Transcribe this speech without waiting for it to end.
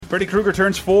Freddy Krueger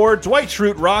turns 4, Dwight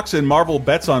Shrute rocks, and Marvel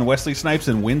bets on Wesley Snipes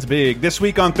and wins big. This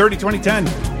week on 30-20-10.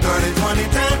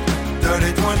 30-20-10,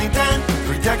 30-20-10.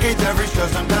 3 decades, every show,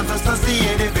 sometimes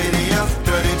associated videos.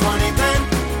 30-20-10,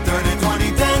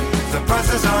 30-20-10.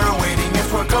 Surprises are awaiting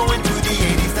as we're going to the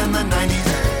 80s and the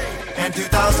 90s and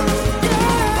 2000s.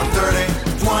 On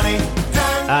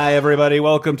 30-20-10. Hi, everybody.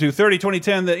 Welcome to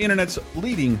 30-20-10, the internet's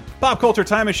leading pop culture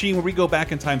time machine where we go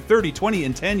back in time 30, 20,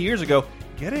 and 10 years ago.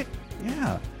 Get it?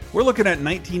 Yeah. We're looking at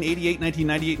 1988,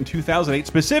 1998, and 2008,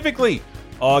 specifically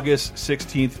August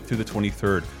 16th through the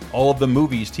 23rd. All of the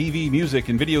movies, TV, music,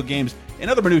 and video games, and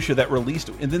other minutiae that released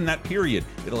within that period.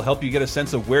 It'll help you get a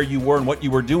sense of where you were and what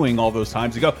you were doing all those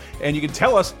times ago. And you can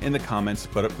tell us in the comments,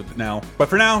 but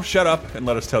for now, shut up and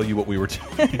let us tell you what we were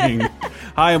doing.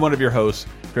 Hi, I'm one of your hosts,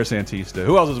 Chris Antista.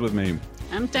 Who else is with me?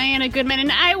 I'm Diana Goodman,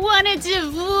 and I want a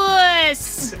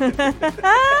divorce.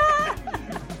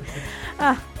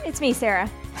 It's me,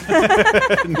 Sarah.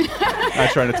 Not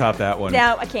trying to top that one.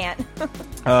 No, I can't.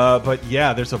 But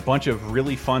yeah, there's a bunch of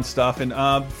really fun stuff, and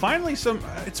finally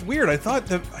it's weird. I thought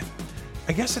that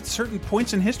I guess at certain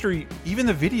points in history, even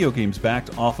the video games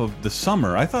backed off of the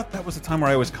summer. I thought that was the time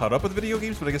where I was caught up with video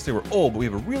games, but I guess they were old. But we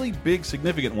have a really big,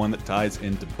 significant one that ties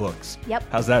into books. Yep.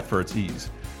 How's that for a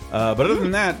tease? But other than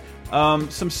that,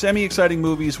 some semi-exciting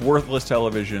movies, worthless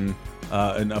television,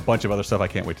 and a bunch of other stuff I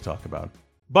can't wait to talk about.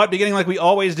 But beginning like we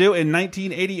always do in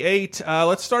 1988,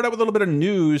 let's start out with a little bit of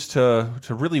news to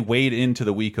really wade into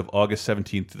the week of August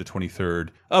 17th to the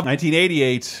 23rd of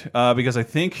 1988, because I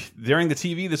think during the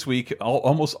TV this week,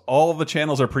 almost all of the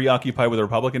channels are preoccupied with the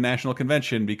Republican National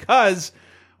Convention because,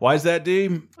 why is that, Dee?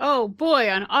 Oh boy,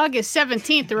 on August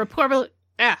 17th, the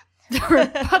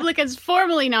Republicans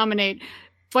formally nominate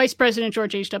Vice President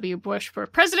George H.W. Bush for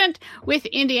president, with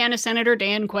Indiana Senator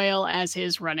Dan Quayle as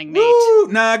his running mate. Woo!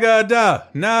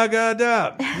 Nagada,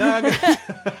 Nagada,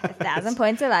 Nagada. 1,000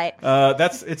 points of light.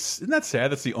 Isn't that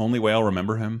sad? That's the only way I'll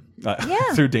remember him.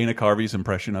 Yeah. Through Dana Carvey's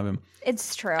impression of him.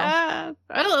 It's true. Well,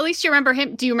 at least you remember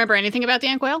him. Do you remember anything about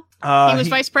Dan Quayle? He was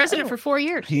vice president for 4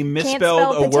 years. He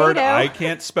misspelled a word potato. I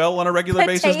can't spell on a regular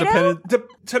basis.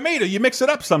 Tomato. You mix it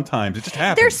up sometimes. It just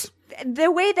happens.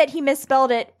 The way that he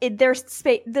misspelled it, they're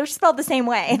spelled the same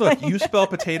way. Look, you spell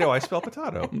potato, I spell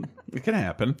potato. It can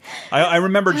happen. I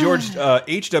remember George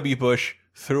H.W. Bush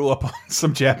threw up on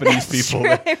some Japanese people.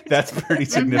 That's pretty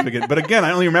significant. But again,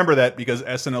 I only remember that because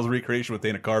SNL's recreation with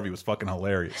Dana Carvey was fucking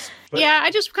hilarious. But yeah, I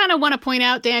just kind of want to point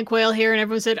out Dan Quayle here, and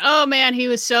everyone said, oh man, he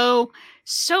was so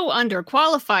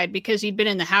underqualified because he'd been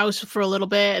in the House for a little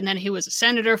bit, and then he was a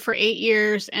senator for 8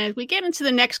 years. And as we get into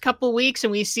the next couple weeks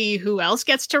and we see who else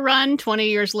gets to run 20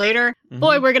 years later,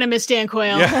 boy, we're going to miss Dan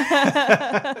Quayle.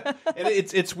 Yeah. And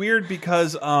it's weird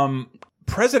because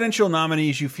presidential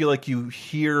nominees, you feel like you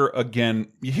hear of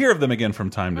them again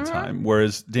from time to time,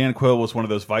 whereas Dan Quayle was one of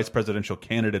those vice presidential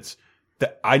candidates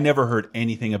that I never heard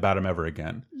anything about him ever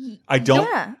again. I don't.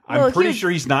 Yeah. I'm pretty sure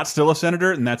he's not still a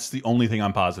senator, and that's the only thing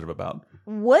I'm positive about.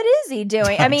 What is he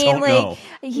doing? I mean, know.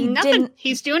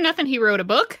 He's doing nothing. He wrote a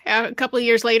book a couple of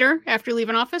years later after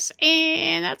leaving office,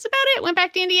 and that's about it. Went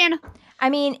back to Indiana. I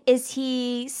mean, is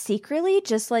he secretly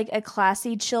just like a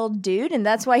classy, chilled dude, and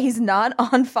that's why he's not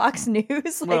on Fox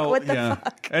News? Like, what the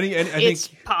fuck? It's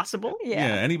possible. Yeah,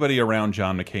 anybody around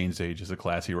John McCain's age is a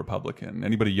classy Republican.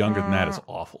 Anybody younger than that is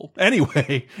awful.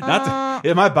 Anyway,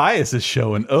 my bias is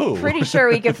showing. Pretty sure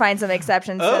we could find some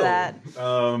exceptions to that.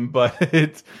 But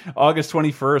it's August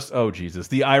 21st. Oh, Jesus.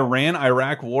 The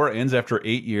Iran-Iraq war ends after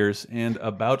 8 years and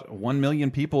about 1 million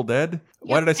people dead.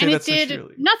 Why did I say that so surely? It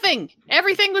did nothing.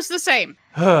 Everything was the same.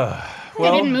 Well,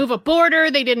 they didn't move a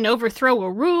border. They didn't overthrow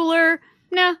a ruler.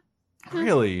 No.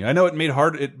 Really? I know it made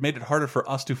it harder for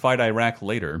us to fight Iraq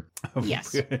later.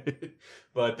 Yes.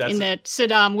 But that's that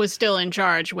Saddam was still in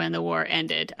charge when the war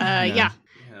ended. Yeah,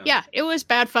 it was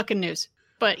bad fucking news.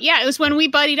 But yeah, it was when we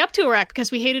buddied up to Iraq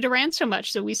because we hated Iran so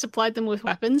much. So we supplied them with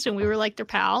weapons, and we were like their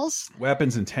pals.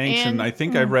 Weapons and tanks, and I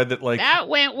think I read that that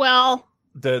went well.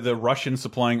 The Russians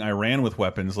supplying Iran with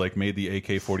weapons made the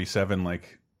AK-47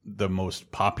 the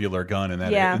most popular gun in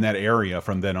that in that area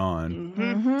from then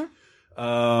on.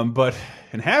 But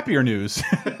in happier news,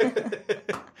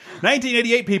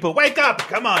 1988 people, wake up!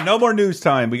 Come on, no more news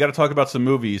time. We got to talk about some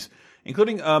movies,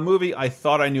 including a movie I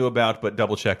thought I knew about but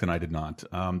double checked and I did not.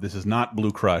 This is not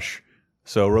Blue Crush.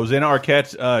 So Rosanna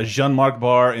Arquette, Jean-Marc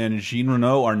Barr, and Jean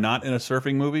Reno are not in a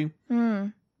surfing movie.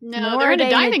 No, they're in a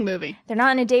diving movie. They're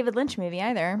not in a David Lynch movie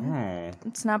either. Oh.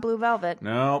 It's not Blue Velvet.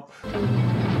 Nope.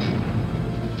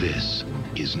 This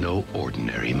is no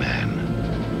ordinary man.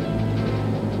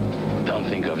 Don't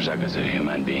think of Jacques as a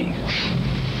human being.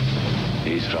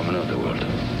 He's from another world.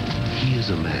 He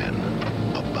is a man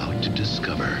about to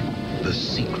discover the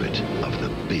secret of the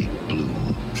Big Blue.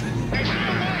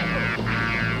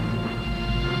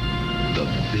 The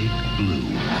Big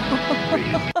Blue.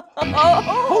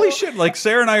 Holy shit, like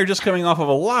Sarah and I are just coming off of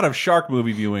a lot of shark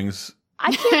movie viewings.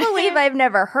 I can't believe I've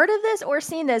never heard of this or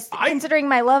seen this, considering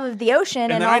my love of the ocean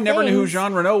and then all I never knew who things.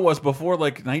 Jean Reno was before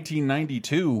like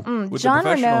 1992 with Jean The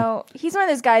Professional. Reno, he's one of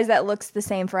those guys that looks the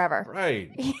same forever.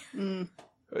 Right.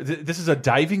 This is a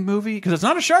diving movie? Because it's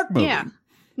not a shark movie. Yeah.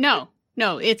 No,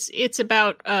 it's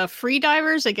about free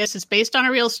divers. I guess it's based on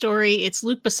a real story. It's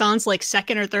Luc Besson's like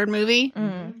second or third movie.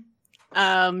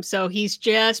 So he's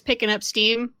just picking up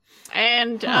steam.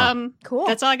 And cool.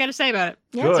 That's all I got to say about it.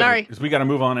 Yeah. Good, Sorry. because we got to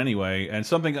move on anyway. And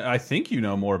something I think you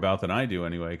know more about than I do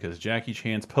anyway, because Jackie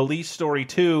Chan's Police Story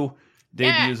 2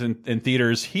 debuts in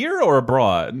theaters here or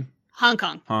abroad? Hong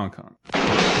Kong. Hong Kong.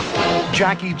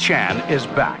 Jackie Chan is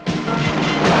back.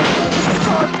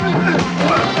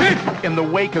 In the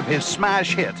wake of his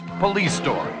smash hit, Police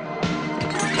Story.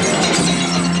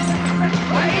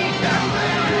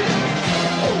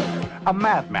 A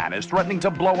madman is threatening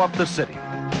to blow up the city.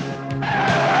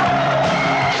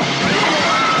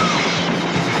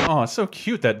 Oh, it's so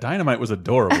cute. That dynamite was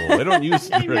adorable. They don't use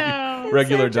know.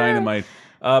 regular dynamite.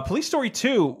 Police Story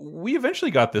 2, we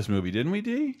eventually got this movie, didn't we,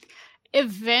 Dee?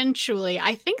 Eventually.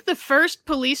 I think the first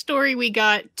Police Story we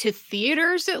got to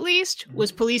theaters, at least,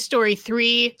 was Police Story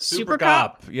 3 Super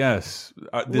Cop. Yes.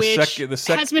 Which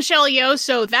has Michelle Yeoh,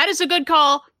 so that is a good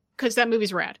call, because that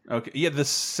movie's rad. Okay. Yeah, the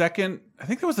second, I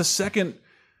think that was the second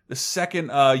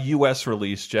U.S.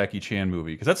 release Jackie Chan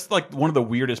movie, because that's like one of the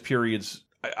weirdest periods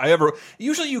I ever.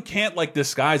 Usually, you can't like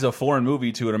disguise a foreign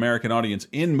movie to an American audience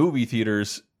in movie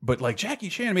theaters, but like Jackie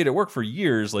Chan made it work for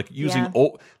years, like using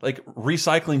like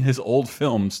recycling his old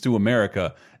films to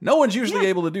America. No one's usually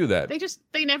able to do that.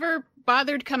 They never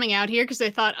bothered coming out here because they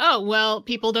thought, oh well,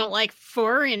 people don't like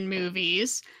foreign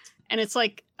movies, and it's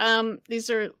like these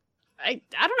are. I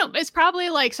don't know. It's probably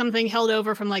like something held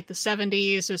over from like the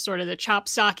 70s or sort of the chop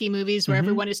sake movies where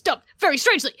everyone is dubbed very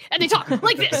strangely and they talk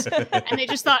like this. And they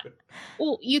just thought,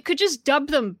 well, you could just dub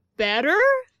them better.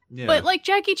 Yeah. But like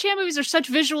Jackie Chan movies are such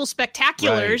visual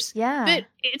spectaculars that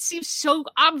it seems so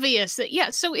obvious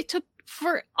that, so it took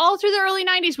for all through the early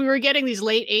 90s, we were getting these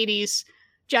late 80s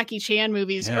Jackie Chan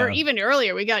movies, or even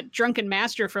earlier. We got Drunken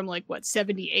Master from like,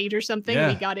 78 or something. Yeah.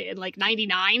 We got it in like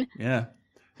 99. Yeah.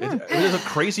 It was a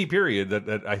crazy period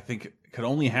that I think could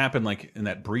only happen like in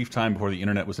that brief time before the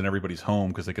internet was in everybody's home,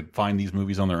 because they could find these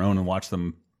movies on their own and watch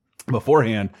them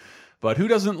beforehand. But who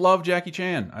doesn't love Jackie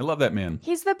Chan? I love that man.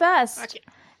 He's the best.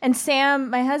 And Sam,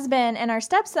 my husband, and my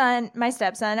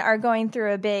stepson, are going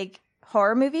through a big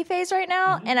horror movie phase right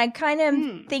now. And I kind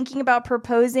of thinking about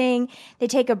proposing they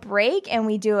take a break and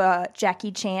we do a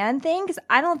Jackie Chan thing, because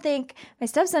I don't think my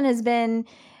stepson has been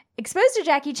exposed to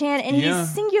Jackie Chan, and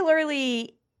he's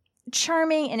singularly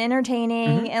charming and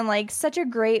entertaining and like such a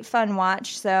great fun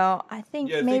watch. So I think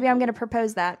maybe I'm going to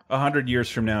propose that. 100 years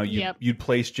from now, you'd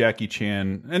place Jackie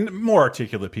Chan, and more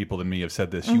articulate people than me have said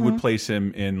this, you would place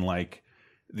him in like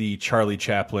the Charlie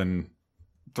Chaplin,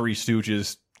 Three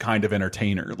Stooges kind of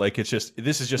entertainer. Like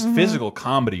this is just physical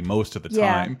comedy most of the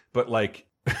time, but like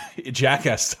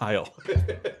Jackass style.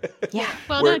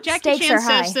 Well, no, Jackie Chan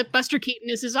says that Buster Keaton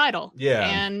is his idol. Yeah.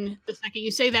 And the second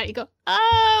you say that, you go,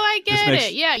 oh, I get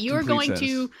it. Yeah, you are going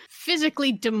to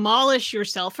physically demolish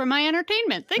yourself for my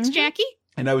entertainment. Thanks, Jackie.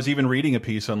 And I was even reading a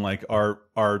piece on like,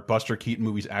 are Buster Keaton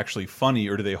movies actually funny,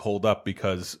 or do they hold up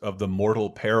because of the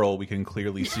mortal peril we can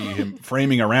clearly see him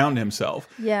framing around himself?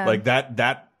 Yeah. Like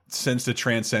that sense to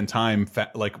transcend time,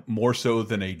 like more so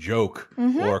than a joke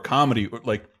or a comedy,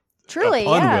 like truly, a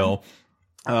pun will.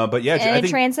 But yeah, and I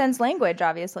think transcends language,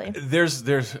 obviously.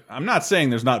 There's I'm not saying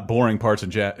there's not boring parts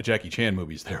in Jackie Chan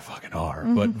movies. There fucking are.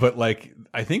 But like,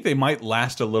 I think they might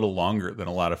last a little longer than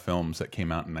a lot of films that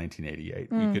came out in 1988.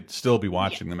 You could still be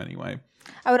watching them anyway.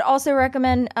 I would also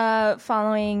recommend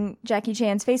following Jackie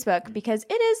Chan's Facebook, because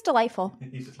it is delightful.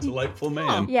 He's a delightful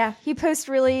man. Yeah, he posts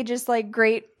really just like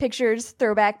great pictures,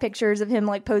 throwback pictures of him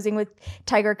like posing with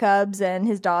tiger cubs and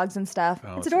his dogs and stuff.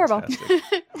 Oh, it's adorable.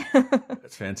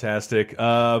 That's fantastic.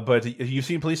 But you've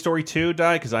seen Police Story 2,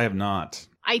 Di? Because I have not.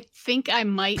 I think I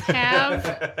might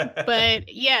have,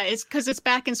 but yeah, it's because it's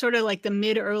back in sort of like the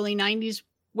mid-early 90s,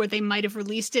 where they might have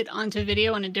released it onto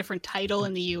video on a different title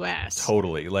in the U.S.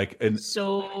 Totally. Like, and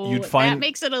so you'd find that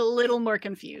makes it a little more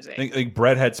confusing. I think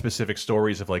Brett had specific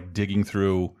stories of like digging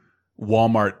through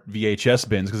Walmart VHS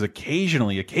bins, because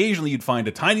occasionally you'd find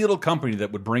a tiny little company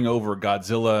that would bring over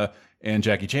Godzilla and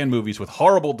Jackie Chan movies with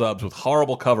horrible dubs, with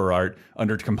horrible cover art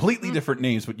under completely different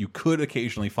names, but you could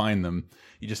occasionally find them.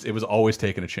 It was always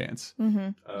taking a chance.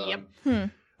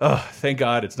 Thank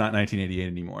God it's not 1988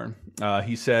 anymore.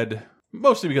 He said,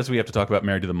 mostly because we have to talk about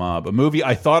Married to the Mob, a movie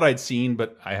I thought I'd seen,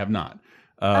 but I have not.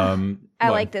 I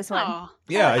like this one. Oh,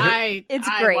 yeah, it's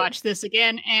I great. watched this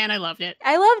again and I loved it.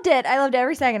 I loved it. I loved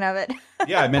every second of it.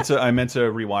 yeah, I meant to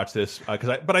rewatch this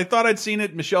but I thought I'd seen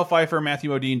it. Michelle Pfeiffer, Matthew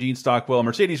Modine, Gene Stockwell,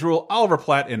 Mercedes Ruehl, Oliver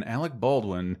Platt, and Alec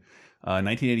Baldwin.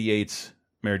 1988's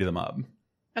Married to the Mob.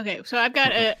 Okay, so I've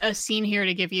got a scene here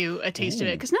to give you a taste of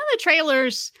it because none of the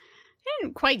trailers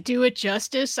didn't quite do it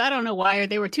justice. I don't know why, or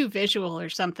they were too visual or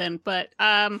something. But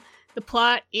the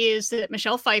plot is that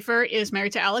Michelle Pfeiffer is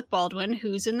married to Alec Baldwin,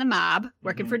 who's in the mob,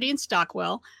 working for Dean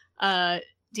Stockwell.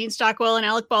 Dean Stockwell and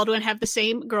Alec Baldwin have the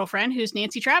same girlfriend, who's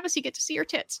Nancy Travis. You get to see her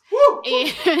tits.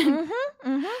 And,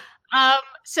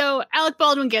 so Alec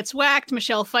Baldwin gets whacked.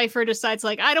 Michelle Pfeiffer decides,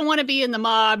 like, I don't want to be in the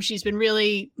mob. She's been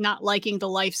really not liking the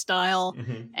lifestyle.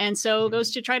 And so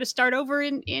goes to try to start over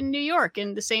in New York. And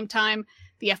at the same time,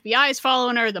 the FBI is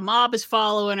following her. The mob is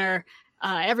following her.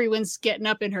 Everyone's getting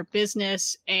up in her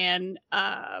business. And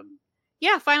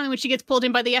finally, when she gets pulled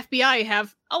in by the FBI, you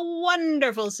have a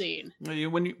wonderful scene.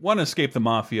 When you want to escape the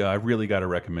mafia, I really got to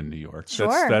recommend New York.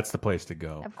 Sure. That's the place to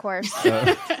go. Of course.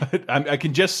 I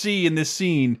can just see in this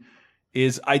scene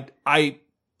is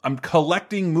I'm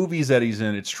collecting movies that he's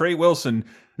in. It's Trey Wilson,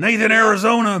 Nathan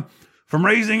Arizona from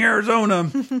Raising Arizona,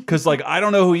 because like I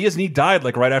don't know who he is, and he died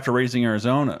like right after Raising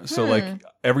Arizona. So like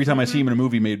every time I see him in a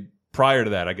movie made prior to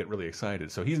that, I get really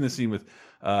excited. So he's in the scene with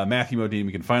Matthew Modine.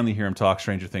 We can finally hear him talk,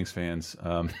 Stranger Things fans,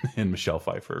 and Michelle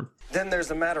Pfeiffer. Then there's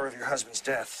the matter of your husband's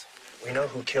death. We know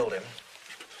who killed him.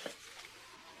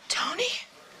 Tony?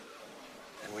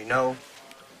 And we know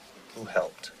who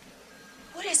helped.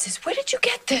 What is this? Where did you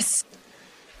get this?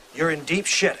 You're in deep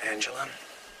shit, Angela.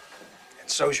 And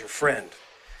so's your friend.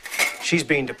 She's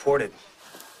being deported.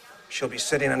 She'll be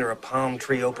sitting under a palm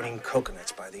tree opening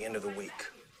coconuts by the end of the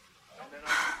week.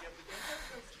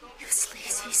 You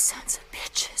sleazy sons of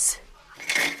bitches.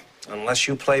 Unless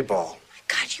you play ball.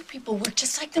 God, you people work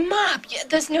just like the mob. Yeah,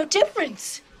 there's no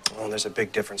difference. Oh, there's a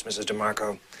big difference, Mrs.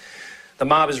 DeMarco. The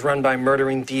mob is run by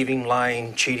murdering, thieving,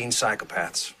 lying, cheating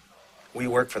psychopaths. We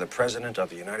work for the President of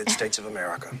the United States of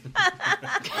America.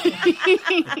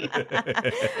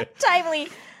 Timely.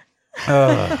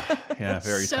 Yeah,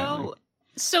 very timely.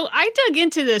 So I dug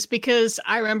into this because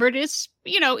I remembered it's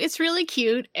really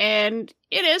cute, and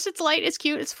it's light, it's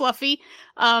cute, it's fluffy.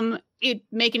 It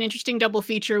make an interesting double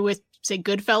feature with, say,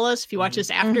 Goodfellas, if you watch this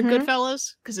after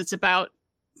Goodfellas, because it's about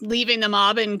leaving the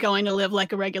mob and going to live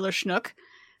like a regular schnook.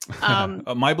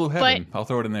 My Blue Heaven, I'll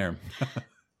throw it in there.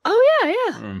 Oh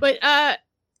yeah. But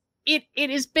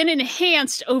it has been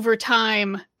enhanced over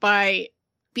time by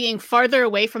being farther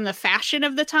away from the fashion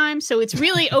of the time. So it's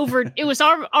really it was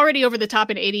already over the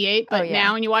top in 88, but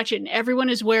now when you watch it, and everyone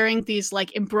is wearing these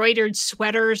like embroidered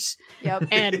sweaters. Yep.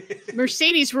 And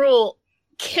Mercedes Ruehl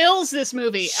kills this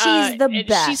movie. She's the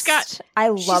best. I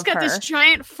love her. She's got this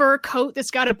giant fur coat that's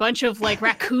got a bunch of like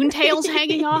raccoon tails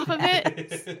hanging off of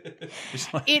it.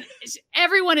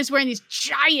 Everyone is wearing these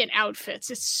giant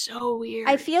outfits. It's so weird.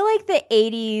 I feel like the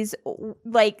 80s,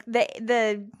 like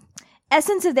the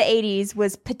essence of the 80s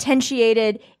was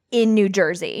potentiated in New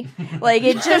Jersey. Like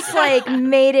it just like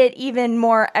made it even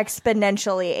more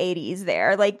exponentially 80s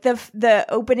there. Like the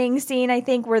opening scene, I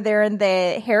think, where they're in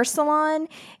the hair salon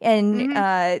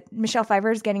and Michelle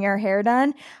Pfeiffer's getting her hair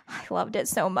done. I loved it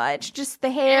so much. Just the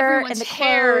hair Everyone's and the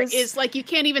hair clothes. is like you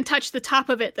can't even touch the top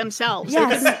of it themselves.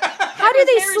 Yes. How do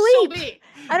they sleep?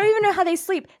 I don't even know how they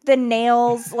sleep. The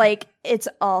nails, like, it's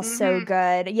all so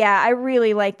good. Yeah, I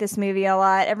really like this movie a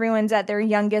lot. Everyone's at their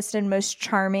youngest and most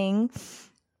charming.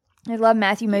 I love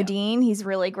Matthew Modine. He's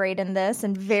really great in this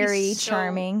and very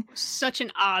charming. Such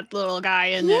an odd little guy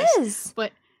in this.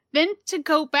 But then to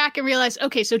go back and realize,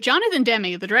 okay, so Jonathan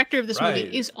Demme, the director of this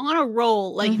movie, is on a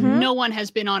roll like no one has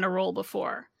been on a roll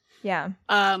before. Yeah.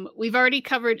 We've already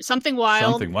covered Something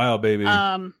Wild. Something Wild, baby.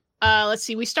 Let's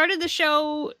see. We started the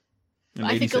show,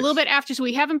 I think, a little bit after, so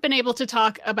we haven't been able to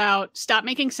talk about Stop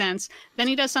Making Sense. Then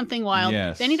he does Something Wild.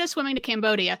 Yes. Then he does Swimming to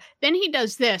Cambodia. Then he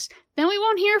does this. Then we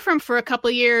won't hear from him for a couple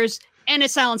of years, and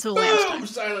it's Silence of the Lambs. Boom!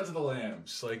 Silence of the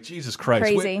Lambs. Like, Jesus Christ.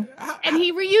 Crazy. And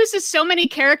he reuses so many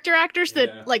character actors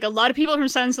that, like, a lot of people from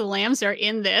Silence of the Lambs are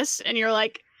in this, and you're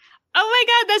like, oh my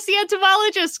God, that's the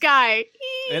entomologist guy.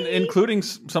 And including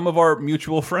some of our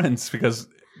mutual friends, because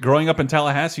growing up in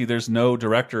Tallahassee, there's no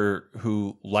director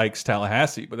who likes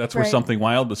Tallahassee, but that's where Something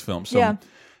Wild was filmed. So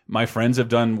my friends have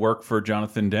done work for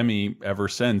Jonathan Demme ever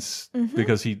since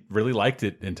because he really liked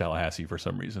it in Tallahassee for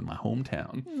some reason, my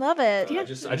hometown. Love it. Yeah,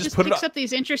 I just put picks up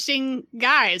these interesting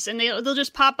guys, and they'll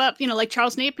just pop up. You know, like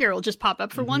Charles Napier will just pop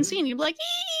up for one scene. You'd be like,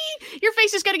 ee! Your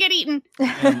face is gonna get eaten.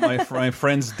 And my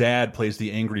friend's dad plays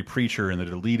the angry preacher in the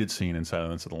deleted scene in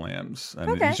Silence of the Lambs,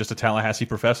 and he's just a Tallahassee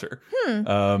professor.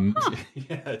 Yeah,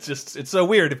 it's so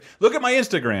weird. Look at my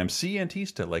Instagram, C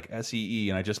Antista, like SEE,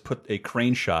 and I just put a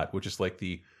crane shot, which is like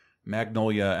the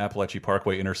Magnolia Appalachia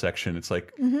Parkway intersection. It's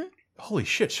like, holy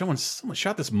shit, someone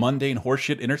shot this mundane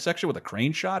horseshit intersection with a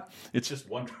crane shot. It's just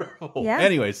wonderful. Yeah.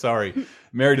 Anyway, sorry,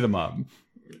 Married to the Mob.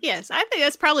 Yes, I think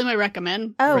that's probably my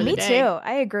recommend. Oh, for the me day too.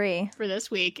 I agree. For this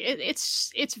week,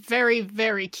 it's very,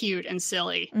 very cute and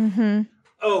silly.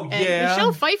 Oh yeah, and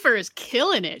Michelle Pfeiffer is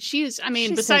killing it. She's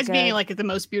besides so being like the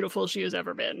most beautiful she has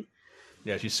ever been.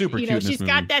 Yeah, she's super cute. In this she's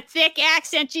movie. got that thick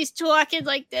accent. She's talking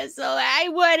like this. So I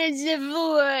want a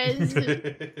divorce.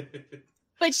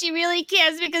 But she really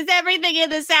can't because everything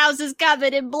in this house is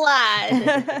covered in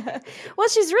blood. Well,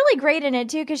 she's really great in it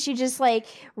too because she just like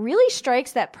really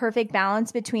strikes that perfect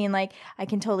balance between like I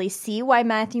can totally see why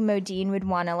Matthew Modine would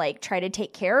want to like try to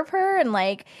take care of her and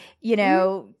like, you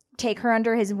know, take her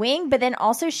under his wing, but then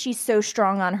also she's so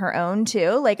strong on her own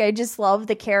too. Like I just love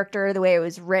the character, the way it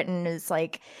was written is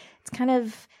like it's kind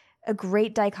of a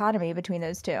great dichotomy between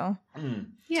those two.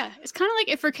 Yeah, it's kind of like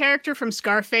if her character from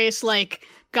Scarface like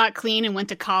got clean and went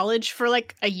to college for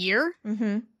like a year,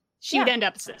 she would end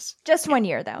up as this. Just 1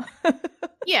 year though.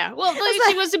 Yeah, well, like,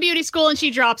 she goes to beauty school and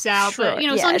she drops out, Sure. but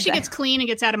as long as she gets clean and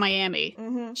gets out of Miami,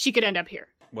 she could end up here.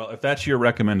 Well, if that's your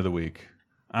recommend of the week,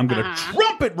 I'm gonna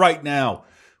trump it right now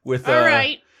with All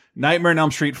right. Nightmare on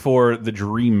Elm Street 4: The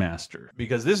Dream Master,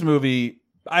 because this movie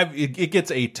it gets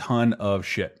a ton of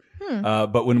shit.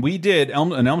 But when we did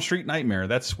an Elm Street Nightmare,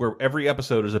 that's where every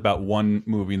episode is about one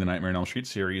movie in the Nightmare on Elm Street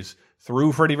series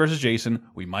through Freddy vs. Jason.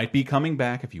 We might be coming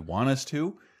back if you want us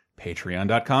to.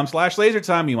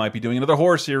 Patreon.com/LaserTime. You might be doing another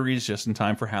horror series just in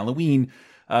time for Halloween.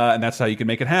 And that's how you can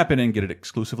make it happen and get it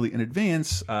exclusively in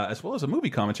advance, as well as a movie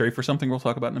commentary for something we'll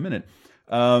talk about in a minute.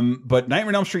 But Nightmare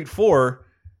on Elm Street 4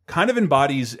 kind of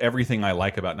embodies everything I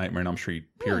like about Nightmare on Elm Street,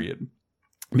 period.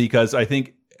 Because I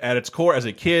think at its core, as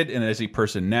a kid and as a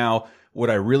person now,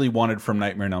 what I really wanted from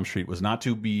Nightmare on Elm Street was not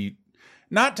to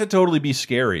totally be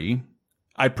scary.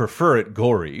 I prefer it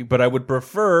gory, but I would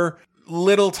prefer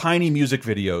little tiny music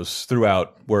videos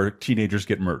throughout where teenagers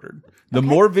get murdered. The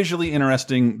more visually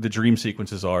interesting the dream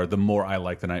sequences are, the more I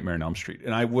like the Nightmare on Elm Street.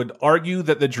 And I would argue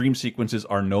that the dream sequences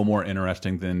are no more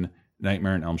interesting than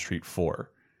Nightmare on Elm Street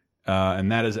 4.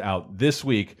 And that is out this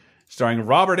week, starring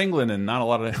Robert Englund and not a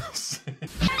lot of else.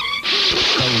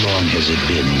 How long has it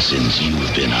been since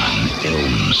you've been on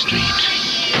Elm Street?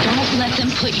 Don't let them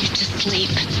put you to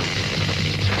sleep.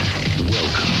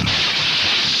 Welcome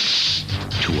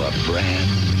to a brand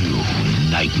new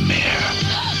nightmare.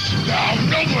 Now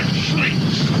no one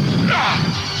sleeps.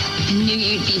 I knew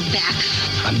you'd be back.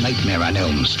 A Nightmare on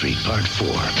Elm Street, Part 4,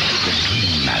 The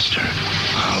Dream Master.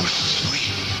 How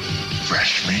sweet.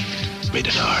 Fresh meat.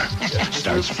 Rated R.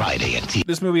 Starts Friday at T.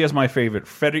 This movie has my favorite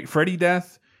Freddy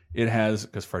death. It has,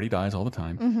 because Freddy dies all the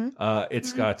time.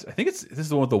 It's got, I think this is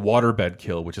the one with the waterbed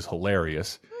kill, which is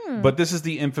hilarious. But this is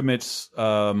the infamous,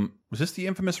 was this the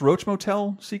infamous Roach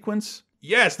Motel sequence?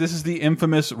 Yes, this is the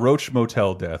infamous Roach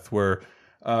Motel death where,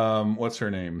 what's her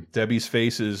name? Debbie's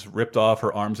face is ripped off,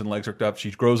 her arms and legs ripped up.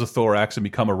 She grows a thorax and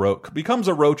becomes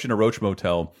a roach in a Roach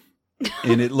Motel.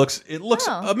 And it looks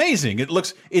amazing.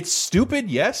 It's stupid,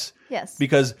 yes.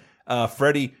 Because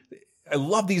Freddy, I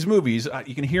love these movies.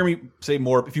 You can hear me say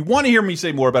more. If you want to hear me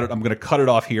say more about it, I'm going to cut it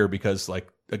off here because, like,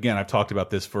 again, I've talked about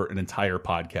this for an entire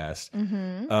podcast.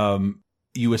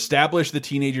 You establish the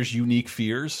teenager's unique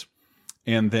fears,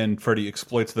 and then Freddy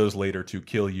exploits those later to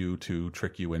kill you, to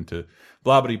trick you into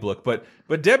blah-blah-blah.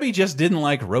 But Debbie just didn't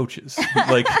like roaches.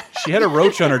 Like, she had a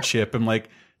roach on her chip, and like,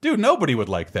 dude, nobody would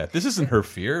like that. This isn't her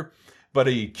fear. But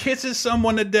he kisses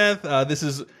someone to death.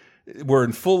 We're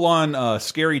in full-on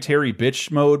Scary Terry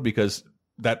bitch mode because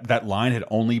that line had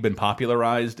only been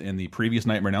popularized in the previous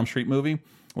Nightmare on Elm Street movie,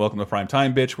 Welcome to Prime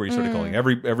Time, bitch, where you started calling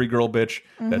every girl bitch.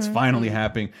 That's finally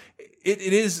happening. It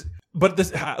is, but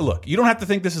this, look, you don't have to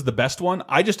think this is the best one.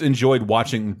 I just enjoyed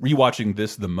rewatching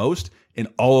this the most, and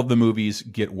all of the movies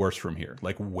get worse from here,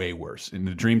 like way worse. In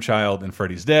The Dream Child and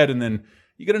Freddy's Dead, and then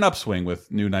you get an upswing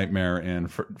with New Nightmare and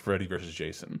Freddy vs.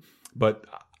 Jason. But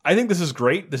I think this is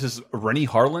great. This is Rennie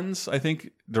Harlin's, I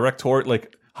think,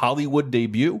 Hollywood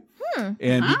debut.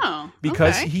 And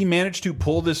because he managed to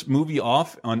pull this movie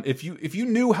off on, if you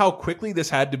knew how quickly this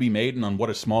had to be made and on what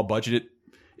a small budget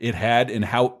it had and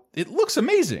how it looks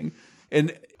amazing.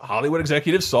 And Hollywood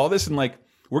executives saw this and like,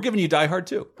 we're giving you Die Hard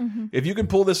 2. If you can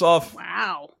pull this off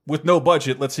with no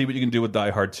budget, let's see what you can do with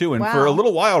Die Hard 2. And for a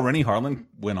little while, Rennie Harlin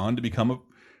went on to become a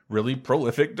really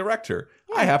prolific director.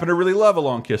 I happen to really love A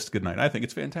Long Kiss Goodnight. I think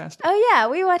it's fantastic. Oh yeah,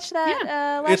 we watched that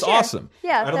last It's year. awesome.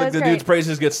 Yeah, I don't think the dude's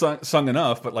praises get sung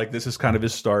enough, but like this is kind of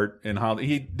his start in how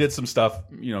he did some stuff,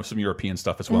 you know, some European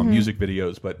stuff as well, music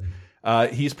videos. But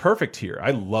he's perfect here.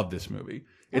 I love this movie.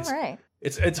 It's all right.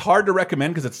 It's hard to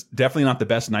recommend because it's definitely not the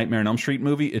best Nightmare on Elm Street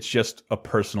movie. It's just a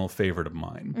personal favorite of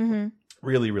mine.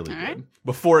 Really, really good.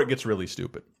 Before it gets really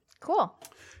stupid. Cool.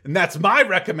 And that's my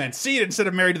recommend. See it instead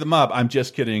of Married to the Mob. I'm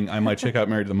just kidding. I might check out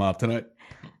Married to the Mob tonight.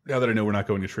 Now that I know we're not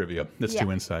going to trivia. That's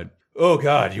too inside. Oh,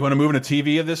 God. You want to move into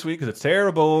TV of this week? Because it's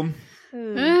terrible.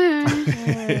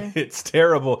 It's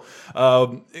terrible.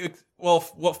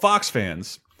 Well, Fox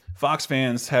fans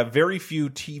have very few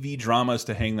TV dramas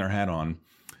to hang their hat on.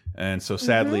 And so,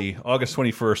 sadly, August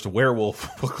 21st,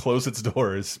 Werewolf will close its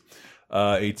doors.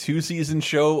 A 2-season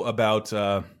show about...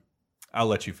 I'll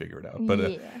let you figure it out.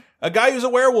 But a guy who's a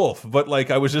werewolf. But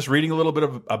like I was just reading a little bit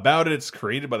about it. It's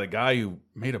created by the guy who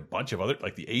made a bunch of other,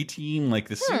 like the A-Team. Like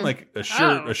this seemed like a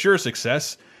sure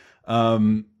success.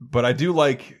 But I do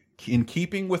like, in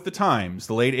keeping with the times,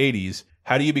 the late 80s.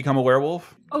 How do you become a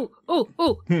werewolf?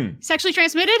 Sexually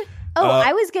transmitted? Oh,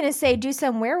 I was going to say do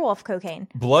some werewolf cocaine.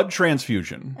 Blood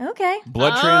transfusion. Okay.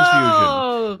 Blood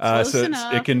transfusion. Close So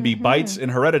enough. it can be bites and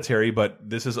hereditary, but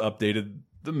this has updated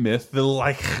the myth, the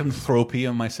lycanthropy.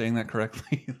 Am I saying that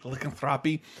correctly?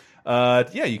 Lycanthropy.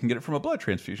 Yeah, you can get it from a blood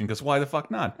transfusion because why the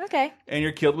fuck not? Okay. And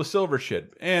you're killed with silver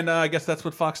shit. And I guess that's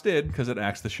what Fox did because it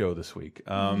axed the show this week.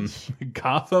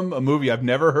 Gotham, a movie I've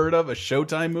never heard of, a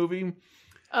Showtime movie.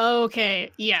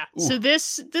 Okay, yeah. Ooh. So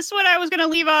this one I was going to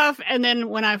leave off, and then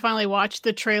when I finally watched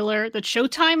the trailer that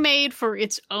Showtime made for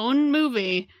its own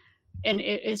movie, and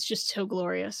it's just so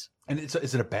glorious. And is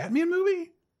it a Batman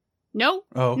movie? No,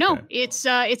 no. It's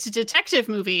a detective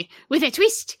movie with a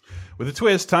twist. With a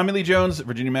twist, Tommy Lee Jones,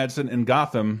 Virginia Madsen, and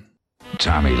Gotham.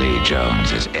 Tommy Lee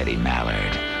Jones is Eddie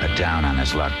Mallard, a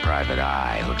down-on-his-luck private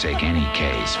eye who'll take any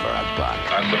case for a buck.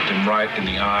 I looked him right in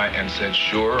the eye and said,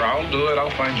 sure, I'll do it. I'll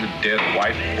find your dead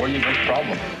wife before you make a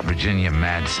problem. Virginia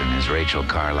Madsen is Rachel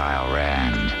Carlisle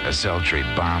Rand, a sultry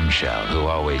bombshell who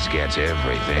always gets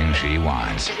everything she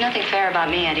wants. There's nothing fair about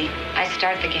me, Eddie. I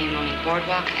start the game owning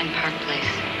Boardwalk and Park Place,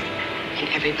 and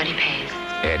everybody pays.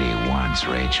 Eddie wants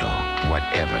Rachel,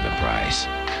 whatever the price.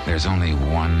 There's only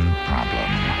one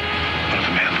problem. What if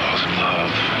a man falls in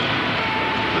love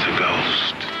with a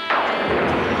ghost?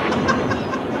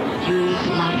 You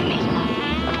love me.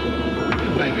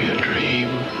 Maybe a dream.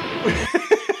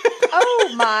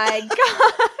 Oh my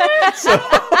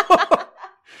God.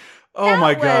 Oh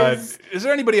my God. Is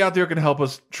there anybody out there who can help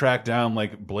us track down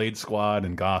like Blade Squad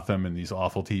and Gotham and these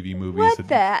awful TV movies? What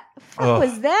the fuck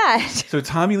was that? So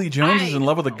Tommy Lee Jones is in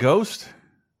love with a ghost?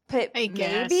 But I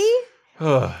guess. maybe?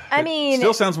 I mean,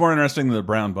 still sounds more interesting than the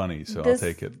Brown Bunny, so I'll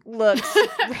take it.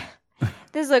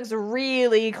 This looks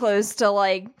really close to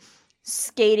like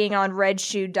skating on Red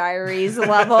Shoe Diaries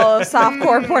level of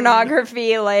softcore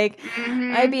pornography. Like,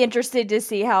 I'd be interested to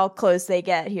see how close they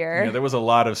get here. Yeah, there was a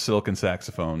lot of silk and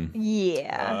saxophone.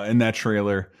 Yeah. In that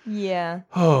trailer. Yeah.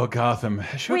 Oh, Gotham.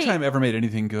 Has Showtime ever made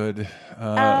anything good?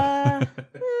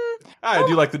 I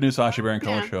do like the new Sacha Baron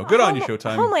Cohen show. Good on you,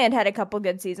 Showtime. Homeland had a couple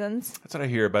good seasons. That's what I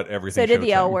hear about everything. So did Showtime.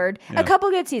 The L Word. Yeah. A couple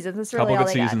good seasons. That's really all they got. A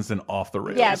couple good seasons and off the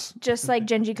rails. Yeah, just like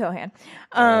Genji Kohan.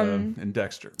 And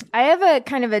Dexter. I have a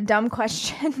kind of a dumb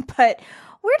question, but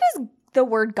where does the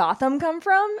word Gotham come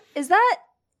from?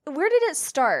 Where did it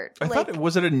start? I thought,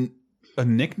 was it a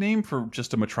nickname for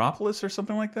just a metropolis or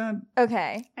something like that?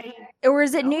 Okay. Or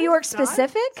is it New York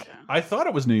specific? I thought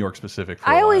it was New York specific for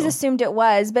I always assumed it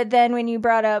was, but then when you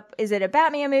brought up, is it a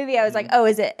Batman movie? I was like, oh,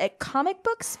 is it a comic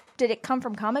books? Did it come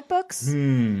from comic books?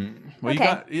 Well,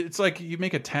 okay. It's like you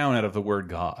make a town out of the word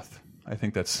goth. I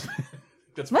think that's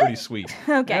pretty sweet.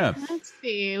 Okay. Yeah. Let's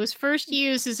see. It was first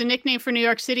used as a nickname for New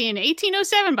York City in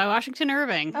 1807 by Washington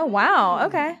Irving. Oh, wow.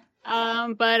 Okay.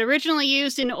 But originally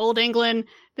used in Old England,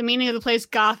 the meaning of the place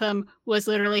Gotham was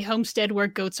literally homestead where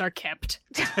goats are kept.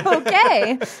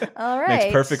 Okay. All right.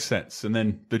 Makes perfect sense. And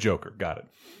then the Joker. Got it.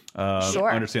 Sure.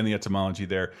 I understand the etymology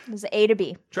there. It was A to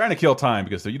B. Trying to kill time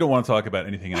because you don't want to talk about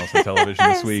anything else on television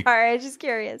this week. Sorry, I was just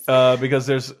curious. Because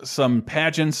there's some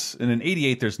pageants, and in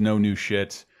 '88 there's no new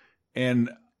shit. And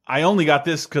I only got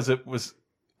this because it was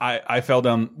I fell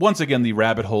down once again the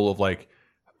rabbit hole of like,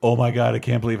 oh my God, I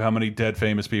can't believe how many dead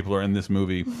famous people are in this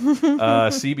movie.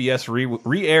 CBS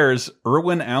re-airs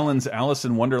Irwin Allen's Alice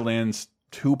in Wonderland's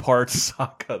 2-part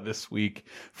saga this week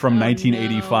from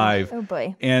 1985. No. Oh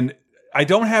boy. And I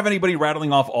don't have anybody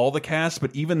rattling off all the cast,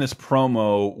 but even this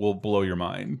promo will blow your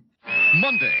mind.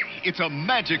 Monday, it's a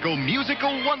magical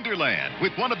musical wonderland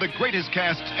with one of the greatest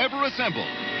casts ever assembled.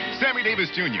 Sammy Davis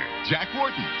Jr., Jack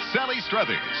Wharton, Sally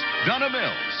Struthers, Donna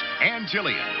Mills, Ann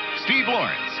Gillian, Steve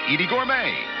Lawrence, Edie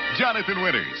Gourmet, Jonathan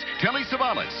Winters, Telly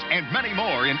Savalas, and many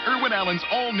more in Irwin Allen's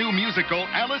all-new musical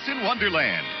Alice in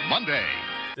Wonderland, Monday.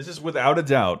 This is without a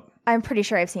doubt. I'm pretty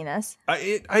sure I've seen this.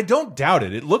 I don't doubt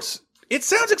it. It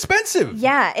sounds expensive.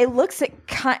 Yeah, it looks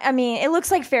it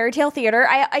looks like fairy tale theater.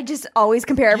 I just always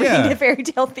compare everything to fairy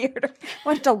tale theater.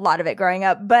 Watched a lot of it growing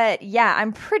up, but yeah,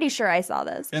 I'm pretty sure I saw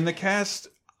this. And the cast,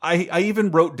 I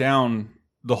even wrote down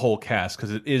the whole cast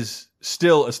because it is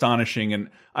still astonishing. And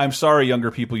I'm sorry, younger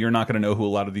people, you're not going to know who a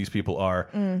lot of these people are.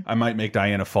 I might make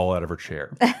Diana fall out of her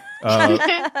chair.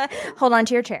 Hold on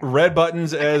to your chair. Red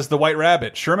Buttons as the White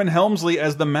Rabbit, Sherman Helmsley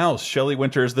as the Mouse, Shelley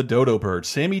Winter as the Dodo Bird,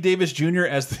 Sammy Davis Jr.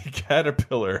 as the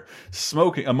Caterpillar,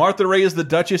 Smoking, Martha Ray as the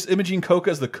Duchess, Imogene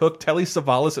Coca as the Cook, Telly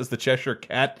Savalas as the Cheshire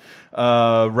Cat,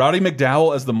 Roddy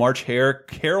McDowell as the March Hare,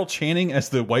 Carol Channing as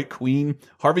the White Queen,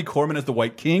 Harvey Korman as the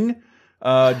White King,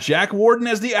 Jack Warden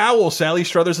as the Owl, Sally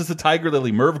Struthers as the Tiger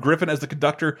Lily, Merv Griffin as the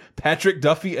Conductor, Patrick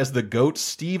Duffy as the Goat,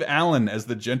 Steve Allen as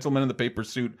the Gentleman in the Paper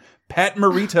Suit, Pat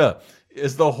Morita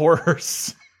as the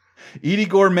Horse, Edie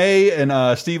Gourmet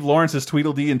and Steve Lawrence as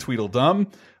Tweedledee and Tweedledum,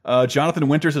 Jonathan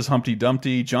Winters as Humpty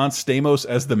Dumpty, John Stamos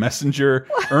as the Messenger,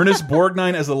 Ernest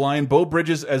Borgnine as the Lion, Bo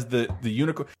Bridges as the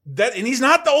Unicorn. And he's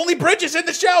not the only Bridges in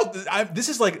the show. This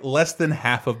is like less than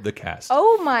half of the cast.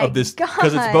 Oh my god!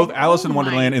 Because it's both Alice in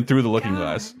Wonderland and Through the Looking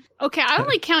Glass. Okay, I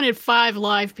only counted 5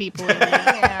 live people in there.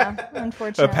 Yeah,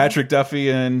 unfortunately. Patrick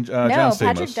Duffy and John Stamos.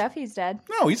 Patrick Duffy's dead.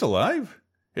 No, he's alive.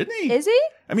 Isn't he? Is he?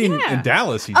 I mean, Yeah. in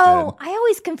Dallas, he's dead. Oh, I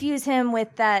always confuse him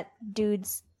with that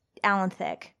dude's Alan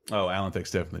Thicke. Oh, Alan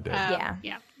Thicke's definitely dead.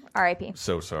 Yeah. R.I.P.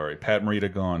 So sorry. Pat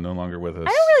Morita gone, no longer with us. I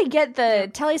don't really get the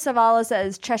Telly Savalas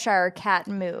as Cheshire Cat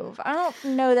move. I don't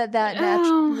know that match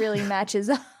really matches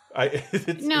up.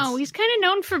 No, he's kind of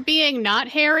known for being not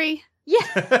hairy. Yeah,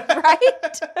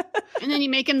 right? And then you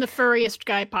make him the furriest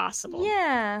guy possible.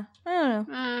 Yeah. I don't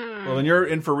know. Well, then you're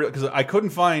in for real, because I couldn't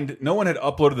find, no one had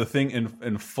uploaded the thing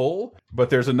in full,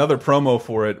 but there's another promo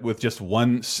for it with just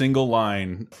one single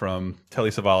line from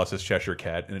Telly Savalas' Cheshire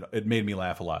Cat, and it made me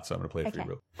laugh a lot, so I'm going to play it for you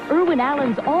real. Irwin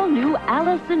Allen's all-new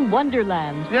Alice in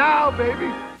Wonderland. Yeah,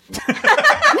 baby.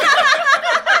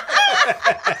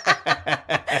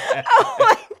 Oh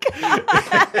my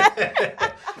god.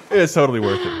 It's totally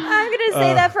worth it. I'm going to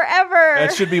say that forever.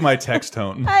 That should be my text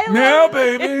tone. Meow,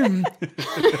 baby.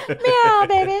 Meow,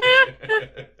 baby.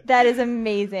 That is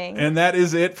amazing. And that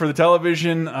is it for the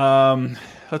television.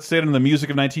 Let's stay on the music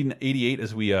of 1988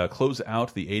 as we close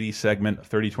out the 80s segment,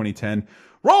 30-20-10.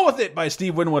 Roll With It by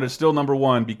Steve Winwood is still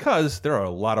 #1 because there are a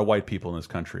lot of white people in this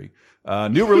country.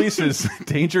 New releases,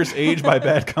 Dangerous Age by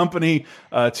Bad Company,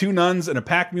 Two Nuns and a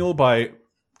Pack Mule by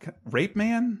Rape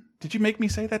Man? Did you make me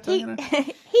say that, Diana?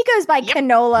 He goes by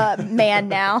Canola Man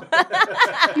now.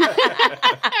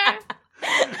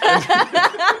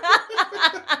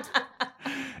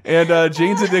 And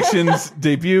Jane's Addiction's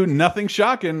debut, Nothing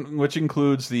Shocking, which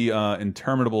includes the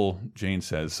interminable Jane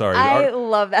Says. Sorry. I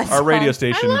love that song. Our radio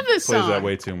station I love this plays song. that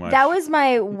way too much. That was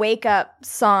my wake-up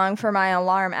song for my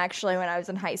alarm, actually, when I was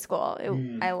in high school.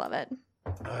 I love it.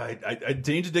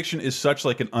 Jane's Addiction is such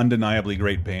like an undeniably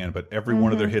great band, but every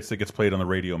one of their hits that gets played on the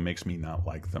radio makes me not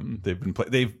like them.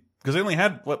 Because they only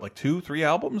had what, like 2-3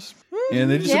 albums, and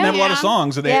they just didn't have a lot of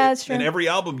songs. And and every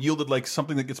album yielded like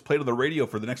something that gets played on the radio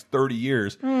for the next 30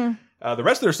 years. The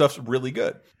rest of their stuff's really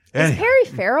good. Is Perry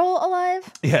Farrell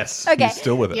alive? Yes. Okay. He's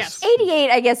still with us. Yes.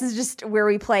 88, I guess, is just where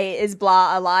we play Is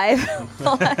Blah Alive?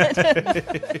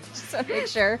 Just to make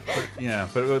sure. Yeah,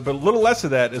 but a little less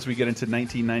of that as we get into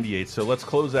 1998. So let's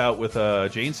close out with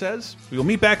Jane Says. We will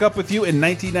meet back up with you in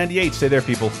 1998. Stay there,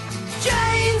 people.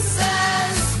 Jane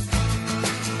says,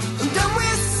 I'm done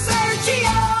with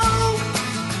Sergio.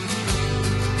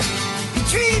 You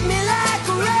treat me like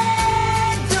a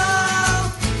rag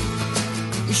doll.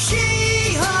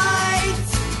 She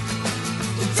hides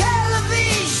the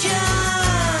television.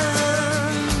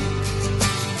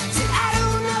 Said I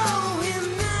don't know him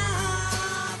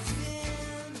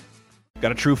nothing.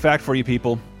 Got a true fact for you,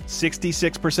 people.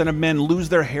 66% of men lose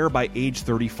their hair by age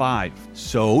 35.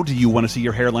 So, do you want to see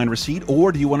your hairline recede,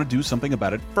 or do you want to do something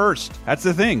about it first? That's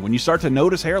the thing. When you start to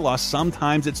notice hair loss,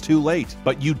 sometimes it's too late.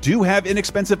 But you do have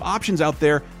inexpensive options out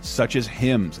there such as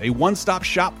Hims, a one-stop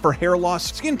shop for hair loss,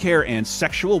 skincare, and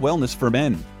sexual wellness for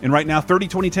men. And right now,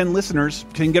 30-2010 listeners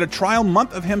can get a trial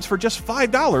month of Hims for just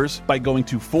 $5 by going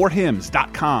to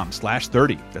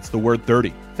forhims.com/30. That's the word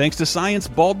 30. Thanks to science,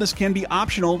 baldness can be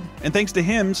optional, and thanks to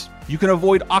Hims, you can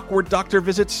avoid awkward doctor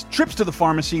visits, trips to the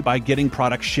pharmacy by getting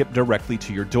products shipped directly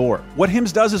to your door. What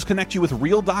Hims does is connect you with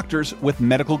real doctors with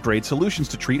medical-grade solutions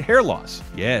to treat hair loss.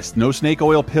 Yes, no snake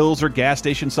oil pills or gas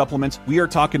station supplements. We are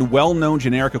talking well-known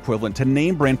generic equivalent to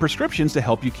name-brand prescriptions to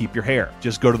help you keep your hair.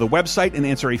 Just go to the website and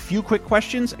answer a few quick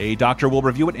questions. A doctor will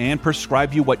review it and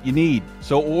prescribe you what you need.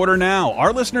 So order now.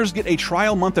 Our listeners get a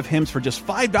trial month of Hims for just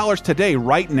 $5 today,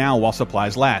 right now, while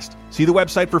supplies last. See the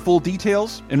website for full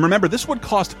details. And remember, this would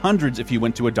cost hundreds if you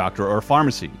went to a doctor or a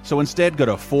pharmacy. So instead, go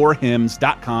to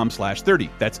forhims.com/30.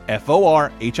 That's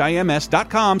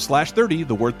forhims.com/30,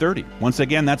 the word 30. Once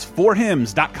again, that's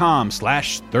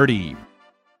forhims.com/30.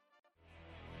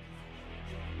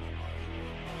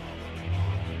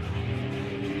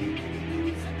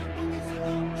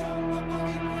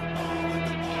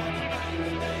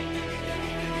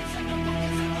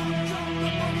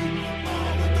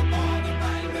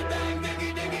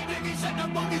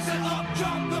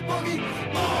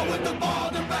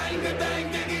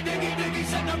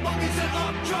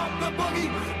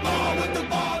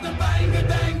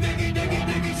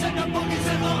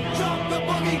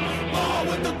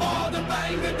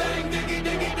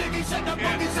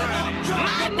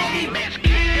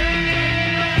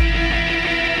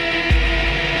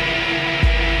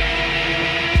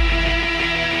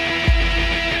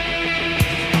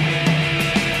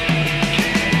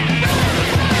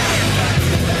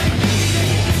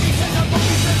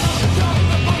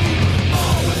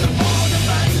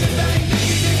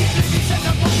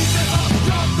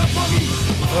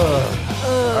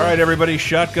 All right, everybody,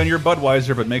 shotgun your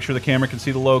Budweiser, but make sure the camera can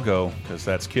see the logo, because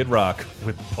that's Kid Rock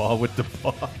with Ball with the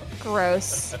Ball.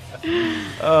 Gross.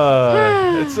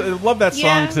 I love that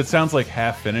song because it sounds like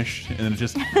half finished, and then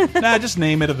just just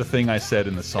name it of the thing I said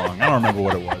in the song. I don't remember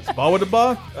what it was. Ball with the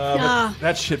Ball. But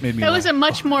that shit made me. That was a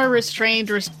much more restrained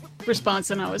response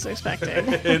than I was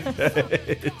expecting.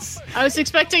 I was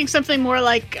expecting something more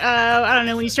like I don't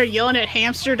know, when you start yelling at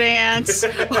Hamster Dance.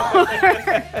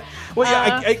 Well,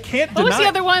 yeah, I can't deny. What was the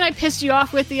other one I pissed you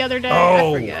off with the other day?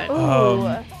 Oh, I forget.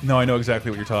 No, I know exactly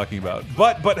what you're talking about.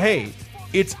 But hey,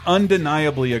 it's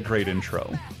undeniably a great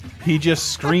intro. He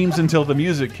just screams until the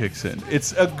music kicks in.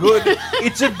 It's a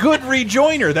good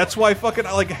rejoiner. That's why fucking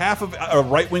like half of a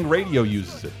right-wing radio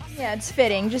uses it. Yeah, it's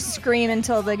fitting. Just scream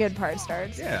until the good part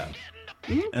starts. Yeah.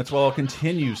 That's why I'll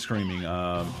continue screaming.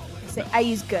 I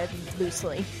use good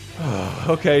loosely.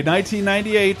 Okay,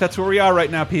 1998. That's where we are right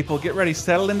now, people. Get ready.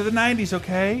 Settle into the 90s,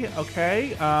 okay?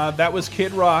 Okay. That was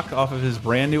Kid Rock off of his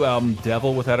brand new album,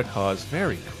 Devil Without a Cause.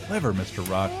 Very clever, Mr.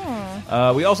 Rock.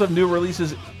 We also have new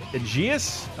releases.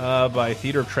 Aegeus by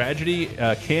Theater of Tragedy,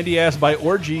 Candy Ass by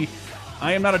Orgy,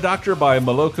 I Am Not a Doctor by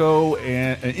Moloko,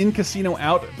 and In Casino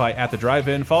Out by At the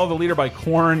Drive-In, Follow the Leader by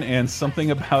Korn, and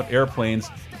Something About Airplanes,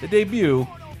 the debut,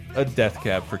 A Death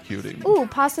Cab for Cutie. Ooh,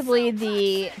 possibly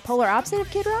the polar opposite of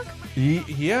Kid Rock?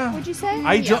 Yeah. Would you say?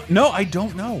 I don't know.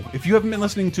 If you haven't been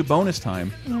listening to Bonus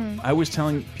Time, I was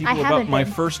telling people about my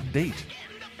first date,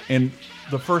 and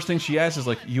the first thing she asked is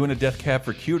like, "You in a death cab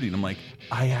for cutie?" And I'm like,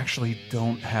 I actually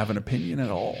don't have an opinion at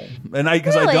all, and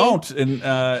because I don't, and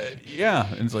yeah,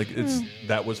 and it's like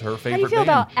that was her favorite. How do you feel band.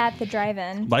 about At the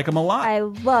Drive-In? Like them a lot. I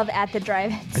love At the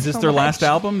Drive-In. Is this their last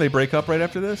album? They break up right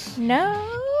after this? No.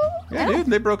 Yeah, dude,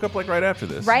 they broke up like right after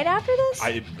this. Right after this?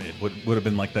 It would have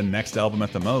been like the next album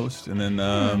at the most, and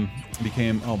then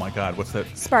became, oh my god, what's that?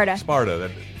 Sparta. Sparta.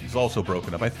 That is also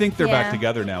broken up. I think they're back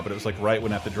together now, but it was like right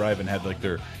when At the Drive-In had like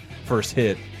their first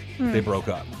hit, they broke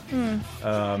up and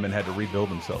had to rebuild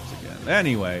themselves again.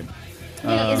 Anyway.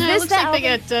 Is this looks like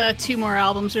they got 2 more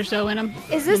albums or so in them.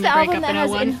 Is this the album that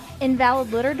has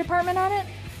Invalid Litter Department on it?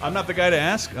 I'm not the guy to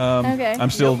ask. Okay. I'm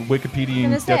still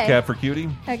Wikipediaing Death Cab for Cutie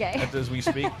as we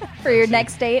speak. For your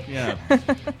next date? Yeah.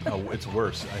 Oh, it's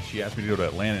worse. She asked me to go to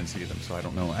Atlanta and see them, so I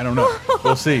don't know.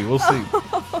 We'll see.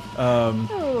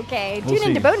 Okay. Tune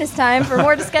into Bonus Time for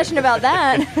more discussion about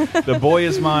that. The Boy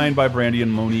Is Mine by Brandy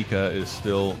and Monica is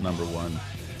still #1.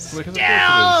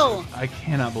 Still! I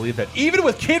cannot believe that. Even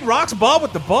with Kid Rock's Bob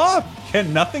with the Bob,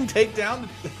 can nothing take down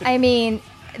I mean,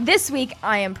 this week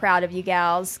I am proud of you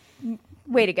gals.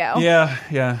 Way to go.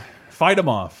 Yeah. Fight them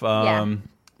off. Yeah.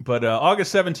 But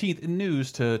August 17th in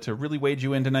news to really wade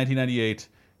you into 1998.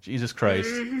 Jesus Christ.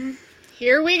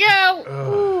 Here we go.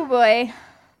 Ooh, boy.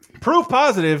 Proof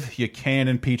positive you can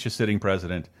impeach a sitting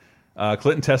president.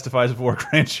 Clinton testifies before a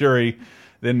grand jury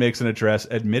then makes an address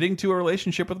admitting to a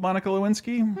relationship with Monica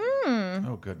Lewinsky.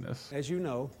 Oh, goodness. As you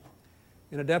know,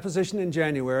 in a deposition in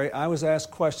January, I was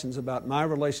asked questions about my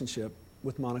relationship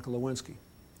with Monica Lewinsky.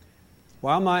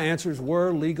 While my answers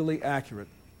were legally accurate,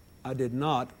 I did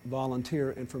not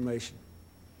volunteer information.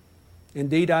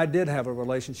 Indeed, I did have a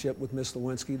relationship with Miss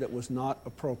Lewinsky that was not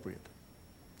appropriate.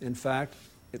 In fact,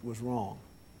 it was wrong.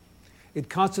 It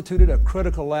constituted a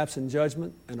critical lapse in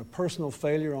judgment and a personal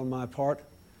failure on my part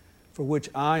for which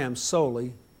I am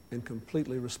solely and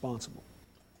completely responsible.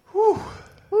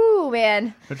 Ooh,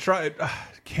 man.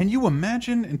 Can you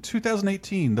imagine in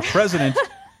 2018 the president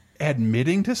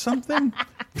admitting to something?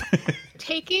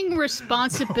 Taking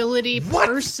responsibility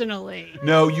personally.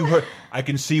 No, you heard. I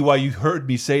can see why you heard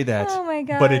me say that. Oh my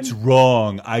God. But it's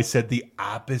wrong. I said the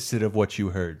opposite of what you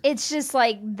heard. It's just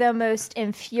like the most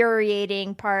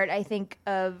infuriating part, I think,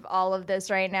 of all of this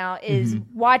right now is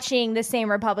watching the same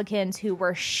Republicans who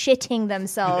were shitting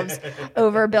themselves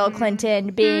over Bill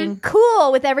Clinton being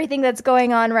cool with everything that's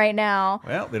going on right now.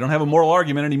 Well, they don't have a moral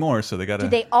argument anymore, so they got to. Do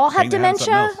they all have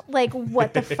dementia? Like,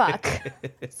 what the fuck?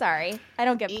 Sorry. I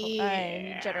don't get.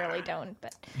 I generally don't,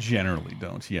 but. Generally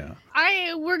don't, yeah.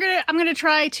 I'm gonna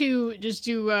try to just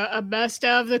do a best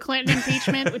of the Clinton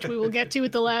impeachment, which we will get to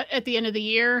at the end of the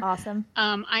year. Awesome.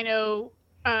 I know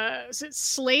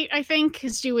Slate, I think,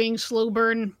 is doing Slow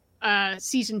Burn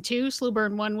season 2. Slow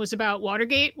Burn 1 was about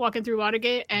Watergate, walking through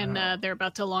Watergate, and they're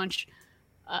about to launch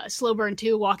Slow Burn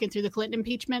 2, walking through the Clinton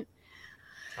impeachment.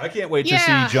 I can't wait to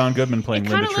see John Goodman playing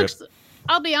Linda Tripp.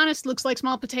 I'll be honest, looks like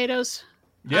small potatoes.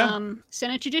 Yeah.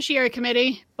 Senate Judiciary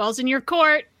Committee, ball's in your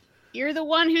court. You're the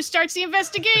one who starts the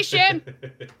investigation.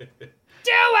 Do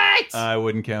it! I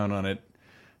wouldn't count on it.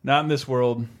 Not in this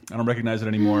world. I don't recognize it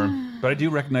anymore. But I do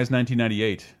recognize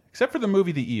 1998, except for the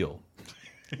movie The Eel.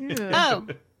 Oh,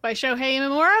 by Shohei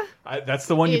Imamura? That's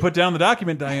the one you put down in the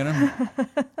document, Diana.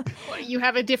 You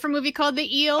have a different movie called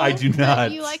The Eel? I do not.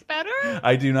 That you like better?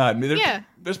 I do not.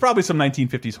 There's probably some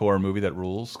 1950s horror movie that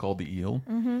rules called The Eel.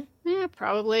 Yeah,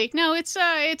 probably. No, it's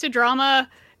a drama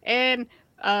and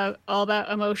all about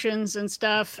emotions and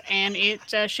stuff, and it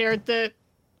shared the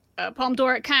Palme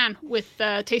d'Or at Cannes with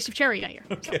Taste of Cherry that year.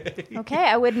 Okay,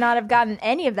 I would not have gotten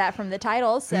any of that from the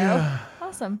title, so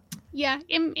awesome. Yeah,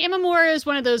 Imamura is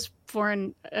one of those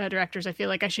foreign directors I feel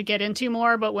like I should get into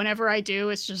more, but whenever I do,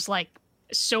 it's just like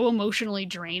so emotionally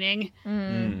draining.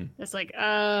 It's like,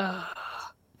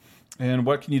 And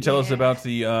what can you tell us about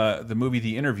the movie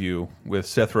The Interview with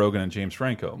Seth Rogen and James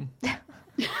Franco?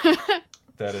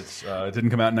 That it didn't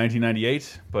come out in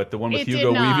 1998, but the one with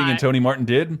Hugo Weaving and Tony Martin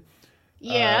did.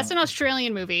 Yeah, that's an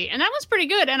Australian movie, and that was pretty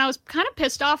good. And I was kind of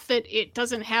pissed off that it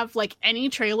doesn't have like any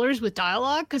trailers with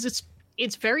dialogue because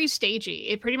it's very stagey.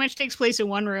 It pretty much takes place in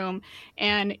one room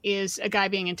and is a guy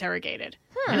being interrogated,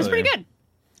 and it's pretty good.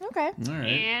 Okay, all right.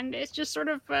 And it's just sort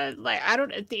of like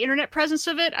the internet presence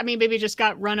of it. I mean, maybe it just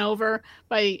got run over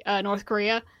by North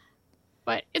Korea,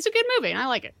 but it's a good movie and I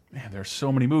like it. Man, there's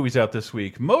so many movies out this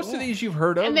week. Most of these you've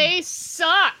heard of, and they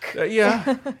suck.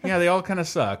 Yeah, they all kind of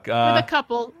suck. With a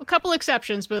couple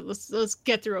exceptions, but let's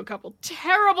get through a couple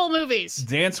terrible movies.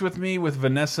 Dance with Me with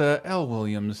Vanessa L.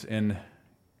 Williams and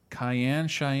Cheyenne,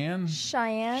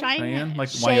 like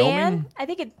Wyoming. I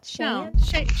think it's Cheyenne.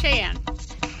 No, Cheyenne.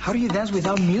 How do you dance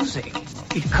without music?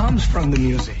 It comes from the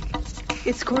music.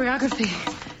 It's choreography.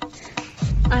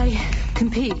 I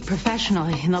compete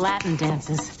professionally in the Latin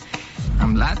dances.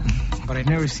 I'm Latin, but I've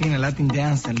never seen a Latin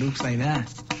dance that looks like that.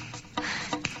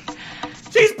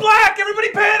 She's black!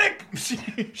 Everybody panic!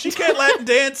 She can't Latin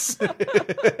dance.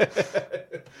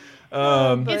 It's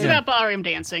about ballroom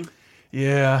dancing.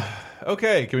 Yeah.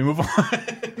 Okay, can we move on?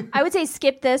 I would say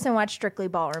skip this and watch Strictly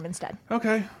Ballroom instead.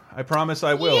 Okay, I promise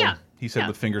I will. Yeah. He said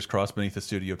with fingers crossed beneath the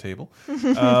studio table.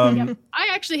 I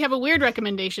actually have a weird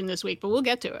recommendation this week, but we'll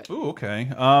get to it. Ooh,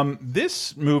 okay.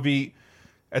 This movie,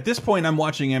 at this point, I'm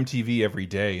watching MTV every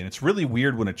day, and it's really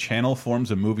weird when a channel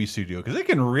forms a movie studio because they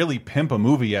can really pimp a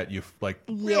movie at you like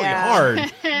really hard.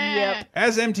 Yep.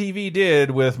 As MTV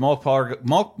did with Mark Paul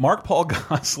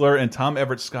Gosselaar and Tom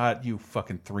Everett Scott. You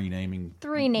fucking three name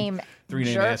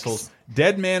assholes.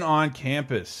 Dead Man on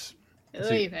Campus.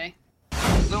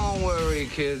 Don't worry,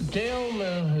 kid. Dale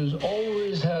Man has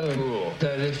always had a rule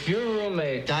that if your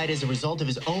roommate died as a result of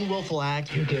his own willful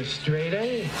act, you get straight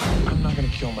A. I'm not gonna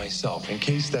kill myself, in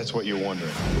case that's what you're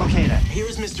wondering. Okay, now,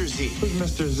 here's Mr. Z. Who's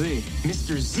Mr. Z?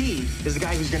 Mr. Z is the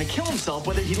guy who's gonna kill himself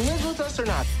whether he lives with us or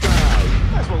not.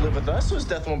 Might as well live with us so his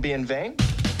death won't be in vain.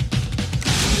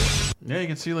 Yeah, you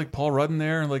can see like Paul Rudd in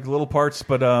there, like little parts,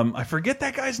 but I forget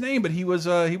that guy's name. But he was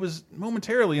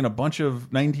momentarily in a bunch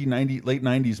of late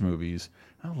 '90s movies.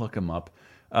 I'll look him up.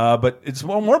 But it's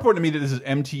more important to me that this is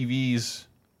MTV's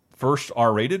first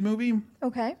R-rated movie.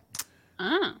 Okay.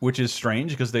 Which is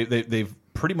strange because they've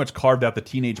pretty much carved out the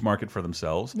teenage market for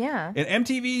themselves. Yeah. And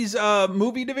MTV's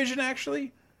movie division,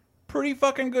 actually, pretty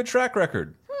fucking good track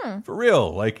record. For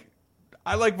real. Like,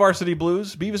 I like Varsity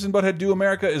Blues. Beavis and Butthead Do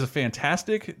America is a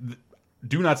fantastic.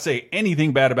 Do not say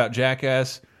anything bad about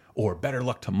Jackass or Better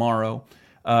Luck Tomorrow.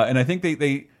 And I think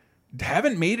they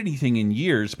haven't made anything in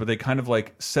years, but they kind of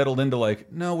like settled into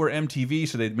like, no, we're MTV.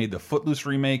 So they made the Footloose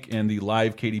remake and the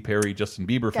live Katy Perry, Justin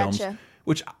Bieber films,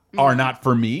 which are not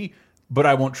for me, but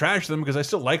I won't trash them because I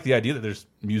still like the idea that there's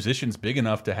musicians big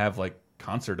enough to have like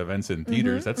concert events in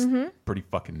theaters. That's pretty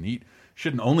fucking neat.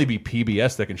 Shouldn't only be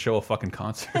PBS that can show a fucking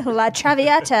concert. La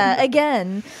Traviata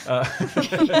again.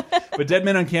 But Dead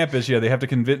Men on Campus, yeah, they have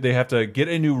to get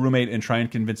a new roommate and try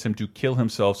and convince him to kill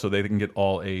himself so they can get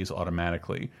all A's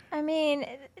automatically. I mean,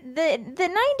 the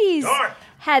 90s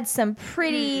had some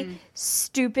pretty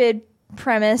stupidly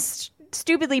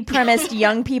premised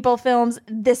young people films.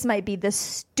 This might be the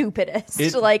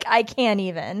stupidest. Like, I can't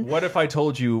even. What if I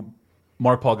told you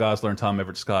Mark Paul Gosselaar and Tom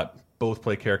Everett Scott both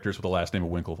play characters with the last name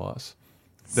of Winklevoss?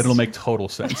 Then it'll make total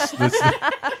sense.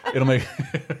 It'll make.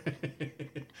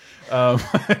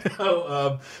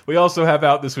 We also have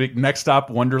out this week Next Stop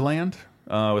Wonderland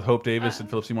with Hope Davis and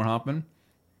Philip Seymour Hoffman.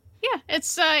 Yeah,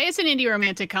 it's an indie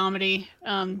romantic comedy.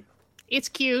 It's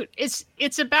cute.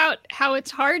 It's about how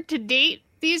it's hard to date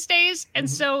these days, and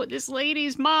so this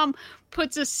lady's mom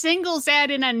puts a singles ad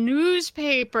in a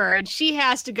newspaper, and she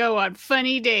has to go on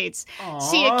funny dates. Aww.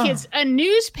 See, a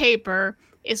newspaper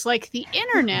is like the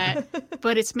internet,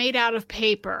 but it's made out of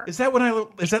paper. Is that when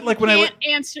I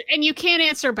answer, and you can't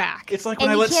answer back? It's like when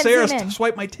I let Sarah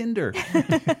swipe my Tinder.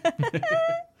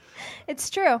 It's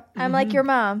true. I'm like your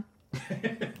mom.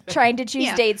 Trying to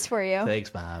choose dates for you.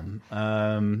 Thanks,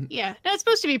 Mom. Yeah, that's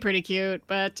supposed to be pretty cute,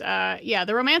 but yeah,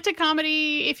 the romantic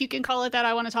comedy, if you can call it that,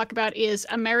 I want to talk about is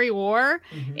A Merry War,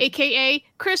 aka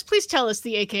Chris. Please tell us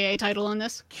the AKA title on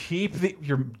this.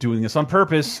 You're doing this on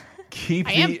purpose. Keep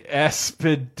the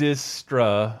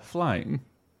Aspidistra flying.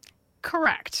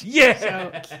 Correct. Yeah.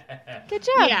 So, good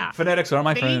job. Yeah. Phonetics are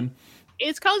my friend.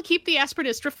 It's called Keep the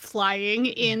Aspidistra Flying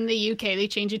in the UK. They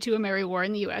changed it to A Merry War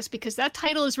in the US because that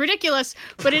title is ridiculous,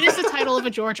 but it is the title of a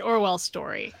George Orwell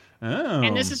story. Oh.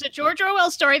 And this is a George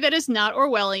Orwell story that is not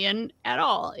Orwellian at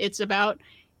all. It's about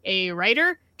a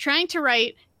writer trying to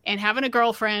write and having a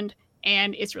girlfriend,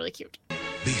 and it's really cute.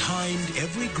 Behind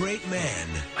every great man.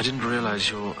 I didn't realize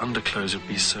your underclothes would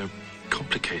be so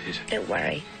complicated. Don't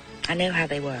worry. I know how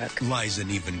they work. Lies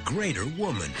an even greater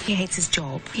woman. He hates his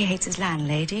job, he hates his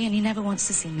landlady, and he never wants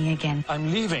to see me again.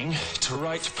 I'm leaving to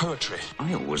write poetry.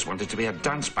 I always wanted to be a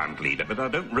dance band leader, but I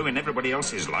don't ruin everybody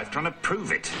else's life trying to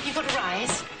prove it. You got a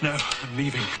rise? No, I'm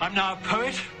leaving. I'm now a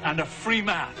poet and a free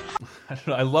man.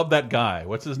 I love that guy.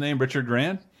 What's his name? Richard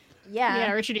Grant?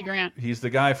 Yeah, Richard E. Grant. He's the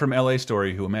guy from L.A.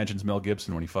 Story who imagines Mel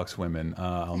Gibson when he fucks women.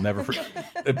 I'll never forget.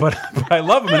 but I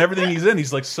love him and everything he's in.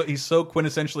 He's like he's so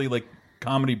quintessentially like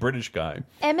comedy British guy.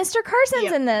 And Mr.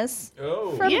 Carson's in this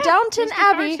from Yeah, Downton Mr.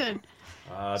 Abbey. Carson.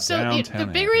 So the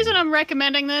big reason I'm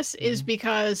recommending this is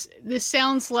because this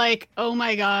sounds like, oh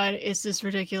my god, it's this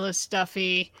ridiculous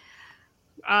stuffy,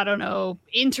 I don't know,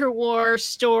 interwar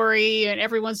story and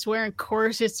everyone's wearing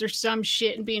corsets or some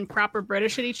shit and being proper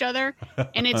British at each other.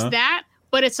 And it's that,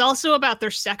 but it's also about their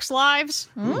sex lives.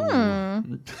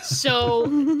 So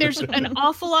there's an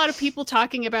awful lot of people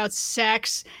talking about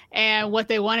sex and what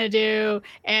they want to do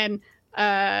and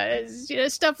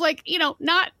stuff like,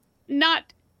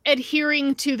 not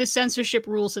adhering to the censorship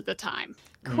rules at the time.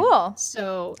 Cool.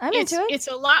 So I'm into it. It's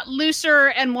a lot looser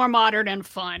and more modern and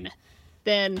fun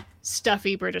than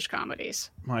stuffy British comedies.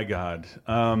 My God.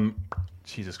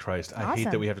 Jesus Christ. I hate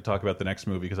Awesome. that we have to talk about the next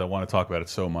movie because I want to talk about it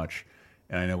so much.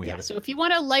 And I know we have to. So if you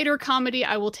want a lighter comedy,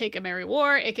 I will take A Merry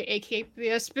War, aka Keep the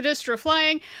Aspidistra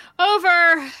Flying,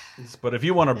 over. But if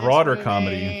you want a broader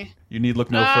comedy, you need look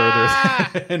no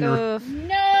further than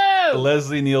no!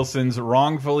 Leslie Nielsen's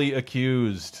Wrongfully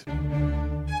Accused.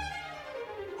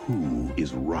 Who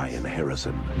is Ryan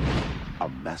Harrison? A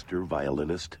master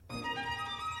violinist?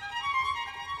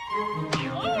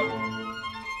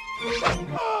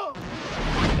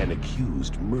 An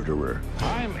accused murderer?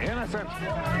 I'm innocent.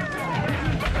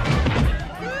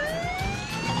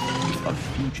 A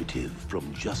fugitive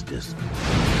from justice?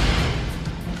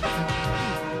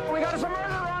 We got us a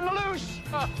murderer on the loose.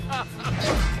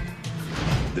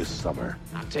 This summer,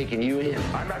 I'm taking you in.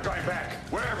 I'm not going back,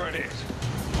 wherever it is.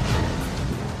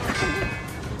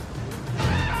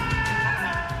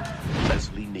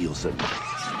 Leslie Nielsen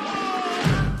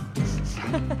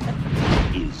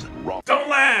is wrong. Don't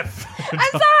laugh! I'm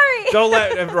sorry! Don't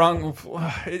laugh. Wrong.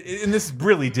 And this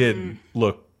really did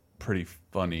look pretty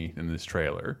funny in this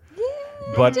trailer.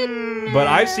 But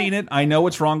I've seen it. I know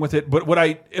what's wrong with it. But what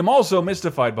I am also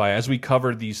mystified by, as we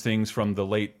covered these things from the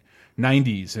late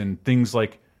 90s and things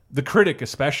like The Critic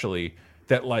especially,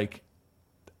 that like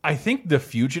I think The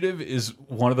Fugitive is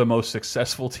one of the most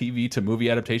successful TV to movie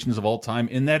adaptations of all time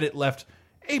in that it left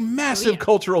a massive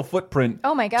cultural footprint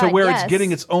Oh my God, to where yes. it's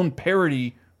getting its own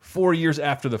parody 4 years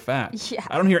after the fact. Yeah.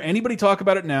 I don't hear anybody talk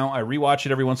about it now. I rewatch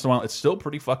it every once in a while. It's still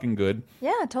pretty fucking good.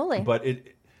 Yeah, totally. But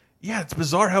it's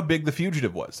bizarre how big The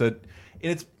Fugitive was. That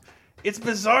it's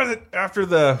bizarre that after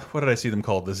the what did I see them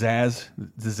called, the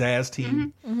Zaz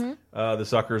team, the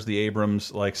Zuckers, the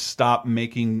Abrams, like stop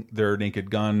making their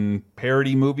Naked Gun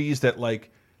parody movies. That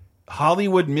like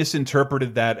Hollywood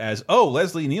misinterpreted that as, oh,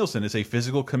 Leslie Nielsen is a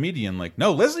physical comedian. Like,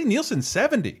 no, Leslie Nielsen's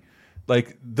 70.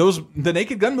 Like the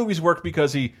Naked Gun movies work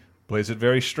because he plays it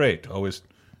very straight. Always.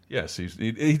 Yes,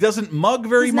 he doesn't mug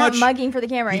very much. He's not mugging for the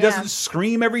camera. He doesn't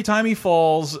scream every time he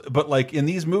falls, but like in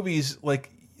these movies, like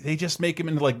they just make him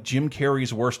into like Jim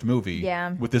Carrey's worst movie.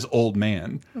 Yeah. With this old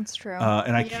man. That's true.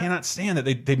 And I cannot stand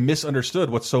that they misunderstood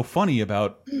what's so funny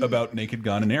about Naked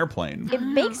Gun and Airplane. It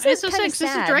makes It's it so kind sad of 'cause this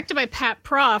is sad. directed by Pat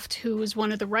Proft, who was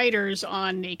one of the writers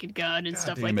on Naked Gun and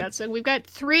stuff like that. So we've got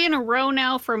 3 in a row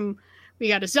now from. We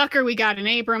got a Zucker, we got an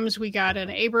Abrams, we got an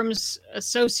Abrams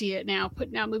associate now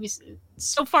putting out movies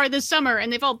so far this summer,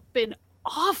 and they've all been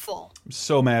awful. I'm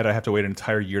so mad I have to wait an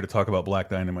entire year to talk about Black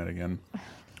Dynamite again.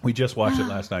 We just watched it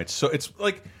last night. So it's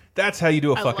like, that's how you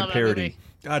do a I fucking love that parody. movie.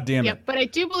 God damn it. Yep, but I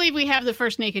do believe we have the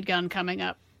first Naked Gun coming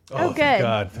up. Oh, good. Thank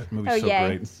God. That movie's so yay.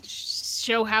 great.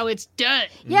 Show how it's done.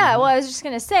 Yeah, well, I was just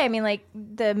going to say, I mean, like,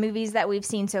 the movies that we've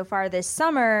seen so far this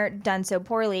summer done so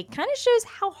poorly kind of shows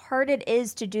how hard it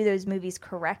is to do those movies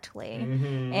correctly.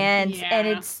 And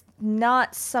it's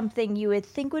not something you would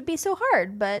think would be so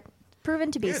hard, but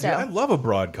proven to be so. Dude, I love a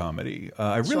broad comedy.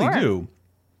 I really Sure. do.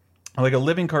 Like a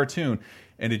living cartoon.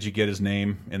 And did you get his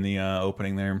name in the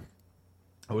opening there?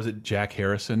 What was it? Jack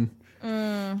Harrison?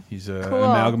 He's an Cool.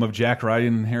 amalgam of Jack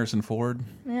Ryan and Harrison Ford.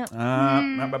 Yep.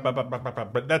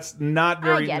 But that's not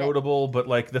very get it. notable. But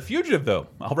like The Fugitive, though,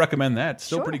 I'll recommend that.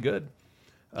 Still Sure. pretty good.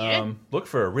 Look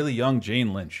for a really young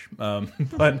Jane Lynch.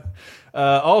 But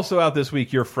also out this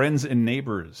week, Your Friends and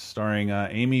Neighbors, starring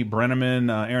Amy Brenneman,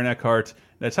 Aaron Eckhart,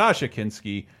 Natasha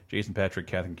Kinski, Jason Patrick,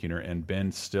 Catherine Keener, and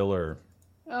Ben Stiller.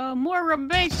 More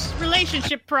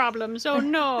relationship problems. Oh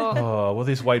no. Oh, will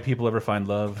these white people ever find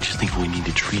love? I just think we need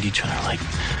to treat each other like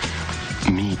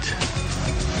meat.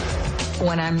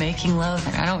 When I'm making love,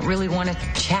 I don't really want to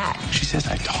chat. She says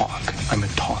I talk. I'm a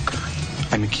talker.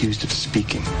 I'm accused of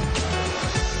speaking.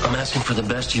 I'm asking for the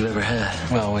best you've ever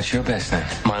had. Well, what's your best then?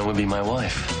 Mine would be my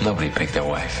wife. Nobody picked their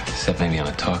wife, except maybe on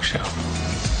a talk show.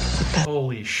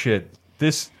 Holy shit.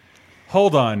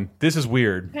 Hold on. This is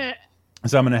weird.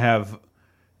 So I'm going to have,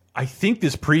 I think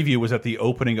this preview was at the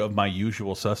opening of my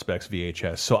Usual Suspects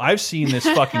VHS. So I've seen this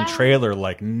fucking trailer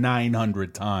like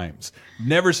 900 times.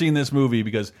 Never seen this movie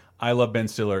because I love Ben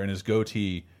Stiller and his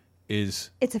goatee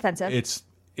is... It's offensive. It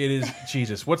is,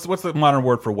 Jesus. What's the modern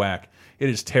word for whack? It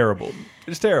is terrible.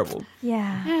 It's terrible.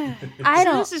 Yeah.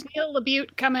 So this is Neil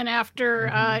LaBute coming after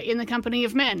In the Company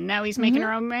of Men. Now he's making a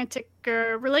romantic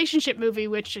relationship movie,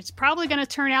 which is probably going to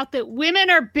turn out that women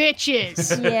are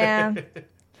bitches. Yeah.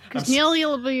 Because Neil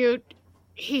LaBute,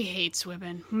 he hates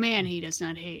women. Man, he does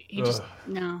not hate. He just,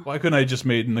 no. Why couldn't I just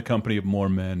made In the Company of More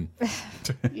Men?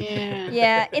 Yeah.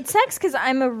 Yeah, it sucks because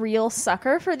I'm a real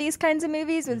sucker for these kinds of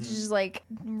movies with just like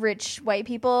rich white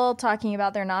people talking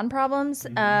about their non-problems.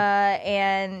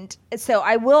 And so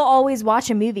I will always watch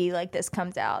a movie like this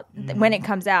comes out when it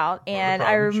comes out. And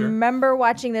I remember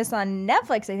watching this on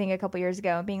Netflix, I think a couple years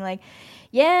ago, and being like,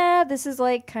 yeah, this is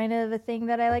like kind of a thing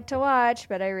that I like to watch,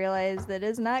 but I realize that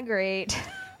it's not great.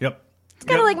 Yep. It's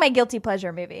kind of like my guilty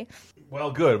pleasure movie. Well,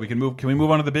 good. Can we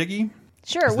move on to the biggie?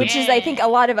 Sure, which is, I think, a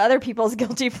lot of other people's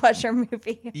guilty pleasure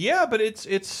movie. Yeah, but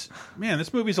it's man,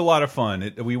 this movie's a lot of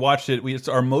fun. We watched it. It's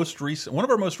our most recent, one of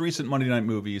our most recent Monday night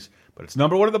movies, but it's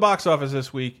 #1 at the box office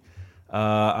this week.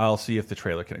 I'll see if the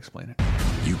trailer can explain it.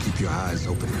 You keep your eyes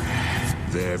open.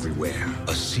 They're everywhere.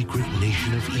 A secret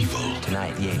nation of evil.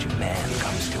 Tonight, the age of man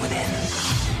comes to an end.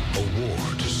 A war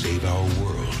to save our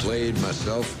world. Blade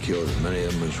myself killed as many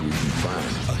of them as we can find.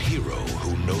 A hero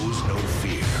who knows no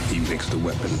fear. He makes the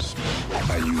weapons.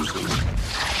 I use them.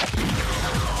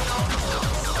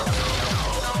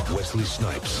 Wesley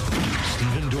Snipes.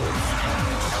 Stephen Dorff.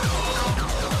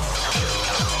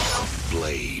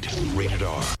 Blade. Rated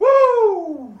R.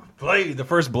 Woo! Blade, the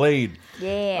first Blade.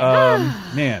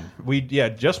 Yeah. Man, we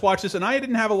just watched this, and I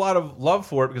didn't have a lot of love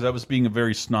for it because I was being a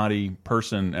very snotty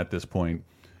person at this point.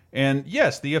 And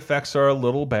yes, the effects are a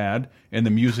little bad, and the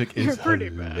music is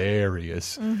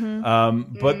hilarious.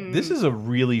 But this is a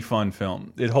really fun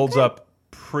film. It holds up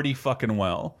pretty fucking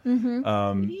well.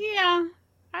 Yeah,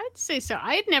 I'd say so.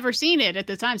 I had never seen it at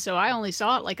the time, so I only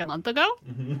saw it like a month ago.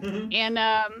 And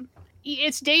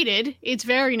it's dated. It's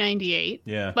very 98.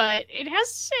 Yeah. But it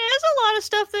has a lot of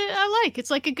stuff that I like. It's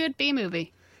like a good B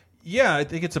movie. Yeah, I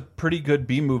think it's a pretty good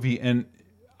B movie, and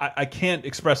I can't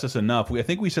express this enough. I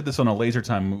think we said this on a Laser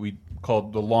Time we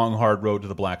called The Long Hard Road to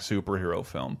the Black Superhero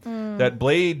Film. That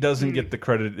Blade doesn't get the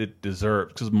credit it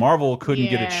deserves because Marvel couldn't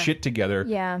get its shit together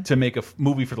to make a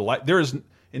movie for the light. There is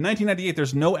in 1998.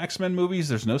 There's no X-Men movies.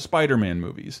 There's no Spider-Man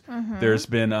movies. There's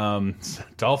been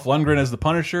Dolph Lundgren as the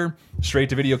Punisher,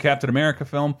 straight-to-video Captain America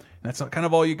film. And that's kind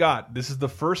of all you got. This is the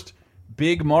first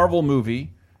big Marvel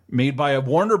movie made by a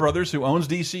Warner Brothers who owns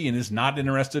DC and is not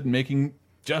interested in making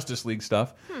Justice League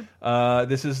stuff.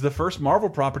 This is the first Marvel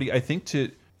property, I think,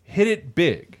 to hit it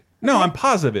big. No, I'm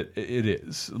positive it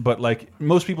is, but like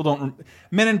most people don't.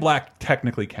 Men in Black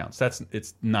technically counts.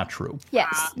 It's not true.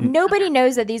 Yes, nobody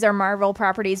knows that these are Marvel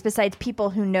properties besides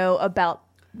people who know about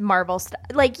Marvel stuff.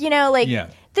 Like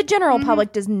the general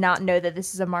public does not know that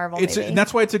this is a Marvel movie. And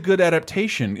that's why it's a good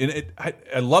adaptation. And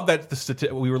I love that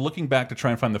we were looking back to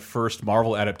try and find the first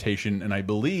Marvel adaptation, and I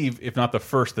believe, if not the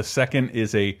first, the second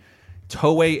is a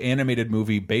Toei animated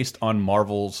movie based on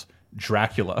Marvel's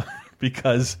Dracula.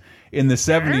 Because in the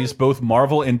 70s, both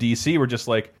Marvel and DC were just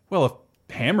like, well, if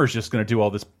Hammer's just going to do all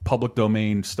this public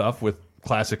domain stuff with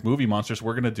classic movie monsters,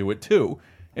 we're going to do it too.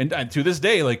 And to this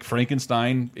day, like,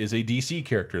 Frankenstein is a DC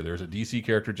character. There's a DC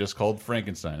character just called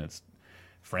Frankenstein. It's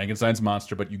Frankenstein's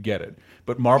monster, but you get it.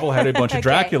 But Marvel had a bunch of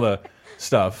Dracula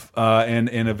stuff, and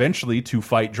eventually, to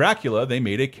fight Dracula, they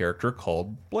made a character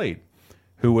called Blade,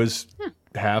 who was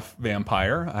half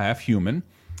vampire, half human.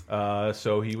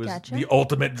 So he was the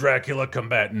ultimate Dracula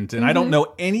combatant. And I don't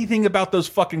know anything about those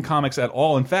fucking comics at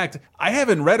all. In fact, I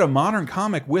haven't read a modern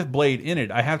comic with Blade in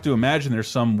it. I have to imagine there's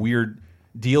some weird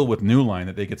deal with New Line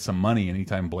that they get some money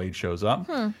anytime Blade shows up.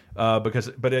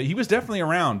 But he was definitely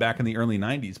around back in the early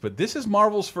 90s. But this is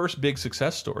Marvel's first big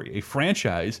success story, a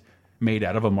franchise made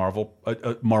out of a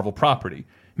Marvel property.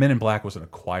 Men in Black was an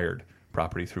acquired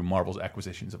property through Marvel's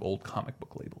acquisitions of old comic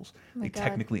book labels. They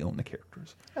technically own the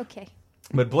characters. Okay.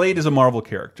 But Blade is a Marvel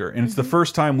character, and it's the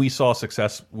first time we saw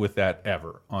success with that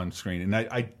ever on screen. And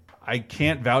I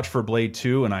can't vouch for Blade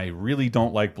 2, and I really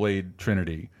don't like Blade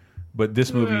Trinity. But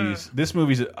this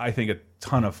movie's I think a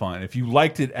ton of fun. If you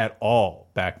liked it at all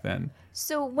back then.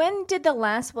 So when did the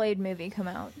last Blade movie come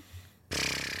out?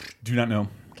 Do not know.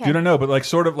 Okay. Do not know. But like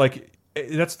sort of like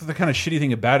that's the kind of shitty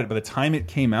thing about it. By the time it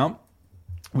came out,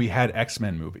 we had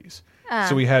X-Men movies.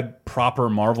 So we had proper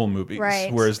Marvel movies,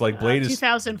 whereas like Blade is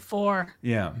 2004.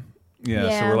 Yeah.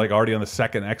 So we're like already on the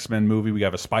second X-Men movie. We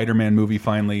have a Spider-Man movie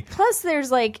finally. Plus,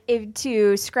 there's like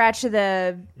to scratch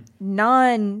the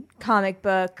non-comic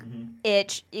book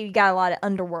itch. You got a lot of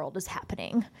Underworld is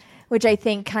happening, which I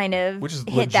think kind of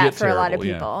hit that for a lot of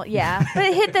people. Yeah, but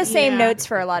it hit the same notes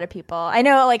for a lot of people. I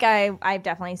know, like I've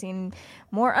definitely seen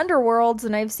more Underworlds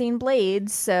than I've seen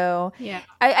Blades. So yeah,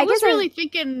 I was guess really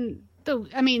thinking.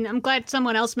 I mean, I'm glad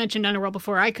someone else mentioned Underworld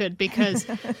before I could, because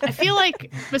I feel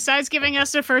like besides giving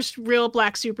us our first real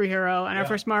black superhero and our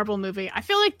first Marvel movie, I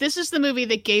feel like this is the movie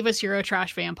that gave us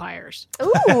Eurotrash vampires.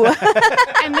 Ooh.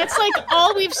 And that's like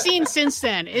all we've seen since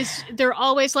then is they're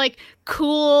always like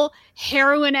cool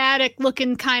heroin addict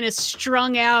looking, kind of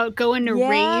strung out, going to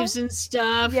raves and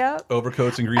stuff.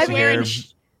 Overcoats and greasy hair.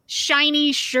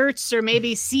 Shiny shirts or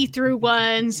maybe see-through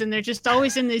ones, and they're just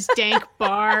always in these dank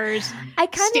bars,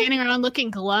 standing around looking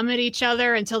glum at each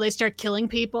other until they start killing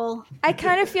people. I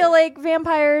kind of feel like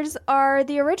vampires are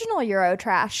the original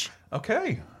Eurotrash.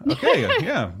 Okay,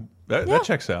 yeah. That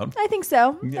checks out. I think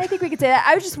so. I think we could say that.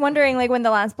 I was just wondering, like, when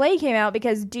the last Blade came out,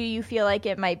 because do you feel like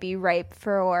it might be ripe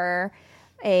for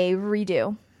a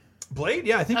redo? Blade?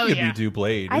 Yeah, I think we could redo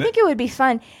Blade. I think it would be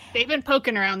fun. They've been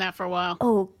poking around that for a while.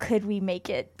 Oh, could we make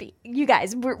it be? You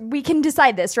guys, we can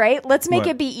decide this, right? Let's make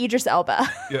it be Idris Elba.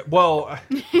 Yeah, well,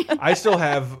 I still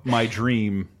have my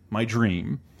dream. My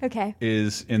dream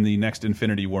is in the next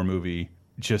Infinity War movie,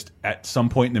 just at some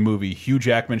point in the movie, Hugh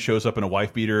Jackman shows up in a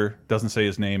wife beater, doesn't say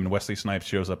his name, and Wesley Snipes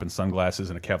shows up in sunglasses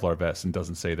and a Kevlar vest and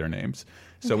doesn't say their names.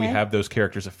 So we have those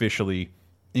characters officially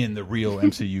in the real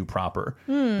MCU proper,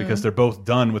 because they're both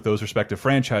done with those respective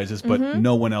franchises, but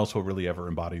no one else will really ever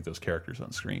embody those characters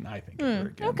on screen, I think. Ever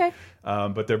again. Okay.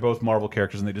 But they're both Marvel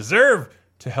characters, and they deserve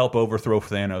to help overthrow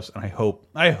Thanos, and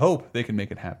I hope they can make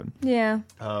it happen. Yeah.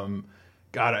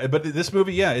 But this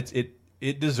movie,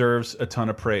 it deserves a ton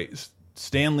of praise.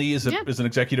 Stan Lee is an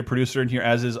executive producer in here,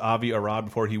 as is Avi Arad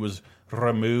before he was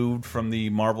removed from the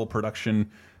Marvel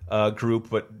production group,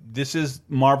 but this is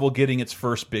Marvel getting its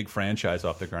first big franchise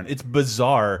off the ground. It's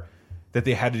bizarre that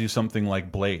they had to do something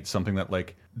like Blade, something that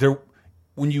like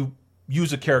when you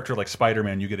use a character like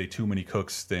Spider-Man, you get a too many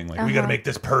cooks thing. Like we got to make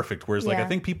this perfect. Whereas like I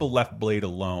think people left Blade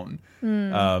alone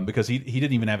because he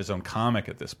didn't even have his own comic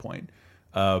at this point.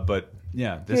 But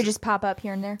yeah, he would just pop up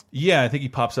here and there. Yeah, I think he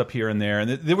pops up here and there, and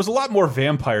there was a lot more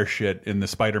vampire shit in the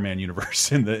Spider-Man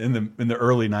universe in the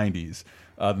early '90s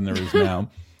than there is now.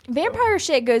 Vampire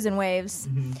shit goes in waves.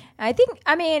 I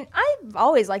mean, I've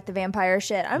always liked the vampire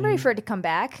shit. I'm ready for it to come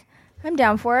back. I'm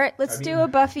down for it. Let's do a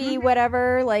Buffy,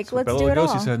 whatever. Like, let's do it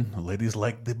all. He said, "Ladies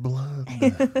like the blood."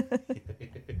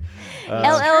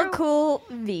 LL Cool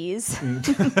V's.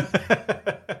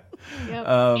 Yep.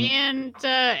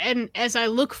 And as I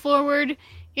look forward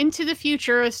into the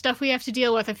future of stuff we have to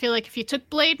deal with, I feel like if you took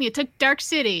Blade and you took Dark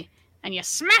City and you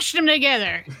smashed them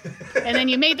together, and then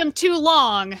you made them too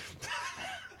long,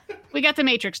 we got the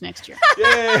Matrix next year.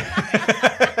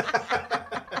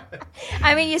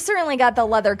 I mean, you certainly got the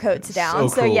leather coats down,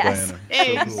 so cool, yes.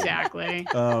 Diana. Exactly.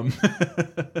 Can't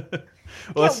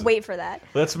wait for that.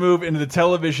 Let's move into the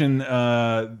television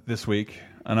this week,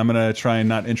 and I'm going to try and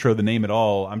not intro the name at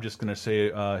all. I'm just going to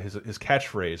say his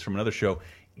catchphrase from another show.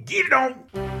 Get it on!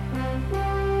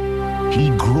 He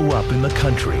grew up in the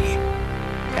country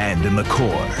and in the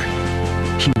Corps.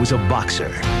 He was a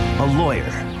boxer, a lawyer,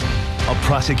 a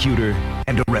prosecutor,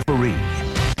 and a referee.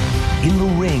 In the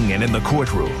ring and in the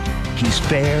courtroom, he's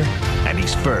fair and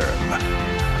he's firm.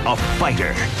 A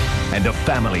fighter and a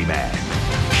family man.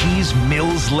 He's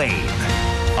Mills Lane,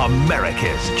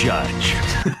 America's judge.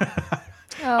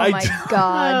 My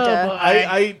God.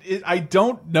 I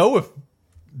don't know if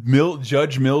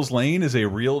Judge Mills Lane is a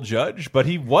real judge, but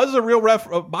he was a real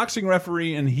boxing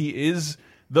referee, and he is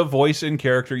the voice and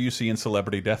character you see in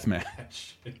Celebrity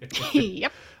Deathmatch.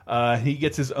 Yep. He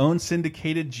gets his own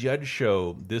syndicated judge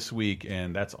show this week,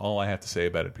 and that's all I have to say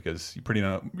about it because you pretty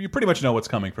much know what's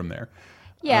coming from there.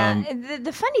 Yeah,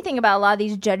 the funny thing about a lot of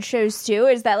these judge shows too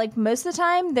is that like most of the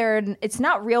time it's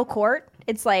not real court.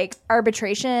 It's like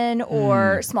arbitration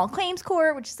or small claims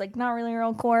court, which is like not really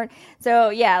real court. So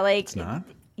yeah, like it's not.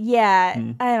 Yeah,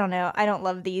 I don't know. I don't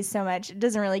love these so much. It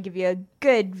doesn't really give you a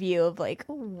good view of like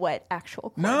what actual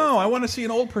court No, I want to see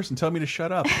an old person tell me to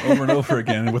shut up over and over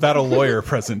again without a lawyer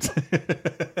present.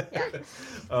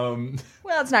 Well,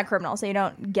 it's not criminal, so you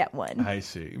don't get one. I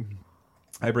see.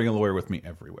 I bring a lawyer with me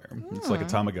everywhere. It's like a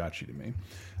Tamagotchi to me.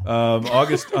 On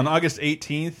August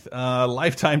 18th,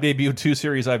 Lifetime debuted 2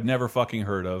 series I've never fucking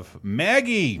heard of.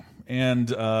 Maggie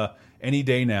and Any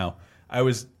Day Now. I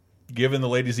was given the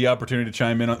ladies the opportunity to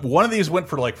chime in on. One of these went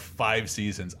for like 5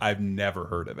 seasons. I've never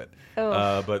heard of it.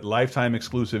 But Lifetime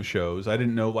exclusive shows. I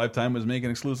didn't know Lifetime was making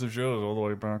exclusive shows all the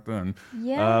way back then.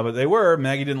 Yeah. But they were.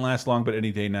 Maggie didn't last long, but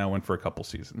Any Day Now went for a couple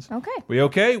seasons. Okay. We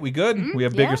okay? We good? We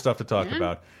have bigger stuff to talk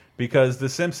about. Because The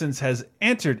Simpsons has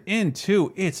entered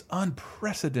into its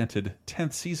unprecedented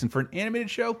 10th season for an animated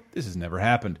show. This has never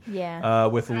happened. Yeah.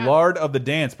 With Lard of the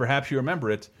Dance. Perhaps you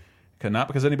remember it. Not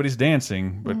because anybody's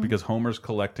dancing, but because Homer's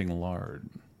collecting lard.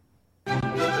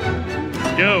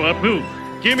 Yo, Apu,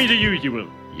 give me the usual.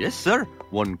 Yes, sir.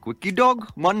 1 quickie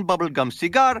dog, 1 bubblegum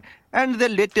cigar, and the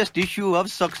latest issue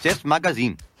of Success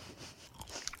magazine.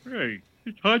 Hey,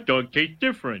 this hot dog tastes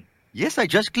different. Yes, I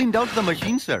just cleaned out the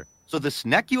machine, sir. So the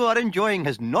snack you are enjoying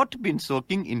has not been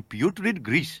soaking in putrid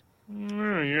grease.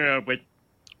 Yeah, but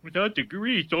without the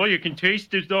grease, all you can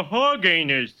taste is the hog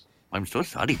anus. I'm so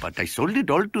sorry, but I sold it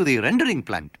all to the rendering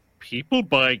plant. People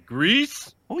buy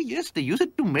grease? Oh, yes, they use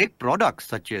it to make products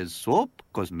such as soap,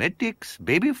 cosmetics,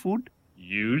 baby food.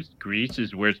 Used grease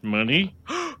is worth money?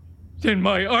 Then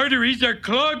my arteries are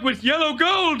clogged with yellow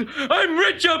gold! I'm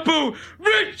rich, Apu!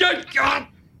 Rich!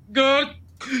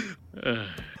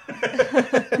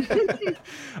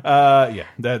 Yeah,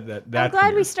 that. I'm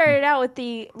glad we started out with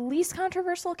the least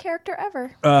controversial character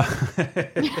ever.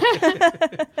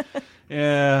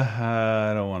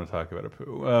 Yeah, I don't want to talk about Apu.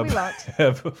 We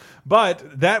won't.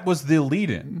 But that was the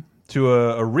lead-in to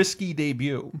a risky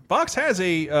debut. Fox has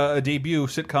a debut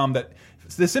sitcom that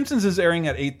The Simpsons is airing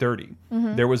at 8:30.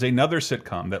 There was another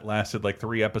sitcom that lasted like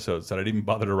 3 episodes that I didn't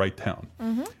bother to write down.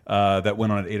 That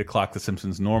went on at 8 o'clock, The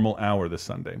Simpsons' normal hour this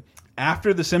Sunday.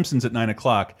 After The Simpsons at 9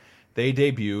 o'clock, they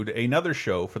debuted another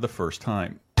show for the first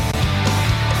time.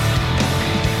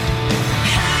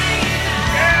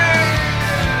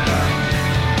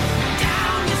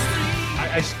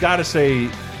 I gotta say,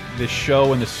 the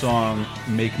show and the song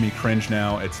make me cringe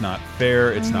now. It's not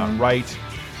fair. It's not right.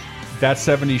 That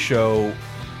 70s show,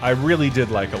 I really did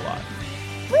like a lot.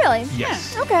 Really?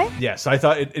 Yes. Yeah. Okay. Yes, I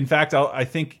thought. In fact, I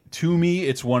think to me,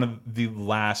 it's one of the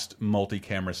last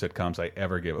multi-camera sitcoms I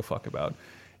ever gave a fuck about.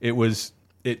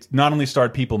 It not only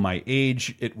starred people my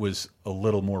age, it was a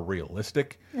little more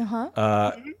realistic.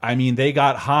 I mean, they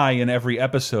got high in every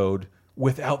episode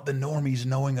without the normies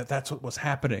knowing that that's what was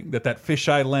happening. That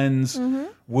fisheye lens,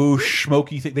 whoosh,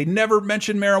 smoky thing. They never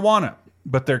mentioned marijuana,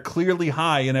 but they're clearly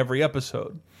high in every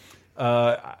episode.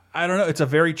 I don't know. It's a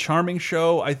very charming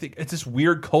show. I think it's this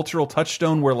weird cultural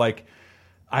touchstone where, like,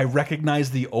 I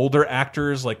recognize the older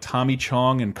actors like Tommy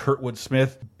Chong and Kurtwood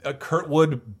Smith.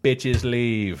 Kurtwood, bitches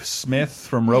leave. Smith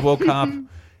from RoboCop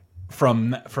from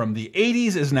the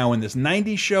 80s is now in this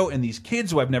 90s show, and these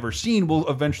kids who I've never seen will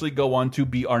eventually go on to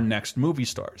be our next movie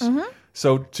stars.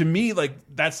 So to me, like,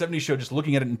 that 70s show, just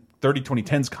looking at it in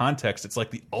 2010's context, it's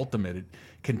like the ultimate. It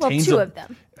contains two of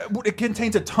them. It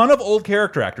contains a ton of old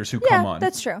character actors who come on.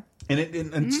 That's true. And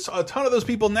a ton of those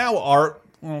people now are,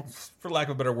 well, for lack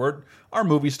of a better word, are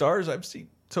movie stars. I've seen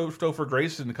Topher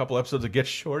Grace in a couple episodes of Get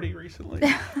Shorty recently.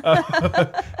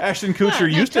 Ashton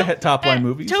Kutcher used to hit top line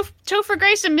movies. Topher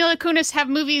Grace and Mila Kunis have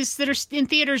movies that are in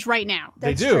theaters right now.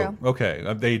 That's they do. True.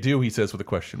 Okay, they do. He says with a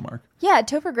question mark. Yeah,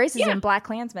 Topher Grace is in Black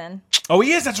Klansman. Oh,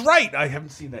 he is. That's right. I haven't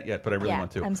seen that yet, but I really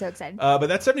want to. I'm so excited. But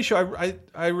that 70s show,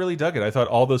 I really dug it. I thought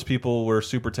all those people were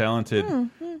super talented,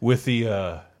 with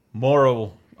the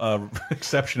moral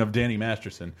exception of Danny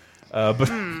Masterson. But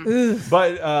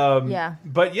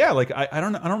yeah, like I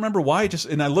don't remember why. I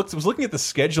was looking at the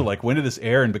schedule, like, when did this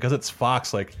air? And because it's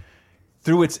Fox, like,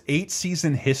 through its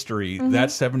 8-season history, that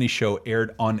 70s show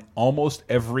aired on almost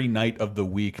every night of the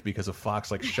week because of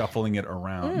Fox, like, shuffling it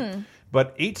around.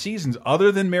 But 8 seasons,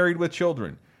 other than Married with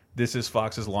Children, this is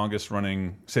Fox's longest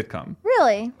running sitcom.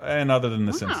 Really? And other than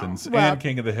The Simpsons and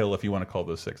King of the Hill, if you want to call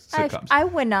those sitcoms. I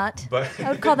would not. But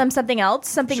I would call them something else,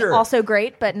 something also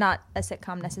great, but not a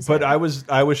sitcom necessarily. But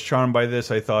I was charmed by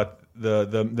this. I thought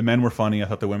the men were funny. I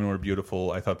thought the women were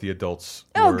beautiful. I thought the adults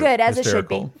were good, as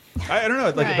hysterical. it should be. I don't know,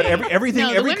 like, but everything.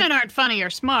 No, the women aren't funny or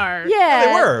smart. Yeah,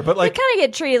 they were, but, like, they kind of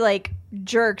get treated like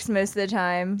jerks most of the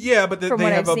time. Yeah, but they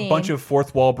have a bunch of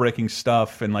fourth wall breaking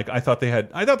stuff, and, like, I thought they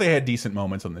had decent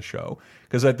moments on the show,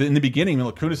 because in the beginning,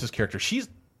 Mila Kunis' character, she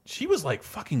was like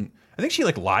fucking. I think she,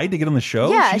 like, lied to get on the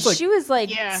show. Yeah, she was like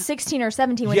 16 or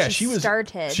 17 when she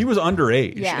started. She was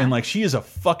underage, and, like, she is a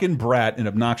fucking brat and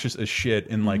obnoxious as shit.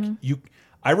 And, like,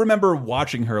 I remember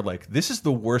watching her like, this is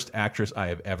the worst actress I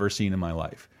have ever seen in my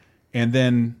life, and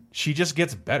then she just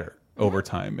gets better over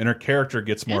time, and her character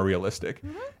gets more realistic.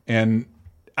 And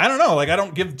I don't know, like, I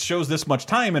don't give shows this much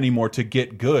time anymore to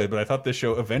get good, but I thought this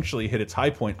show eventually hit its high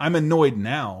point. I'm annoyed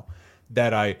now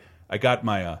that I got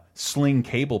my Sling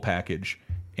cable package,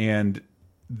 and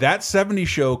that 70s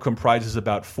show comprises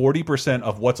about 40%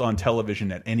 of what's on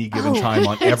television at any given time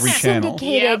on every channel.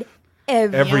 Syndicated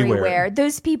everywhere.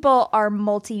 Those people are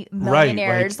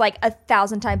multi-millionaires, like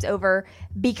 1,000 times over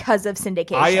because of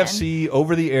syndication. IFC,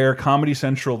 over the air, Comedy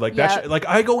Central, like that. Like,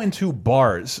 I go into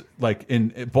bars, like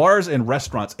in bars and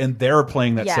restaurants, and they're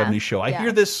playing that 70s show. I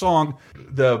hear this song.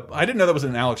 I didn't know that was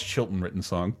an Alex Chilton written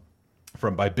song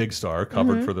by Big Star,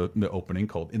 covered for the opening,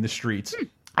 called "In the Streets."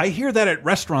 I hear that at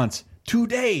restaurants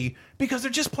today because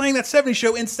they're just playing that 70s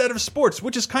show instead of sports,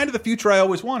 which is kind of the future I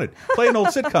always wanted. Play an old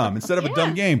sitcom instead of a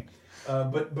dumb game.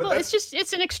 But well,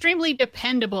 it's an extremely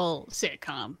dependable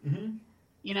sitcom.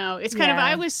 You know, it's kind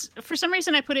of, for some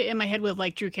reason I put it in my head with,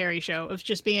 like, Drew Carey show of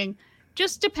just being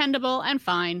just dependable and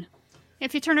fine.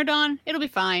 If you turn it on, it'll be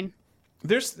fine.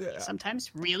 There's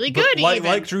sometimes really good,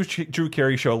 like Drew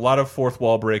Carey show, a lot of fourth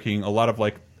wall breaking, a lot of,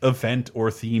 like, event or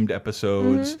themed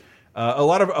episodes. A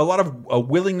lot of a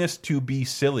willingness to be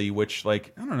silly, which,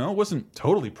 like, I don't know, wasn't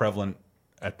totally prevalent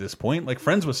at this point. Like,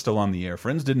 Friends was still on the air.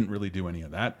 Friends didn't really do any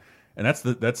of that, and that's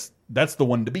the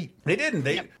one to beat. They didn't.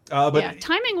 But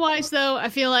timing wise, though, I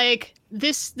feel like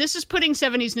this is putting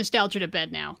 70s nostalgia to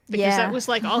bed now, because that was,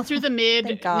 like, all through the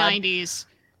mid 90s.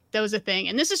 That was a thing,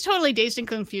 and this is totally Dazed and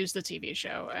Confused, the TV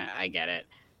show. I get it.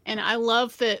 And I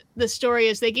love that the story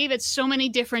is they gave it so many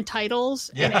different titles,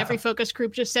 and every focus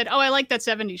group just said, "Oh, I like that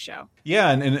 70s show."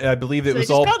 Yeah, and I believe it was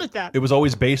it was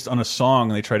always based on a song,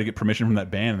 and they tried to get permission from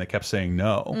that band, and they kept saying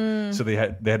no. So they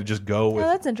had to just go with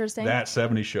that's interesting. That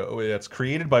 70s show. It's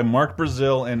created by Mark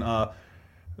Brazil and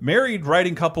married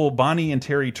writing couple Bonnie and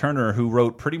Terry Turner, who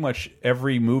wrote pretty much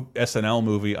every SNL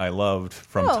movie I loved,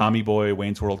 from Tommy Boy,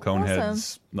 Wayne's World, Coneheads.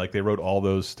 Awesome. Like, they wrote all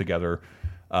those together.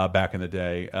 Back in the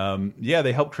day.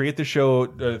 They helped create the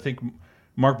show. I think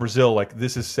Mark Brazil, like,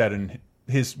 this is set in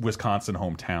his Wisconsin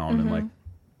hometown, and, like,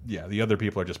 the other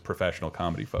people are just professional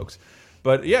comedy folks.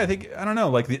 But yeah, I don't know.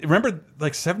 Like, remember,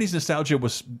 like 70s nostalgia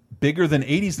was bigger than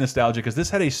 80s nostalgia because this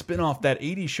had a spin-off, that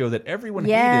 80s show that everyone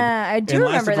hated. Yeah, I do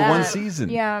remember that. For one season.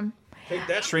 Yeah. Take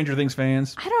that, Stranger Things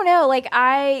fans. I don't know. Like,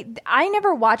 I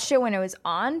never watched it when it was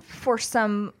on for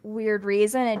some weird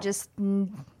reason. It just,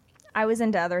 I was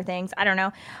into other things. I don't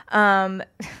know.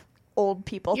 Old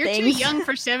people You're things. too young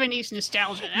for 70s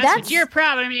nostalgia. That's what your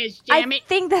problem is, damn it. I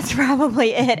think that's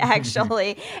probably it,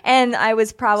 actually. And I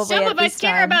was probably Some of us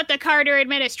care about the Carter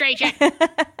administration.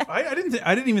 I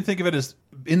didn't even think of it as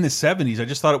in the 70s. I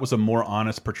just thought it was a more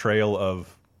honest portrayal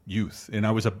of youth, and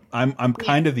I'm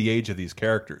kind of the age of these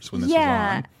characters when this was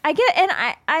on. I get, and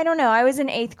I don't know. I was in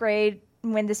 8th grade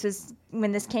when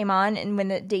this came on and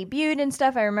when it debuted and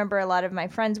stuff. I remember a lot of my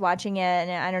friends watching it,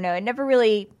 and I don't know. It never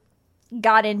really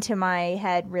got into my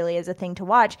head really as a thing to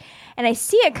watch, and I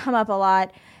see it come up a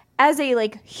lot as a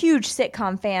like huge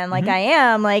sitcom fan like I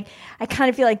am. Like, I kind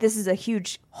of feel like this is a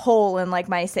huge hole in like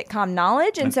my sitcom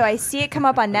knowledge, and so I see it come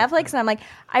up on Netflix and I'm like,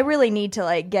 I really need to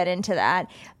like get into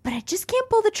that, but I just can't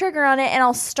pull the trigger on it. And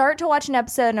I'll start to watch an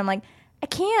episode and I'm like, I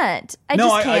can't. I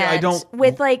just can't. I don't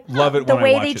with like love it the when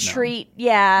way I watch they it now. treat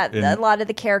a lot of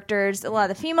the characters, a lot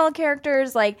of the female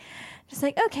characters, like just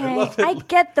like, okay,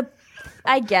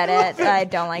 I get it. I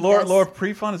don't like this. Laura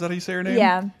Prepon, is that how you say her name?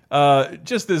 Yeah.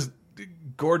 Just this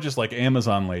gorgeous like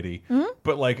Amazon lady,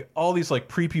 but like all these like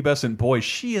prepubescent boys,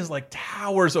 she is like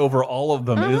towers over all of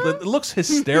them. It looks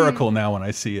hysterical now when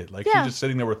I see it. Like she's just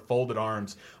sitting there with folded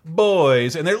arms,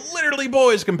 boys, and they're literally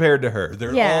boys compared to her.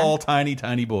 They're all tiny,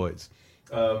 tiny boys.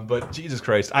 But Jesus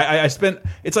Christ, I spent.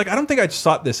 It's like I don't think I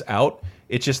sought this out.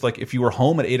 It's just like if you were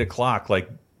home at 8 o'clock, like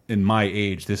in my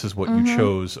age, this is what you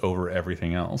chose over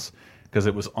everything else. Because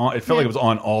it was on, it felt like it was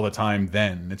on all the time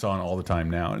then. It's on all the time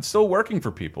now, and it's still working for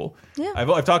people. Yeah,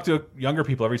 I've talked to younger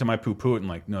people every time I poo-poo it, and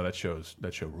like, no, that show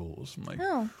rules. I'm like,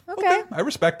 oh, okay, I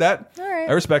respect that. All right,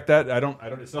 I respect that. I don't.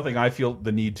 It's nothing I feel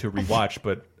the need to rewatch,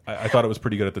 but I thought it was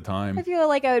pretty good at the time. I feel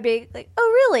like I would be like,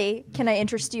 oh, really? Can I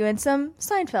interest you in some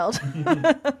Seinfeld?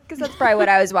 Because that's probably what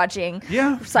I was watching.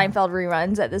 Yeah, Seinfeld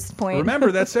reruns at this point. Remember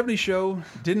that '70s show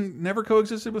never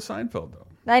coexisted with Seinfeld though.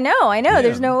 I know. Yeah.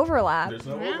 There's no overlap. There's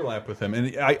no overlap with him.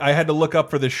 And I had to look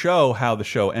up for the show how the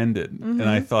show ended. And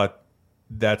I thought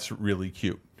that's really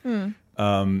cute.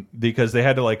 Because they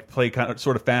had to like play kind of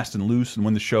sort of fast and loose and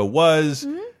when the show was.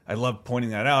 I love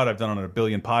pointing that out. I've done on a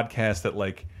billion podcasts that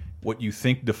like what you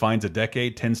think defines a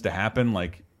decade tends to happen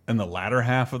like in the latter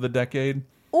half of the decade.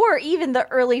 Or even the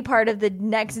early part of the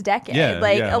next decade.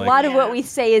 Yeah, a lot of what we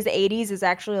say is 80s is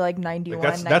actually like 91,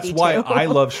 like 92. That's why I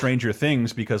love Stranger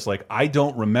Things, because like I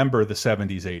don't remember the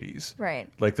 70s, 80s. Right.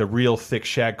 Like the real thick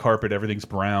shag carpet, everything's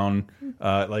brown.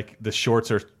 Like the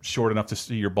shorts are short enough to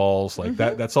see your balls. Like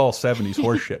that's all 70s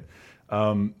horseshit.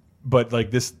 But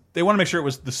like this, they want to make sure it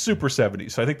was the super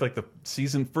 70s. So I think like the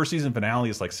first season finale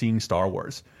is like seeing Star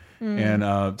Wars. And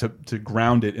to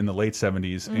ground it in the late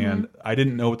 70s. And I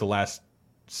didn't know what the last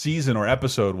season or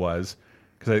episode was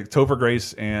because Topher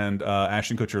Grace and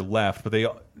Ashton Kutcher left, but they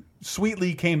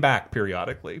sweetly came back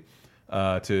periodically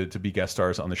to be guest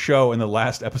stars on the show. And the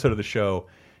last episode of the show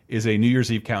is a New Year's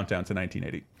Eve countdown to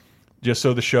 1980, just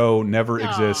so the show never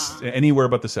exists anywhere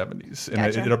but the 70s,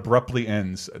 and it abruptly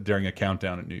ends during a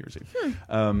countdown at New Year's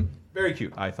Eve. Very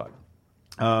cute, I thought.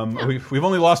 We've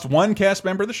only lost one cast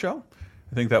member of the show.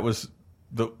 I think that was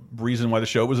the reason why the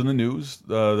show was in the news.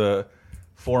 The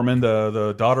Foreman,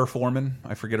 the daughter Foreman,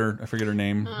 I forget her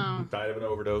name, died of an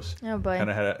overdose. Oh boy, kind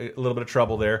of had a little bit of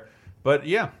trouble there. But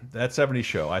yeah, that 70s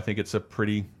show, I think it's a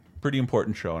pretty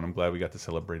important show, and I'm glad we got to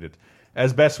celebrate it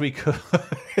as best we could.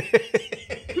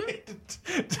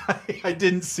 I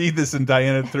didn't see this, and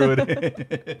Diana threw it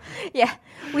in. Yeah,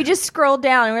 we just scrolled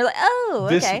down and we're like, oh,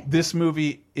 okay. This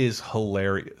movie is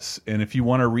hilarious, and if you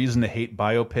want a reason to hate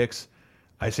biopics,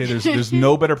 I say there's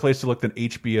no better place to look than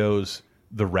HBO's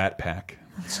The Rat Pack,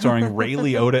 starring Ray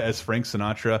Liotta as Frank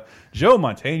Sinatra, Joe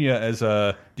Mantegna as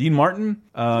Dean Martin,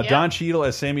 Don Cheadle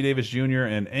as Sammy Davis Jr.,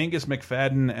 and Angus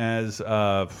McFadden as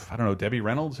I don't know, Debbie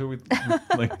Reynolds, who we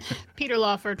like Peter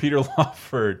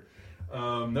Lawford.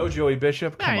 No Joey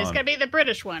Bishop. Come on, it's gonna be the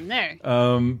British one there.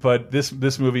 But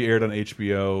this movie aired on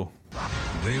HBO.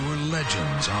 They were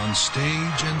legends on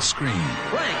stage and screen.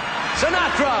 Frank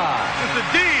Sinatra.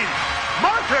 Mr. Dean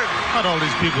Martin. How'd all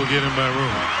these people get in my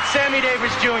room? Sammy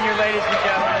Davis Jr., ladies and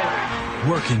gentlemen.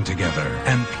 Working together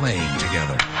and playing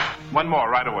together. One more,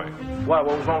 right away. What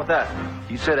was wrong with that?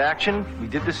 You said action, we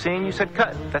did the scene, you said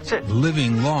cut. That's it.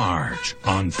 Living large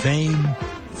on fame,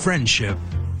 friendship,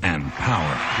 and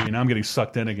power. I mean, I'm getting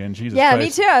sucked in again. Jesus yeah,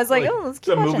 Christ. Me too. I was like, oh, let's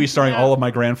keep watching. It's a movie starring all of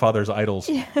my grandfather's idols.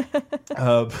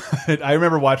 But I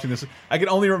remember watching this. I can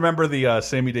only remember the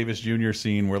Sammy Davis Jr.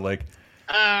 scene where like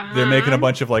They're making a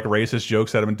bunch of like racist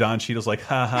jokes at him, and Don Cheadle's like,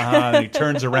 ha ha ha, and he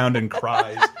turns around and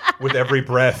cries with every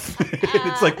breath.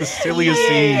 It's like the silliest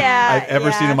scene I've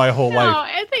ever seen in my whole life.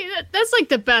 I think that's like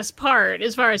the best part,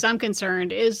 as far as I'm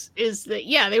concerned, is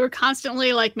that they were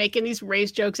constantly like making these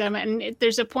race jokes at him, and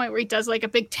there's a point where he does like a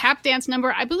big tap dance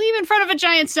number, I believe, in front of a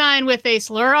giant sign with a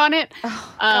slur on it,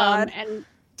 and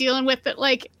dealing with it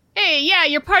like, hey, yeah,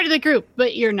 you're part of the group,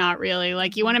 but you're not really.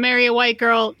 Like, you want to marry a white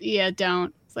girl? Yeah,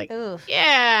 don't. It's like,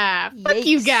 yeah, fuck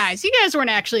you guys. You guys weren't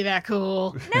actually that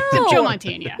cool. No. Except Joe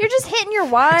Montana. You're just hitting your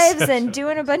wives and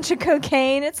doing a bunch of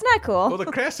cocaine. It's not cool. Well,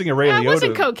 the casting of Ray Liotta. It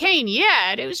wasn't cocaine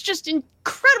yet. It was just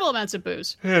incredible amounts of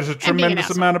booze. There's a tremendous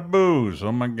amount of booze.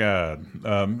 Oh, my God.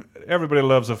 Everybody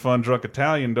loves a fun, drunk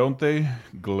Italian, don't they?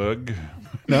 Glug.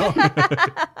 No?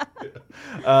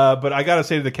 But I got to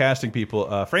say to the casting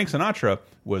people, Frank Sinatra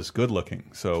was good looking,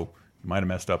 so you might have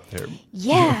messed up there.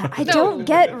 Yeah, I don't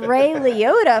get Ray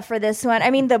Liotta for this one.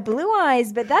 I mean, the blue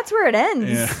eyes, but that's where it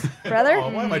ends, brother. Oh,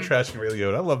 why am I trashing Ray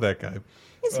Liotta? I love that guy.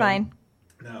 He's fine.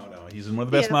 No, he's in one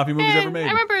of the best mafia movies ever made.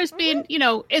 I remember it being,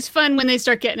 it's fun when they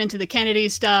start getting into the Kennedy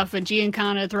stuff and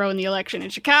Giancana throwing the election in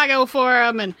Chicago for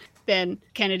him, and then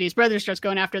Kennedy's brother starts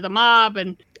going after the mob,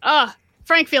 and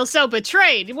Frank feels so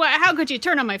betrayed. How could you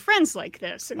turn on my friends like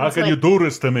this? And how can you do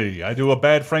this to me? I do a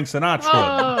bad Frank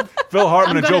Sinatra. Phil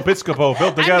Hartman and Joe Piscopo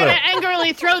built together. I'm going to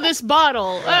angrily throw this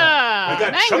bottle. I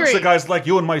got chunks of guys like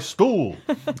you in my stool.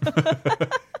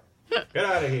 Get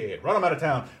out of here. Run them out of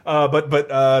town. But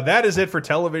that is it for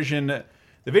television.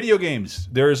 The video games.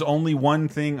 There is only one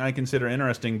thing I consider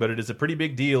interesting, but it is a pretty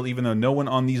big deal, even though no one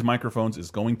on these microphones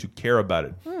is going to care about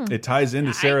it. It ties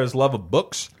into Sarah's love of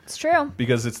books. It's true.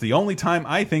 Because it's the only time,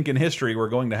 I think, in history we're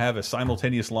going to have a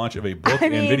simultaneous launch of a book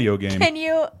and video game.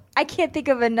 I can't think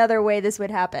of another way this would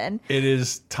happen. It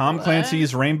is Tom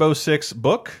Clancy's Rainbow Six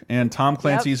book and Tom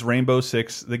Clancy's Rainbow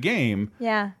Six the game.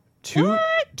 Yeah. To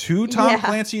Tom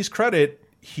Clancy's credit,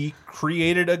 he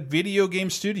created a video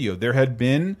game studio. There had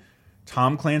been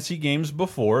Tom Clancy games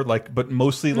before, but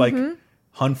mostly like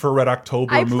Hunt for Red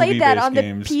October movie-based games. I played that on the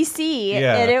PC,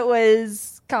 and it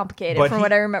was complicated from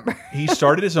what I remember. He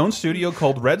started his own studio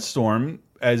called Red Storm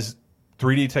as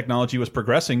 3D technology was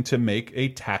progressing to make a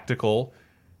tactical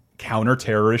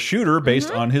counter-terrorist shooter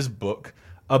based on his book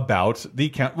about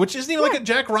which isn't even like a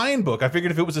Jack Ryan book. I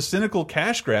figured if it was a cynical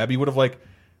cash grab, he would have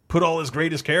put all his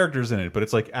greatest characters in it. But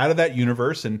it's out of that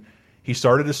universe, and he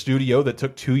started a studio that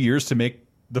took 2 years to make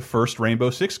the first Rainbow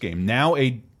Six game. Now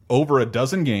over a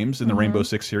dozen games in the Rainbow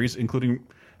Six series, including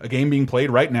a game being played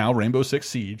right now, Rainbow Six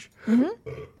Siege.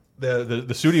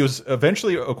 The studio was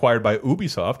eventually acquired by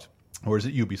Ubisoft, or is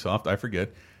it Ubisoft? I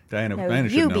forget. Diana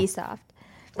should know. Ubisoft.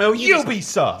 Oh,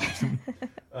 Ubisoft.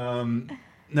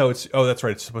 No, that's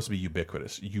right. It's supposed to be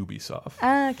ubiquitous.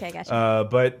 Ubisoft. Okay, gotcha.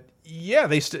 But yeah,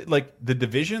 they The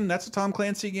Division. That's a Tom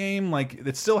Clancy game.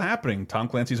 It's still happening. Tom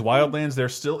Clancy's Wildlands.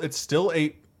 It's still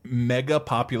a mega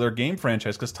popular game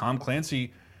franchise because Tom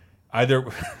Clancy, either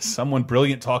someone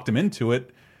brilliant talked him into it,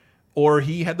 or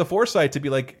he had the foresight to be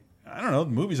like, I don't know,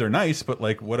 movies are nice, but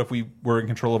what if we were in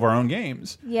control of our own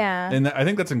games? Yeah. And I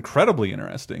think that's incredibly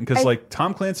interesting because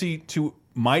Tom Clancy, to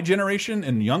my generation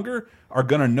and younger, are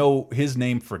gonna know his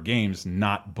name for games,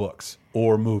 not books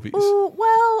or movies. Ooh,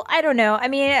 well, I don't know. I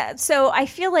mean, so I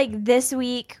feel like this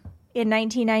week in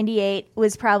 1998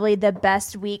 was probably the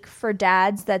best week for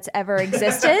dads that's ever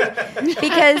existed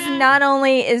because not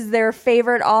only is their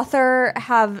favorite author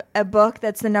have a book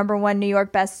that's the #1 New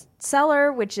York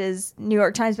bestseller, which is New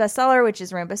York Times bestseller, which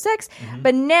is Rainbow Six,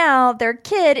 but now their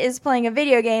kid is playing a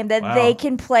video game that they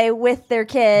can play with their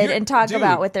kid and talk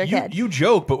about with their kid. You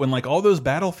joke, but when all those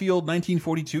Battlefield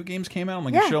 1942 games came out,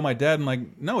 I show my dad,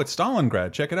 and no, it's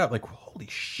Stalingrad. Check it out. Holy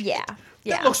shit. Yeah.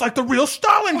 That looks like the real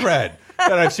Stalingrad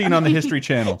that I've seen on the History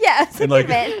Channel. Yeah, it's and I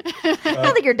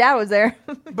don't think your dad was there.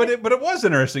 but it was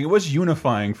interesting. It was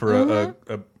unifying for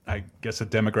I guess a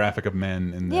demographic of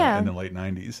men in the late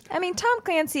 90s. I mean, Tom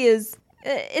Clancy is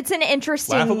it's an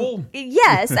interesting laughable.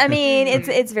 Yes, I mean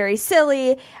it's very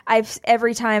silly.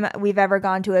 Every time we've ever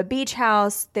gone to a beach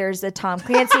house, there's a Tom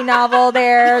Clancy novel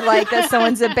there, that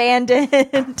someone's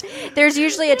abandoned. There's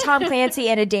usually a Tom Clancy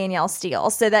and a Danielle Steele,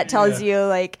 so that tells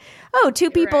you two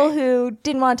people who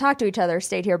didn't want to talk to each other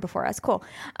stayed here before us. Cool.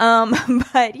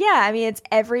 But yeah, I mean it's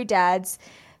every dad's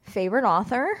favorite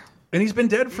author. And he's been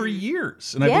dead for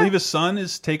years. And I believe his son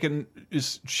is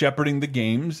shepherding the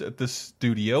games at the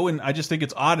studio. And I just think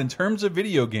it's odd in terms of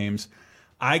video games.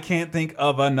 I can't think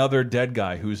of another dead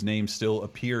guy whose name still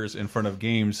appears in front of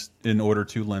games in order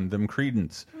to lend them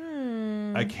credence.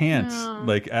 I can't,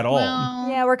 at all. Well,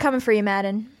 yeah, we're coming for you,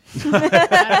 Madden.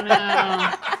 I don't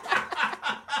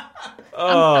know.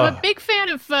 I'm a big fan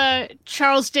of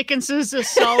Charles Dickens's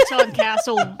Assault on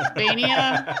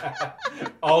Castlevania.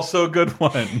 Also a good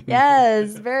one.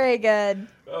 Yes, very good.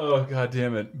 Oh, God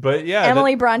damn it. But yeah.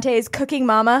 Emily Bronte's Cooking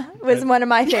Mama was one of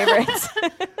my favorites.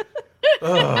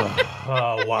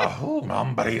 Oh, wow.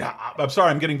 I'm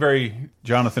sorry, I'm getting very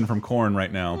Jonathan from Korn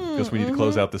right now because we need to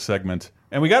close out this segment.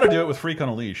 And we got to do it with Freak on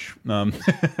a Leash.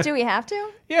 Do we have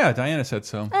to? Yeah, Diana said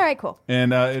so. All right, cool.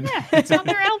 And yeah, it's on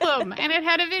their album, and it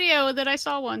had a video that I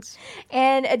saw once.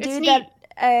 And a dude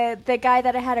the guy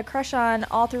that I had a crush on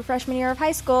all through freshman year of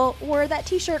high school wore that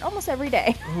T-shirt almost every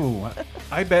day. Ooh,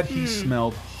 I bet he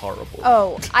smelled horrible.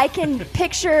 Oh, I can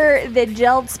picture the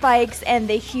gelled spikes and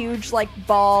the huge like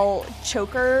ball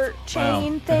choker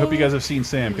chain thing. I hope you guys have seen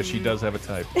Sam because she does have a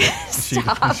type.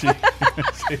 Stop. The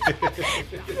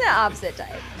opposite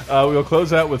type. We will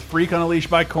close out with Freak on a Leash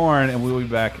by Korn, and we will be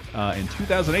back in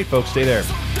 2008, folks. Stay there.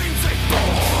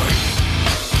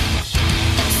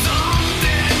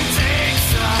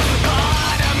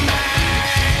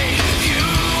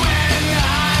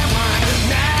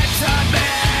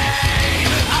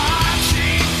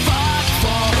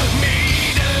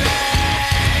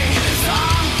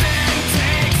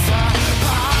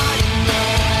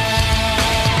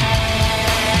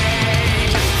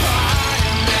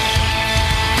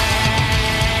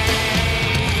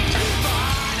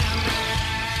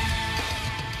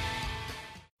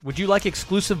 Would you like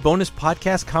exclusive bonus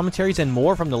podcast commentaries and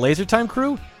more from the LaserTime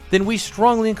crew? Then we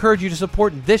strongly encourage you to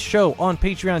support this show on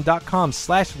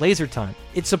patreon.com/lasertime.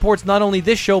 It supports not only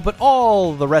this show, but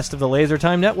all the rest of the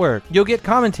LaserTime network. You'll get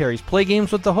commentaries, play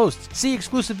games with the hosts, see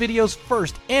exclusive videos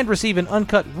first, and receive an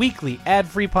uncut weekly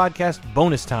ad-free podcast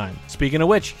bonus time. Speaking of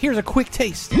which, here's a quick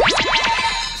taste.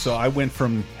 So I went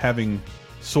from having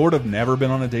sort of never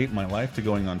been on a date in my life to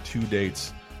going on 2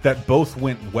 dates that both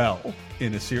went well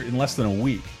in less than a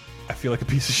week. I feel like a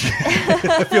piece of shit.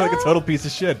 I feel like a total piece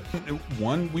of shit.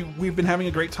 One, we've been having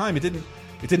a great time. It didn't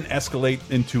escalate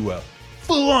into a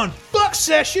full-on fuck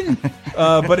session,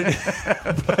 but it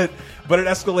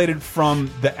escalated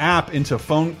from the app into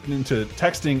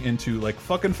texting into like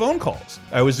fucking phone calls.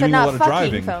 I was doing a lot of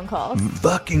driving. Phone calls.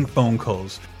 Fucking phone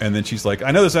calls. And then she's like,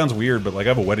 "I know this sounds weird, but like I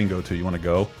have a wedding to go to. You want to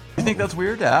go?" You think that's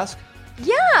weird to ask?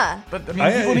 Yeah. But I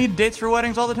mean, people need dates for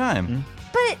weddings all the time.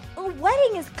 But a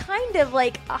wedding is kind of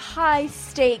like a high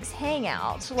stakes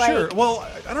hangout. Like, Sure. Well,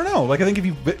 I don't know. Like, I think if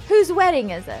you whose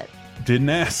wedding is it? didn't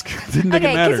ask, didn't think it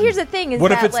Okay, mattered. because here's the thing: is what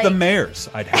that, if it's like, the mayor's?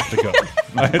 I'd have to go.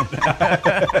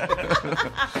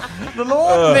 The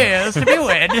Lord Mayor's to be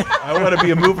wed. I want to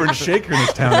be a mover and shaker in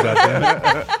this town.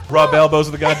 Goddammit. Rub elbows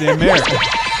with the goddamn mayor.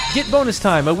 Get Bonus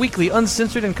Time, a weekly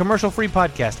uncensored and commercial-free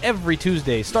podcast every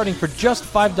Tuesday, starting for just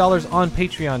 $5 on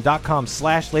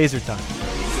patreon.com/lasertime.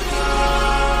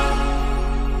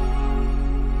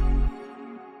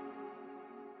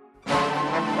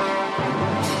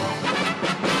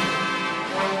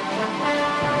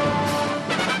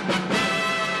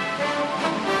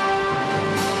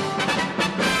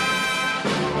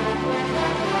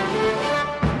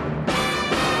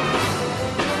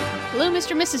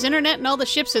 Mr. and Mrs. Internet and all the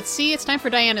ships at sea, it's time for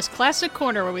Diana's Classic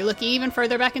Corner, where we look even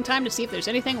further back in time to see if there's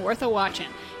anything worth a watching.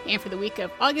 And for the week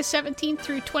of August 17th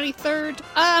through 23rd,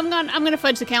 I'm gonna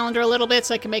fudge the calendar a little bit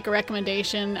so I can make a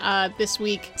recommendation. This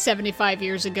week, 75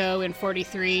 years ago in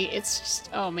 43, it's just,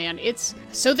 oh man, it's...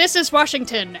 So this is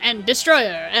Washington, and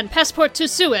Destroyer, and Passport to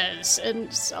Suez,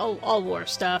 and all war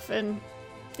stuff, and...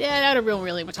 Yeah, I don't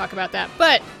really want to talk about that.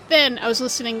 But then I was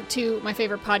listening to my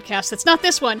favorite podcast that's not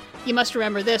this one, You Must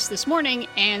Remember This morning,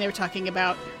 and they were talking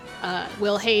about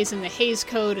Will Hayes and the Hays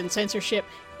Code and censorship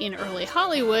in early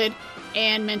Hollywood,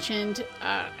 and mentioned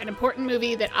an important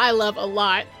movie that I love a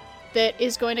lot that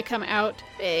is going to come out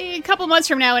a couple months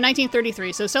from now in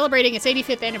 1933. So celebrating its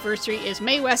 85th anniversary is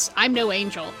Mae West's I'm No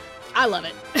Angel. I love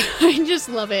it. I just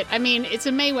love it. I mean, it's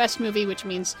a Mae West movie, which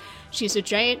means she's a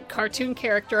giant cartoon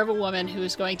character of a woman who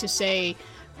is going to say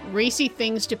racy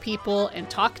things to people and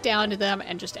talk down to them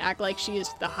and just act like she is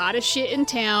the hottest shit in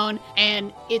town.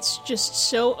 And it's just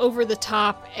so over the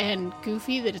top and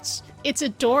goofy that it's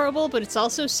adorable, but it's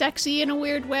also sexy in a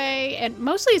weird way. And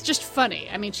mostly it's just funny.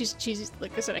 I mean, she's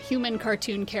like I said, a human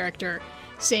cartoon character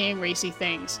saying racy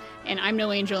things. And I'm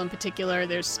No Angel in particular,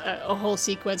 there's a whole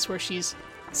sequence where she's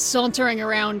sauntering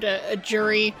around a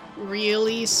jury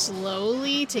really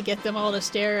slowly to get them all to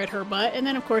stare at her butt, and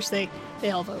then of course they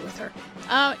all vote with her.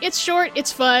 It's short,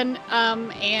 it's fun,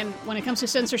 and when it comes to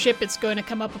censorship, it's going to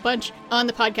come up a bunch on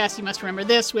the podcast. You Must Remember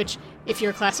This, which if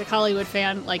you're a classic Hollywood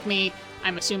fan like me,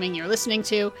 I'm assuming you're listening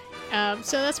to.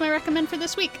 So that's my recommend for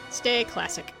this week. Stay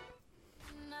classic.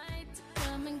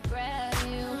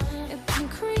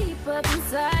 Up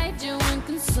inside you and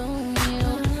consume you.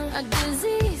 A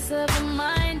disease of the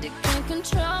mind, it can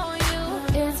control you.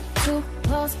 It's too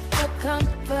close for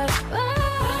comfort.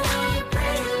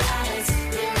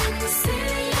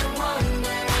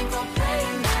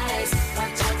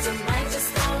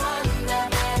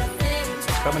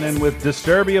 Coming in with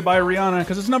Disturbia by Rihanna,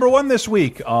 because it's #1 this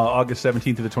week, August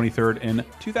 17th to the 23rd in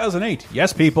 2008.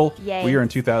 Yes, people. Yay. We are in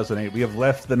 2008. We have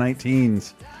left the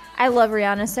 19s. I love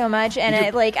Rihanna so much, and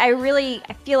I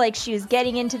feel like she was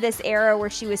getting into this era where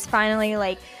she was finally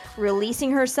like releasing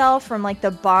herself from like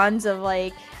the bonds of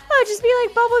like, oh, just be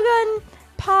like bubblegum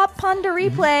pop Ponda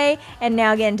replay, and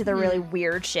now get into the really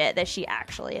weird shit that she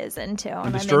actually is into.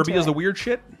 And Disturbia is the weird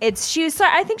shit?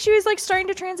 I think she was like starting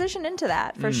to transition into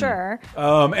that for sure.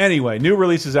 Anyway, new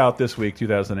releases out this week,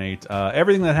 2008.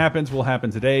 Everything That Happens Will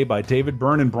Happen Today by David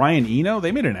Byrne and Brian Eno.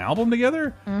 They made an album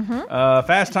together?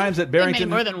 Fast Times at Barrington.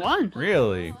 They made more than one.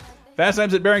 Really? Fast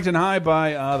Times at Barrington High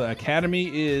by the Academy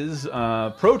is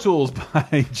Pro Tools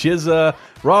by Jizza,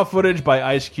 Raw Footage by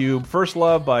Ice Cube, First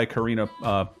Love by Karina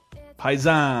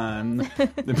Paisan,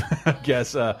 I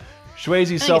guess.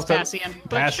 Swayze's self-titled,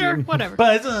 but sure, whatever.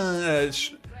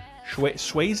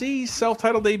 Swayze's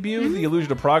self-titled debut, The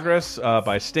Illusion of Progress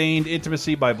by Stained,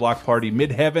 Intimacy by Block Party,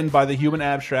 Midheaven by The Human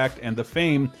Abstract, and The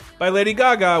Fame by Lady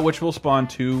Gaga, which will spawn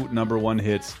 2 #1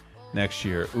 hits next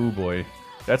year. Ooh boy,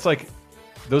 that's like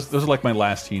those are like my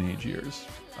last teenage years.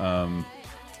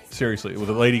 Seriously, with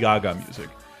the Lady Gaga music,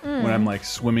 when I'm like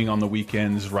swimming on the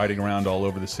weekends, riding around all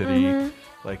over the city.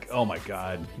 Like, oh my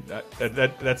God,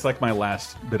 that's like my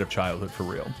last bit of childhood for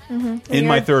real. In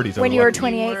my 30s, when you were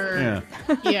 28.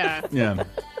 Yeah.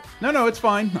 No, it's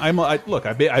fine. I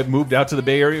moved out to the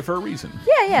Bay Area for a reason.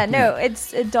 Yeah. No,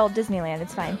 it's adult Disneyland.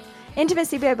 It's fine.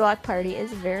 Intimacy by Block Party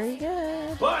is very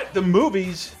good. But the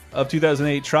movies of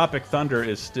 2008, Tropic Thunder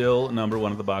is still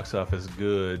 #1 at the box office.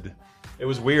 Good. It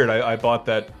was weird. I bought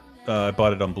that. I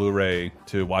bought it on Blu-ray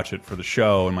to watch it for the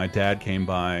show, and my dad came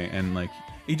by and like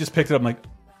he just picked it up. And like,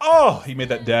 oh, he made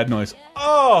that dad noise.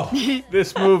 Oh,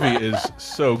 this movie is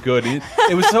so good.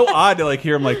 It was so odd to like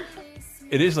hear him like.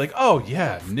 It is like, oh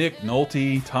yeah, Nick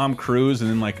Nolte, Tom Cruise, and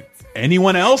then like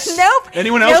anyone else? Nope.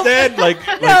 Anyone else, Dad?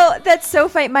 No, that's so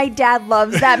funny. My dad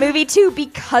loves that movie too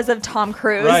because of Tom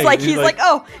Cruise. Right. Like he's like,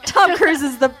 oh, Tom Cruise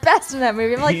is the best in that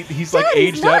movie. I'm like, he's like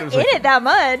aged not out. in it that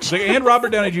much. Like, and Robert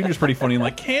Downey Jr. is pretty funny, and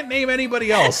like can't name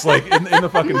anybody else like in the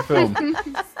fucking film.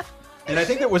 And I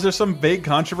think there some vague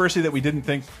controversy that we didn't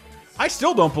think. I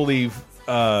still don't believe.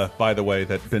 By the way,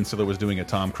 that Ben Stiller was doing a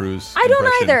Tom Cruise. I don't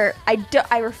impression. either.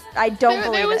 I don't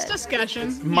believe there was it.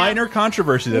 discussion. Minor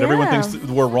controversy that everyone thinks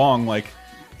we're wrong. Like,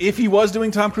 if he was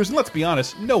doing Tom Cruise, and let's be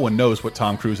honest, no one knows what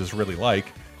Tom Cruise is really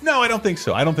like. No, I don't think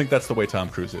so. I don't think that's the way Tom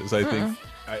Cruise is. I think,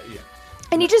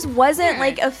 and he just wasn't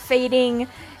like a fading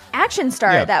action star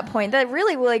at that point. That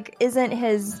really like isn't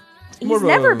his. He's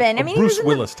never been. I mean, Bruce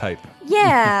Willis type.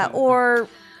 Yeah, or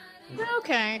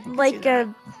okay, like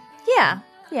yeah.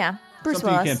 Bruce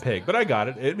Something Willis. you can't peg, but I got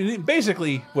it. I mean,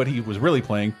 basically, what he was really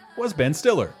playing was Ben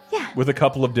Stiller, with a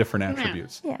couple of different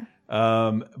attributes. Yeah.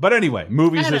 But anyway,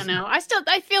 movies. I don't know. I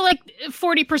feel like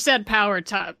 40% power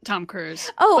Tom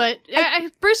Cruise. Oh, but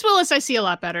Bruce Willis, I see a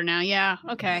lot better now. Yeah.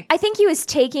 Okay. I think he was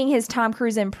taking his Tom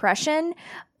Cruise impression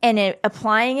and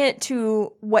applying it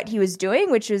to what he was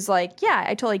doing, which is like, yeah,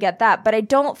 I totally get that. But I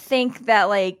don't think that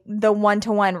like the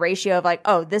 1-to-1 ratio of like,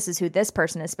 oh, this is who this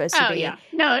person is supposed to be. Yeah.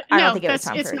 No, I don't think it was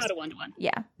Tom it's Cruise. not a 1-to-1. Yeah.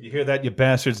 You hear that, you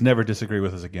bastards? Never disagree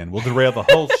with us again. We'll derail the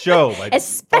whole show.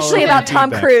 Especially about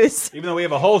Tom Cruise. Even though we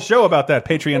have a whole show about that,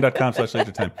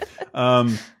 patreon.com/lasertime.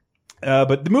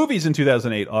 But the movies in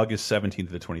 2008, August 17th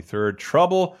to the 23rd,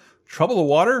 Trouble the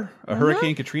Water, a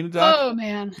Hurricane Katrina doc. Oh,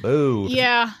 man. Boo.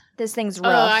 Yeah. This thing's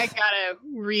rough. I gotta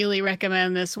really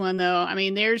recommend this one, though. I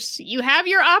mean, you have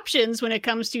your options when it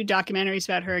comes to documentaries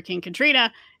about Hurricane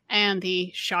Katrina and the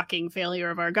shocking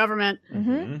failure of our government.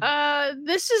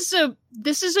 This is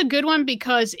a good one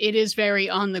because it is very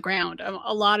on the ground.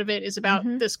 A lot of it is about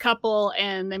this couple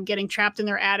and them getting trapped in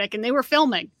their attic, and they were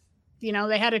filming. You know,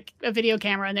 they had a video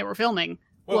camera and they were filming.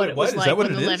 What it was like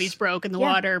when the levees broke and the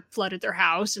water flooded their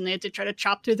house, and they had to try to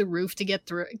chop through the roof to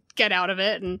get out of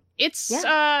it. And it's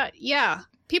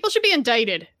people should be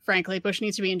indicted. Frankly, Bush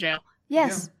needs to be in jail.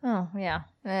 Yes. Yeah. Oh yeah,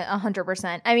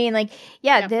 100%. I mean, like,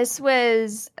 this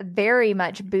was very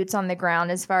much boots on the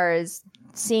ground as far as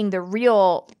seeing the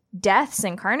real deaths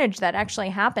and carnage that actually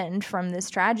happened from this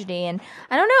tragedy. And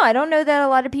I don't know that a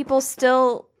lot of people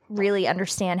still really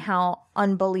understand how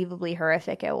unbelievably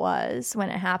horrific it was when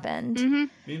it happened. I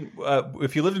mean,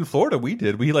 if you lived in Florida, we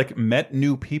like met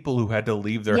new people who had to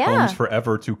leave their homes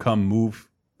forever to come move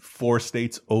 4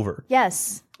 states over.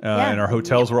 Yes. And our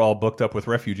hotels were all booked up with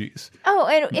refugees. Oh,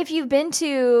 and if you've been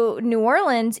to New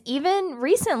Orleans, even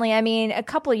recently, I mean, a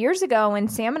couple of years ago when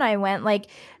Sam and I went, like,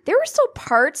 there were still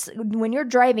parts when you're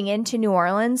driving into New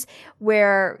Orleans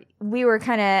where we were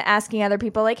kind of asking other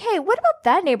people, like, hey, what about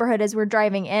that neighborhood as we're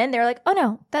driving in? They're like, oh,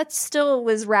 no, that still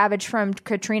was ravaged from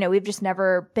Katrina. We've just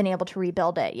never been able to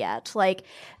rebuild it yet. Like,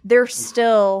 they're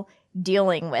still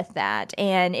dealing with that.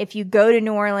 And if you go to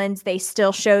New Orleans, they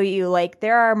still show you, like,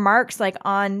 there are marks, like,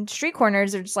 on street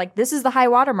corners. They're just like, this is the high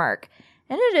water mark.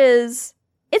 And it's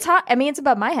high. I mean, it's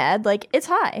above my head. Like, it's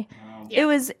high. It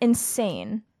was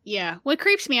insane. Yeah. What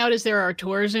creeps me out is there are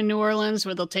tours in New Orleans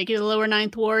where they'll take you to the lower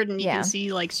Ninth Ward and you can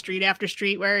see, like, street after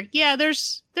street where,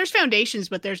 there's foundations,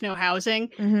 but there's no housing.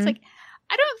 It's like,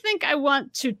 I don't think I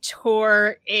want to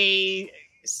tour a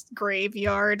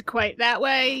graveyard quite that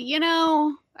way, you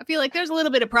know? I feel like there's a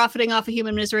little bit of profiting off of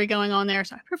human misery going on there,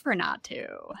 so I prefer not to.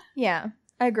 Yeah,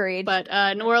 agreed. But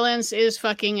New Orleans is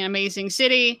fucking an amazing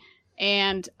city,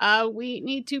 and we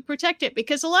need to protect it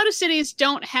because a lot of cities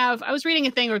don't have... I was reading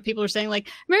a thing where people were saying, like,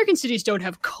 American cities don't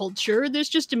have culture. There's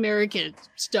just American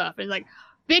stuff. And like,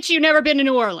 bitch, you've never been to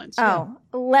New Orleans. Oh,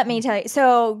 let me tell you.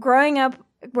 So growing up,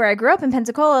 where I grew up in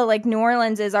Pensacola, like, New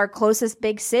Orleans is our closest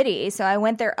big city. So I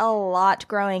went there a lot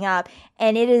growing up.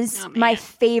 And it is my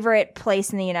favorite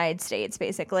place in the United States,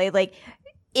 basically. Like,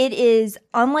 it is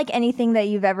unlike anything that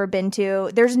you've ever been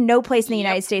to. There's no place in the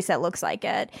United States that looks like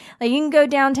it. Like, you can go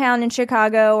downtown in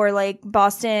Chicago or, like,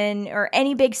 Boston or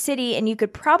any big city, and you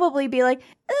could probably be like,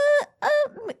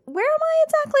 where am I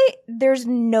exactly? There's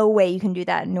no way you can do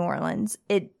that in New Orleans.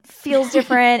 It feels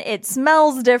different. It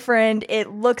smells different.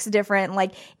 It looks different.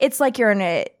 Like, it's like you're in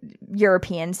a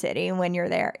European city when you're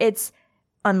there. It's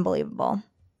unbelievable.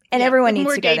 And everyone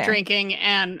needs to go there. More day drinking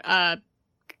and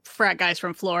frat guys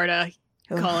from Florida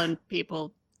calling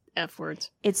people F words.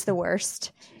 It's the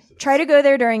worst. Try to go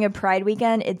there during a Pride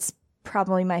weekend. It's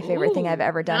probably my favorite thing I've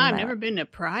ever done. I've never been to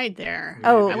Pride there.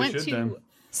 Oh, I went to...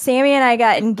 Sammy and I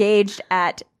got engaged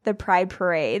at the Pride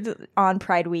Parade on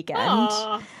Pride weekend,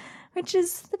 which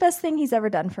is the best thing he's ever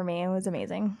done for me. It was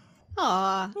amazing.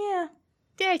 Aw. Yeah.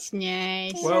 That's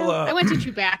nice. Well, I went to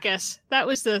Chewbacca's.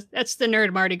 That's the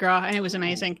nerd Mardi Gras, and it was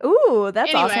amazing. Ooh,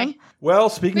 that's awesome. Well,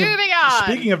 speaking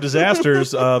of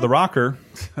disasters, The Rocker,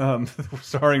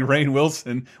 starring Rainn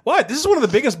Wilson. What? This is one of the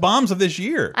biggest bombs of this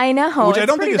year. I know. Which I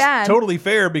don't think bad. is totally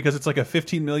fair because it's like a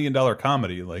 $15 million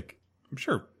comedy. Like, I'm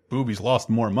sure Boobies lost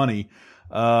more money.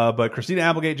 But Christina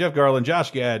Applegate, Jeff Garland, Josh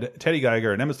Gad, Teddy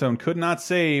Geiger, and Emma Stone could not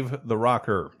save The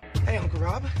Rocker. Hey, Uncle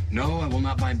Rob. No, I will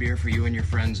not buy beer for you and your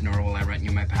friends, nor will I rent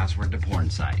you my password to porn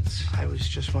sites. I was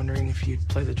just wondering if you'd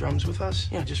play the drums with us.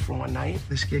 Yeah, just for one night.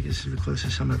 This gig is the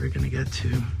closest I'm ever gonna get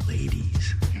to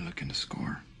ladies. You're looking to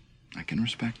score. I can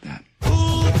respect that. We're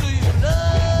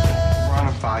on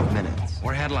in 5 minutes.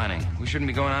 We're headlining. We shouldn't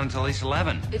be going on until at least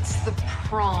 11. It's the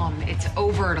prom. It's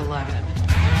over at 11.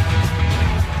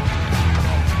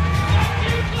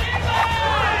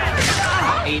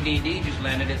 ADD just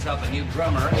landed itself a new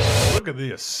drummer. Look at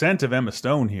the ascent of Emma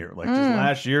Stone here. Like, just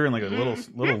last year in like a little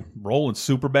role in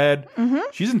Superbad.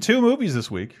 She's in 2 movies this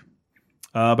week.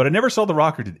 But I never saw The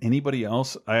Rocker. Did anybody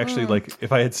else? I actually, like,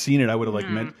 if I had seen it, I would have, like,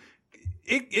 meant...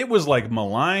 It was, like,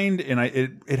 maligned, and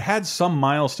it had some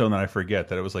milestone that I forget,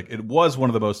 that it was, like, it was one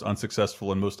of the most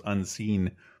unsuccessful and most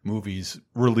unseen movies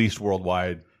released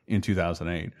worldwide in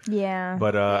 2008. Yeah.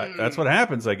 But that's what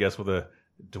happens, I guess, with a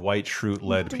Dwight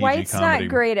Shrute-led PG comedy. Dwight's not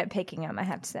great at picking them, I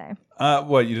have to say.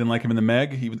 What, you didn't like him in The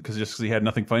Meg? Because he had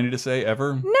nothing funny to say,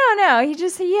 ever? No, he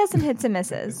has some hits and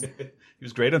misses. He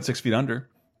was great on 6 Feet Under.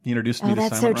 He introduced me to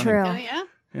that's Silent so true. Running. Oh,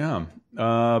 yeah?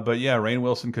 Yeah. But yeah, Rainn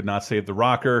Wilson could not save The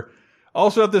Rocker.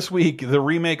 Also up this week, the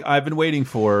remake I've been waiting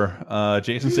for.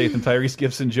 Jason Statham, Tyrese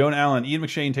Gibson, Joan Allen, Ian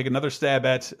McShane take another stab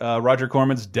at Roger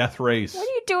Corman's Death Race. What are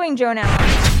you doing, Joan Allen?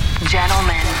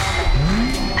 Gentlemen,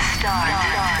 start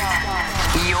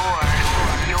your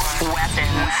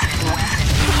weapons.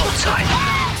 Outside.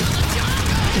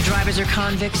 The drivers are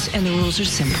convicts and the rules are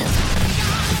simple.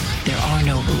 There are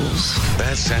no rules.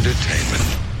 That's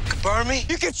entertainment. Burn me?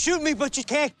 You can shoot me, but you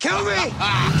can't kill me!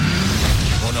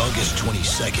 On August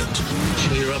 22nd,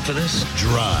 So you're up for this?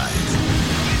 Drive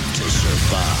to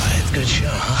Survive. Good show,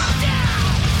 huh?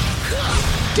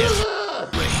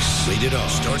 Death Race. Rated R.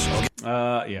 Starts August.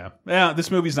 Yeah,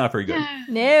 this movie's not very good.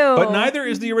 No. But neither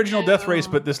is the original Death Race,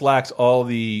 but this lacks all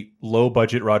the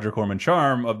low-budget Roger Corman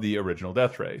charm of the original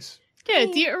Death Race. Yeah,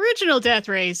 the original Death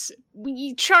Race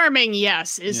charming,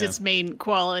 yes, is its main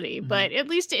quality, but at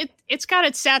least it's got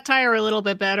its satire a little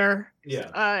bit better.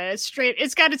 Yeah.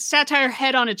 It's got its satire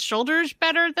head on its shoulders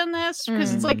better than this,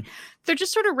 because it's like they're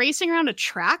just sort of racing around a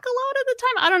track a lot of the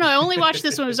time. I don't know. I only watched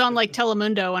this when it was on like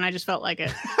Telemundo, and I just felt like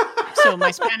it. So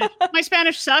my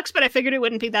Spanish sucks, but I figured it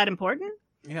wouldn't be that important.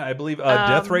 Yeah, I believe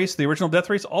Death Race, the original Death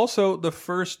Race, also the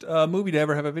first movie to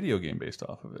ever have a video game based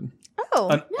off of it.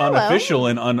 Oh, unofficial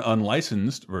and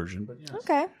unlicensed version, but yes.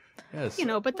 Okay. Yes. You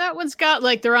know, but that one's got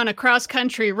like they're on a cross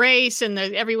country race, and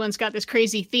everyone's got this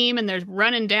crazy theme, and they're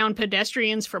running down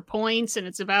pedestrians for points, and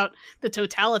it's about the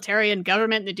totalitarian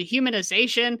government, the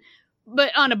dehumanization,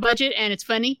 but on a budget, and it's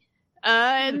funny.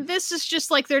 And this is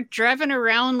just like they're driving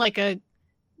around like a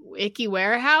icky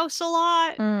warehouse a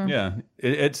lot. Yeah,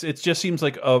 it just seems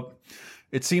like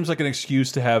an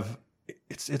excuse to have.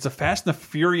 It's a Fast and the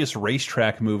Furious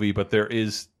racetrack movie, but there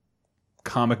is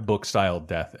comic book style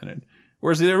death in it.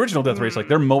 Whereas the original Death Race, like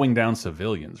they're mowing down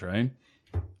civilians, right?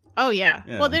 Oh yeah.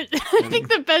 Well, I think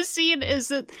the best scene is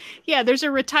that there's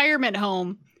a retirement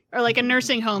home or like a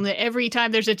nursing home that every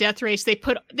time there's a death race, they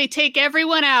take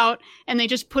everyone out and they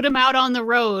just put them out on the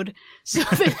road so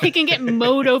that they can get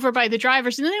mowed over by the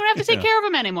drivers, and then they don't have to take care of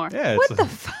them anymore. Yeah, what the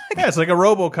fuck? Yeah, it's like a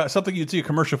RoboCop, something you'd see a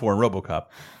commercial for in RoboCop.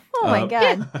 Oh my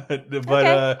god!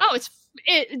 But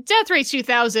Death Race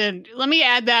 2000. Let me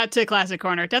add that to Classic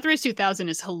Corner. Death Race 2000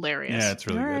 is hilarious. Yeah, it's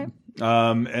really good.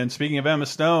 And speaking of Emma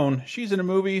Stone, she's in a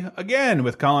movie again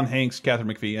with Colin Hanks, Catherine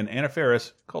McPhee, and Anna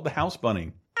Faris called The House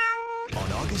Bunny.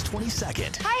 On August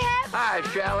 22nd. Hi, Hep. Hi,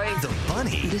 Shelley. The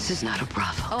bunny. This is not a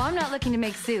brothel. Oh, I'm not looking to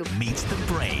make soup. Meets the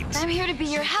brains. I'm here to be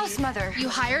your house mother. You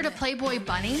hired a Playboy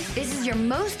bunny? This is your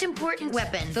most important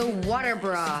weapon, the water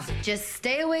bra. Just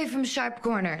stay away from sharp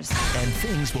corners. And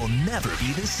things will never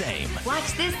be the same.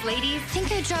 Watch this, ladies.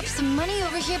 Think I dropped some money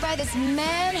over here by this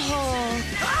manhole.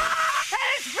 Ah! That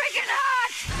is freaking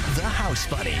hot! The House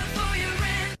Bunny.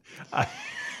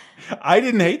 I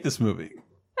didn't hate this movie.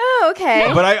 Oh,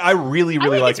 okay. But I really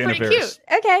like Anna Faris.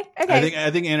 Okay. I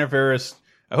think Anna Faris.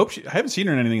 I haven't seen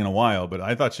her in anything in a while, but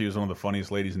I thought she was one of the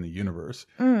funniest ladies in the universe.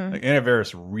 Like Anna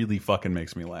Faris really fucking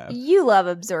makes me laugh. You love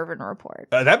Observe and Report.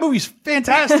 That movie's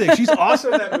fantastic. She's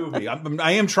awesome in that movie.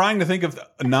 I am trying to think of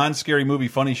a non-scary movie,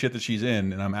 funny shit that she's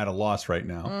in, and I'm at a loss right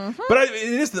now. But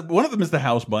one of them is The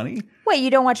House Bunny. Wait,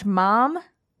 you don't watch Mom?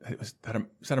 Is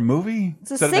that a movie?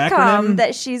 It's a sitcom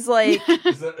that she's like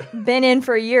been in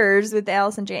for years with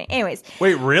Allison Janney. Anyways.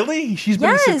 Wait, really? She's been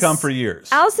in a sitcom for years.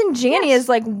 Allison Janney has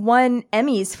like won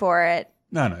Emmys for it.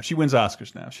 No, she wins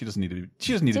Oscars now. She doesn't need to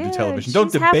do television.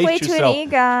 Don't debate halfway yourself. To an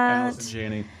EGOT. Allison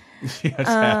Janney. Yes,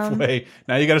 halfway.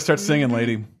 Now you got to start singing,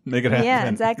 lady. Make it happen. Yeah,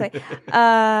 exactly.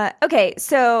 Okay,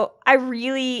 so I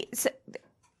really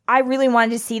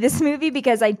wanted to see this movie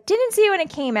because I didn't see it when it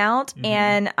came out,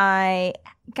 and I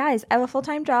have a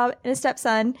full-time job and a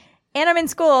stepson, and I'm in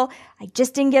school. I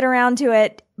just didn't get around to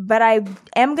it, but I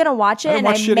am gonna watch it. I don't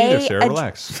watch shit either, Sarah.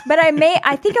 Relax. But I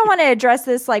think I want to address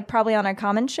this like probably on a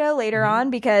common show later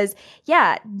on because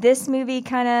this movie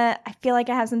I feel like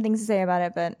I have some things to say about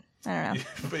it, but I don't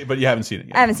know. But you haven't seen it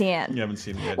yet. I haven't seen it yet. You haven't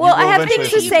seen it yet. Well, I have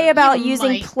things to say about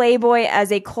using Playboy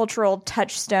as a cultural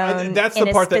touchstone that's the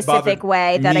in part a specific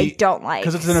way that I don't like.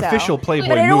 Because it's an official Playboy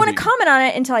movie. But I don't want to comment on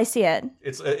it until I see it.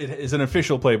 It is an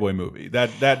official Playboy movie.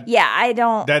 I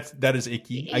don't. That is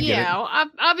icky. I get it.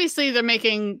 Obviously they're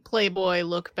making Playboy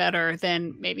look better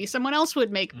than maybe someone else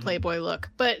would make Playboy look.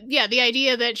 But yeah, the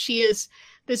idea that she is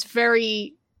this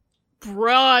very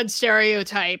broad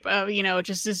stereotype of,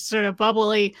 just this sort of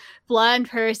bubbly blonde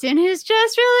person who's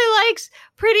just really likes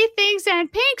pretty things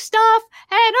and pink stuff,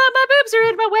 and my boobs are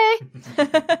in my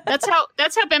way. That's how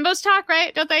bimbos talk,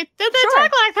 right? Don't they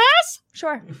talk like this?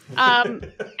 Sure.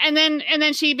 And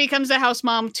then she becomes a house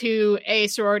mom to a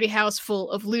sorority house full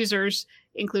of losers,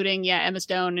 including Emma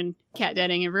Stone and Kat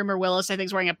Denning, and Rumor Willis, I think,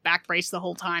 is wearing a back brace the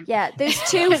whole time. Yeah, there's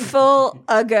two full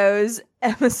uggos,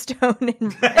 Emma Stone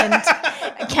and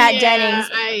Kat Dennings.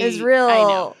 Is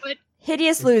real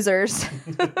hideous losers.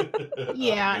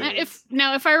 Yeah.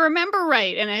 Now, if I remember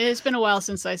right, and it has been a while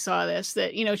since I saw this,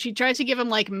 that she tries to give him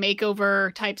like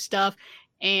makeover type stuff,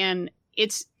 and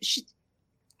if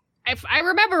I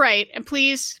remember right, and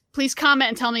please comment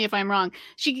and tell me if I'm wrong.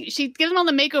 She gives them all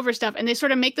the makeover stuff, and they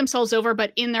sort of make themselves over,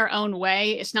 but in their own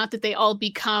way. It's not that they all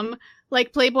become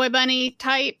like Playboy bunny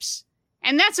types,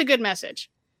 and that's a good message.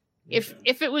 If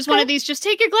it was one of these, just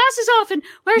take your glasses off and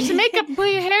wear some makeup and put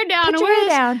your hair down and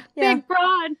wear this big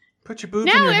broad. Put your boobs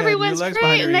now in your everyone's head, your legs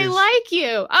great and they ears. like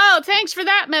you. Oh, thanks for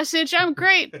that message. I'm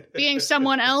great being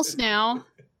someone else now.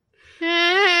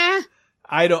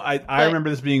 I remember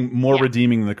this being more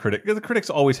redeeming than the critic. The critics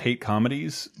always hate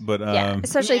comedies, but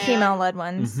especially female-led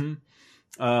ones.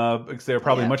 Because they're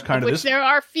probably much kinder to this. There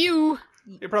are few.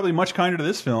 They're probably much kinder to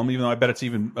this film, even though I bet it's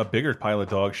even a bigger pile of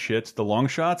dog shit. The Long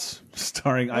Shots,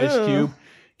 starring Ice Cube,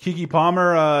 Keke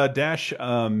Palmer, Dash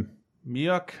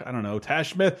Miyuk, I don't know,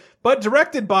 Tash Smith, but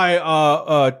directed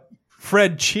by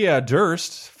Fred Chia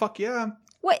Durst. Fuck yeah.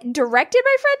 What, directed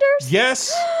by Fred Durst?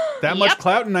 Yes. That much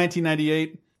clout in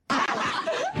 1998.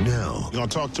 Now, you gonna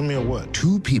talk to me or what?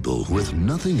 two people with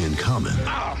nothing in common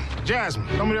Jasmine,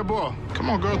 throw me that ball. Come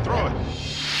on, girl, throw it.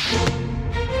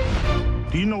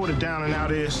 Do you know what a down and out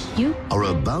is? are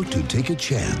about to take a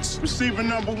chance Receiver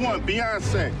number 1,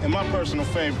 Beyonce, and my personal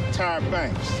favorite, Tyra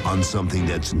Banks. on something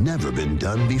that's never been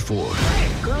done before.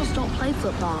 Girls don't play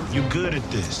football. You good at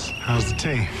this. How's the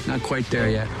team? Not quite there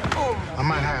yet. I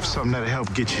might have something that'll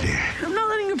help get you there. I'm not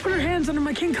letting you put your hands under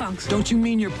my King Kongs. Don't you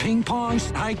mean your ping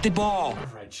pongs? Hike the ball.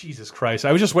 All right, Jesus Christ.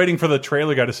 I was just waiting for the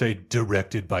trailer guy to say,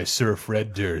 directed by Sir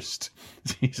Fred Durst.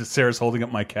 Jesus, Sarah's holding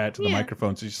up my cat to the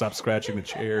microphone so she stops scratching the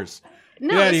chairs.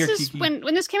 No, this is when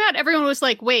this came out, everyone was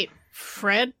like, wait,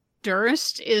 Fred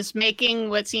Durst is making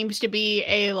what seems to be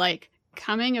a like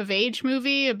coming of age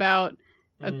movie about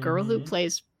a girl who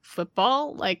plays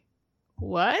football? Like,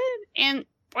 what? And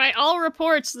by all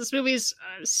reports, this movie's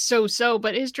so-so,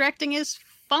 but his directing is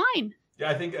fine. Yeah,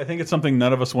 I think it's something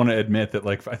none of us want to admit, that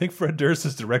like I think Fred Durst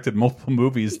has directed multiple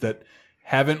movies that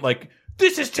haven't like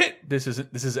this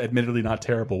is admittedly not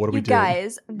terrible. What do we do?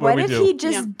 Guys, what if he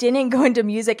just didn't go into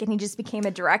music and he just became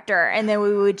a director, and then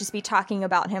we would just be talking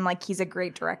about him like he's a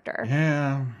great director?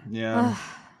 Yeah.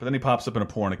 But then he pops up in a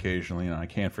porn occasionally, and I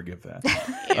can't forgive that.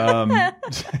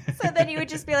 So then you would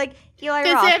just be like, Eli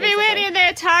Does Roth, everyone basically. in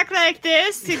there talk like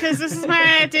this? Because this is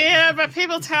my idea, but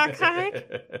people talk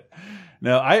like.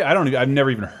 No, I've never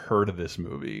even heard of this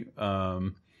movie.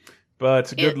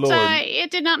 But good lord, it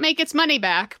did not make its money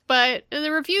back. But the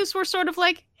reviews were sort of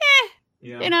like,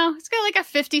 you know, it's got like a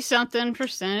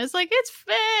 50-something%. It's like it's.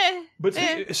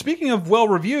 But speaking of well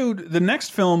reviewed, the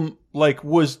next film like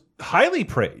was highly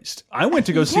praised. I went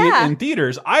to go see it in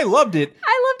theaters. I loved it.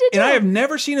 Too. And I have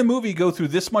never seen a movie go through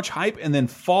this much hype and then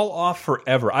fall off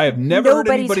forever. I have never heard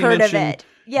anybody mention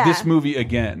this movie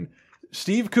again.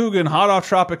 Steve Coogan, hot off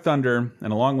Tropic Thunder,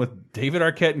 and along with David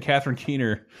Arquette and Catherine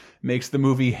Keener, makes the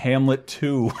movie Hamlet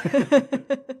 2.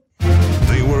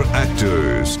 They were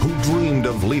actors who dreamed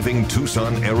of leaving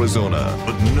Tucson, Arizona,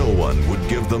 but no one would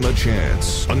give them a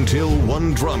chance until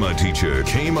one drama teacher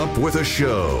came up with a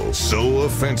show so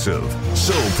offensive,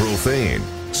 so profane,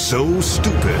 so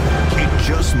stupid, it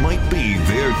just might be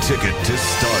their ticket to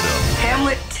stardom.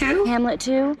 Hamlet 2? Hamlet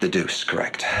 2? The Deuce,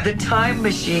 correct. The time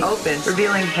machine opens,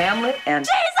 revealing Hamlet and...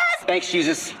 Jesus! Thanks,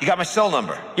 Jesus. You got my cell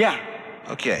number? Yeah.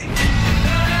 Okay.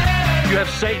 You have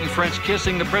Satan French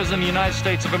kissing the President of the United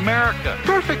States of America.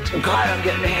 Perfect. I'm glad I'm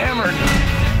getting hammered.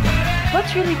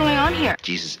 What's really going on here?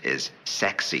 Jesus is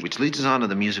sexy, which leads us on to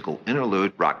the musical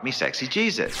interlude, Rock Me Sexy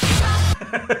Jesus.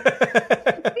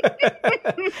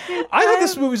 I think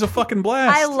this movie's a fucking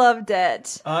blast. I loved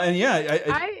it. And yeah,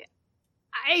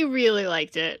 I really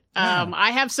liked it.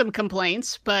 I have some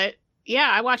complaints, but yeah,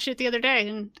 I watched it the other day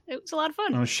and it was a lot of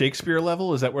fun. On a Shakespeare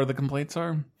level, is that where the complaints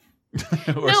are?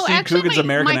 Or no, Steve actually, Coogan's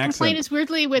American my accent? complaint is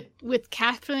weirdly with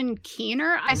Catherine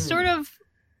Keener. I sort of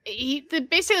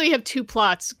basically we have two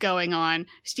plots going on.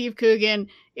 Steve Coogan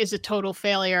is a total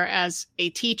failure as a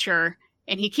teacher,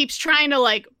 and he keeps trying to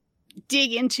like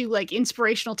dig into like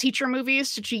inspirational teacher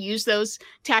movies to use those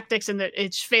tactics, and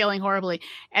it's failing horribly.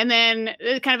 And then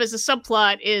kind of as a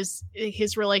subplot is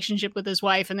his relationship with his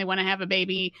wife, and they want to have a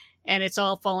baby, and it's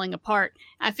all falling apart.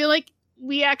 I feel like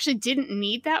we actually didn't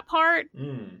need that part.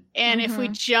 And if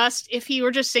he were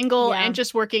just single and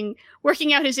just working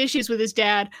out his issues with his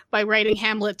dad by writing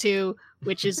Hamlet 2,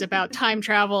 which is about time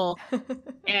travel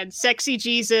and sexy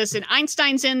Jesus, and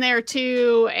Einstein's in there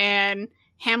too, and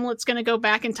Hamlet's going to go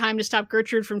back in time to stop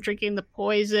Gertrude from drinking the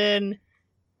poison.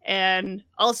 And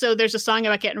also there's a song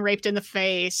about getting raped in the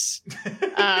face.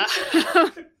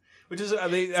 Which is,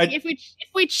 if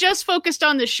we just focused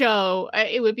on the show,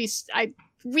 it would be, I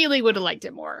really would have liked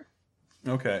it more.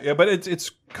 Okay. Yeah, but it's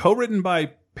co-written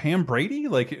by Pam Brady,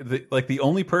 like the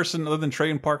only person other than Trey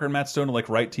and Parker and Matt Stone to like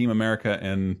write Team America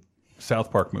and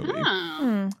South Park movie.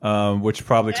 Which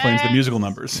probably explains the musical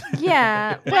numbers.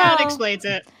 Yeah. That explains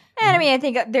it. And I mean, I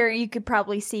think there you could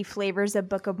probably see flavors of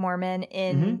Book of Mormon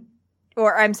in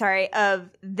or I'm sorry, of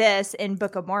this in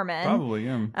Book of Mormon. Probably,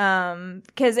 yeah.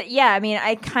 Because, yeah, I mean,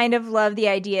 I kind of love the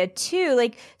idea, too.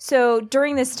 Like, so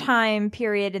during this time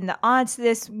period in the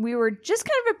aughts, we were just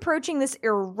kind of approaching this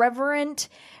irreverent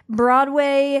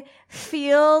Broadway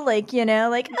feel. Like, you know,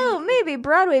 like, oh, maybe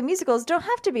Broadway musicals don't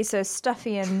have to be so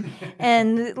stuffy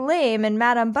and lame and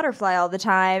Madame Butterfly all the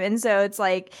time. And so it's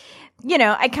like, you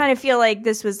know, I kind of feel like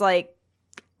this was, like,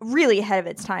 really ahead of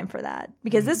its time for that.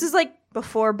 Because this was, like,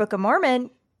 before Book of Mormon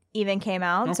even came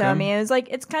out. Okay. So, I mean, it was like,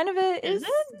 it's kind of a... Is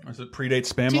it? Does it predate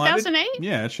Spam 2008?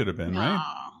 Yeah, it should have been, right?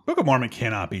 Book of Mormon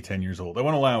cannot be 10 years old. I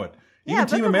won't allow it. Even Yeah,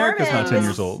 Team Book of America's Mormon not 10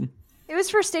 years old. It was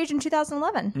first staged in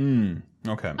 2011.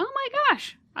 Okay. Oh my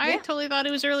gosh. I totally thought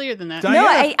it was earlier than that. Diana, No,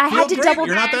 I had to feel great. double...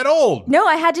 You're not that old. No,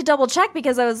 I had to double check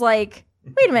because I was like,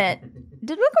 wait a minute.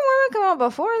 Did Book of Mormon come out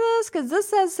before this? Because this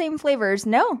has same flavors.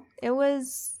 No, it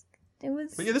was...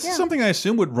 But yeah, this is something I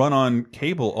assume would run on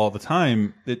cable all the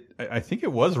time. I think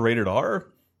it was rated R.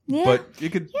 Yeah. But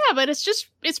you could... Yeah, but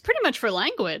it's pretty much for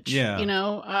language. Yeah. You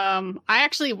know, I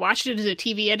actually watched it as a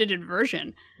TV edited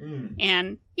version.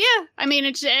 And yeah, I mean,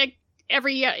 it's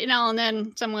every now and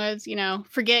then someone would, you know,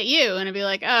 forget you. And I'd be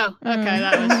like, oh, okay,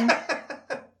 that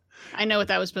was... I know what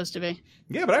that was supposed to be.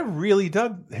 Yeah, but I really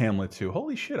dug Hamlet too.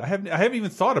 Holy shit. I haven't even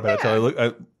thought about it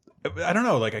till I don't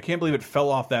know, like, I can't believe it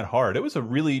fell off that hard. It was a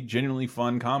really genuinely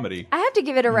fun comedy. I have to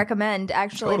give it a recommend,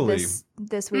 actually, Totally.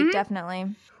 this week,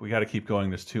 definitely. We got to keep going.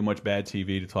 There's too much bad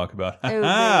TV to talk about. Oh,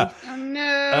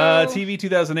 no. TV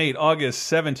 2008,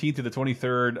 August 17th to the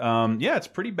 23rd. Yeah, it's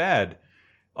pretty bad.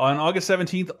 On August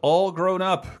 17th, All Grown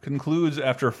Up concludes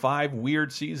after 5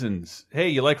 weird seasons. Hey,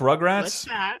 you like Rugrats? What's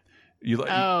that? You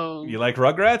like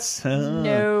Rugrats?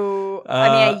 No.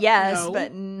 I mean, yes, no.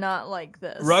 but not like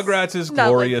this. Rugrats is Not like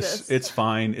glorious. this. It's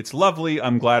fine. It's lovely.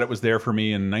 I'm glad it was there for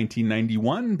me in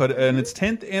 1991. But on its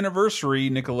 10th anniversary,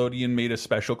 Nickelodeon made a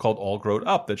special called All Grown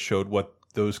Up that showed what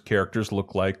those characters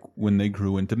looked like when they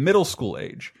grew into middle school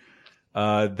age.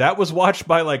 That was watched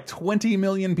by like 20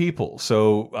 million people.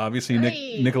 So obviously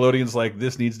Nickelodeon's like,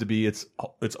 this needs to be its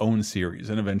own series.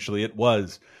 And eventually it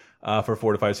was for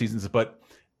 4 to 5 seasons. But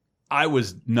I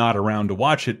was not around to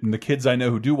watch it, and the kids I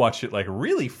know who do watch it like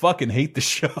really fucking hate the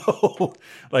show.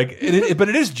 Like, but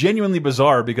it is genuinely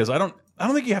bizarre because I don't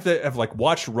think you have to have like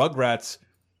watched Rugrats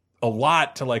a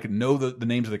lot to like know the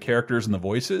names of the characters and the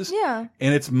voices. Yeah,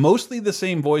 and it's mostly the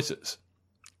same voices.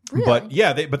 Really? But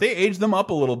yeah, they aged them up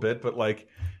a little bit, but like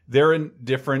they're in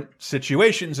different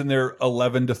situations, and they're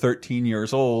 11 to 13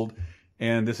 years old,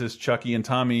 and this is Chucky and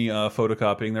Tommy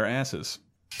photocopying their asses.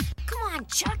 Come on,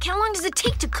 Chuck. How long does it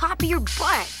take to copy your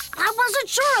butt? I wasn't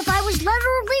sure if I was letter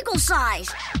or legal size.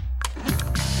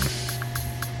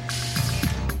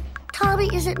 Tommy,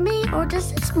 is it me, or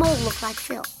does this mole look like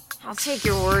Phil? I'll take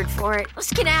your word for it.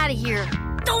 Let's get out of here.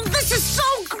 Oh, this is so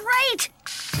great!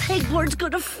 Pigboard's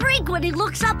gonna freak when he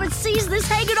looks up and sees this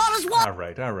hanging on his wall. All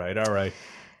right.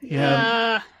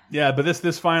 Yeah, yeah, but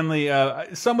this finally,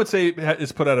 some would say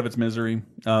it's put out of its misery,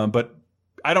 but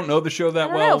I don't know the show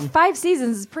that well. 5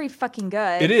 seasons is pretty fucking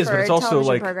good. It is, for but it's a also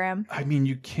television like, program. I mean,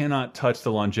 you cannot touch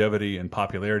the longevity and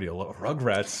popularity of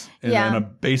Rugrats Yeah. on a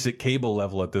basic cable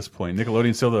level at this point.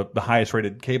 Nickelodeon's still the highest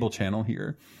rated cable channel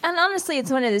here. And honestly,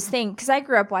 it's one of those things, because I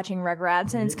grew up watching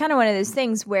Rugrats, and it's kind of one of those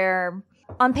things where,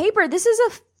 on paper, this is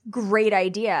a great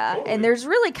idea, and there's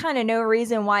really kind of no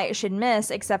reason why it should miss,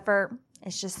 except for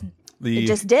it just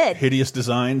did. Hideous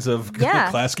designs of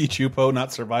Yeah. Klasky Chupo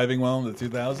not surviving well in the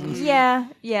 2000s.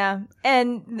 Yeah.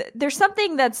 And there's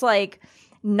something that's like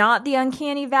not the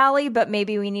uncanny valley, but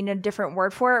maybe we need a different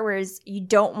word for it, whereas you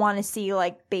don't want to see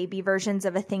like baby versions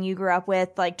of a thing you grew up with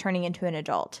like turning into an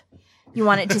adult. You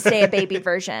want it to stay a baby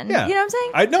version. Yeah. You know what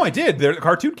I'm saying? I did. They're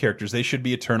cartoon characters. They should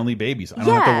be eternally babies. I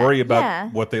don't have to worry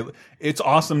about what they... It's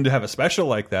awesome to have a special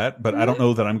like that, but I don't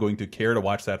know that I'm going to care to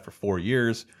watch that for 4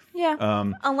 years. Yeah.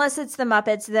 Unless it's the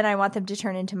Muppets, then I want them to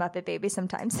turn into Muppet Babies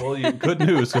sometimes. Well, good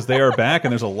news, because they are back,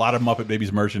 and there's a lot of Muppet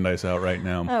Babies merchandise out right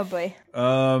now. Oh, boy.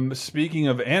 Speaking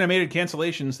of animated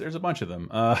cancellations, there's a bunch of them.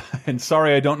 And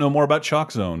sorry I don't know more about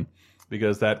Chalk Zone,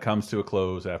 because that comes to a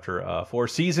close after 4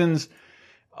 seasons.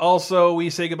 Also, we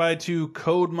say goodbye to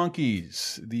Code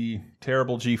Monkeys, the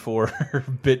terrible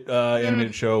G4 bit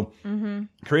animated show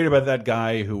created by that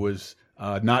guy who was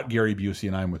not Gary Busey,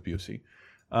 and I'm with Busey.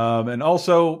 And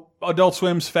also Adult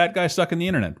Swim's Fat Guy Stuck in the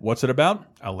Internet. What's it about?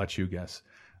 I'll let you guess.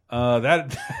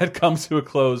 That comes to a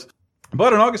close.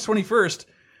 But on August 21st,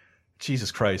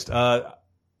 Jesus Christ,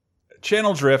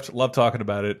 Channel Drift, love talking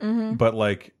about it, but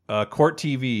like Court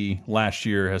TV last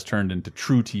year has turned into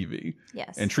True TV.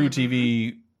 Yes. And True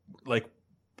TV like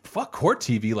fuck court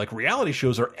TV. Like reality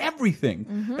shows are everything.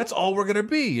 Mm-hmm. That's all we're gonna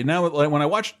be. And now, like when I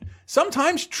watch,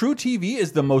 sometimes True TV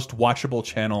is the most watchable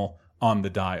channel on the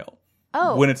dial.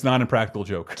 Oh, when it's not Impractical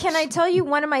Jokers. Can I tell you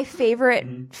one of my favorite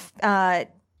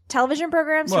television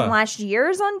programs from last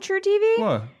year's on True TV?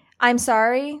 What? I'm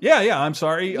Sorry. Yeah, I'm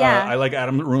sorry. Yeah. I like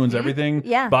Adam Ruins Everything.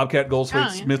 Yeah. Bobcat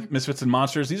Goldthwait, Misfits and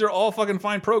Monsters. These are all fucking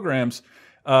fine programs.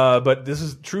 But this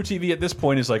is True TV at this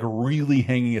point is like really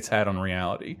hanging its hat on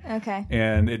reality. Okay.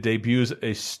 And it debuts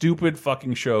a stupid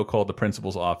fucking show called The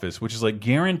Principal's Office, which is like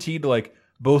guaranteed to like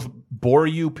both bore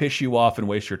you, piss you off, and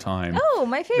waste your time. Oh,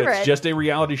 my favorite. It's just a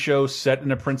reality show set in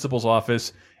a principal's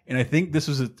office. And I think this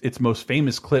was its most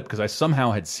famous clip because I somehow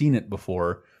had seen it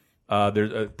before.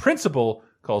 There's a principal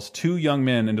calls two young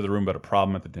men into the room about a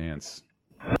problem at the dance.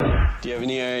 Do you have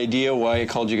any idea why I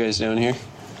called you guys down here?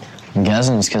 I'm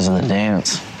guessing it's because of the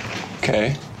dance.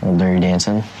 Okay. Little dirty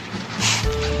dancing.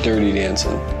 Dirty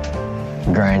dancing.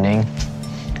 Grinding.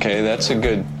 Okay,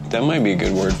 that might be a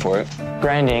good word for it.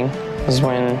 Grinding is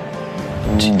when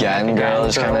the guy and the girl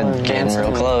is kind of getting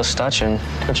real close, touching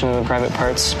the private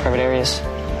parts, private areas.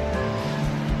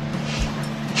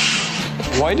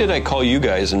 Why did I call you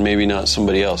guys and maybe not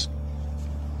somebody else?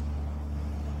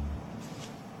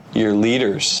 You're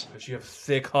leaders. But you have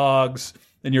thick hogs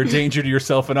and you're a danger to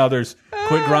yourself and others.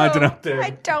 Quit grinding out there. I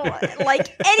don't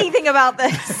like anything about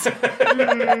this.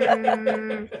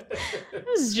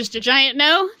 This is just a giant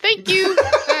no. Thank you.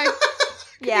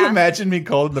 Can you imagine me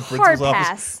calling the principal's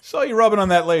office? Saw you rubbing on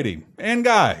that lady and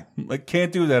guy. Like,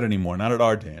 can't do that anymore. Not at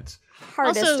our dance.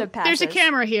 Hardest also, of passes. there's a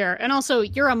camera here, and also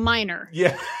you're a minor.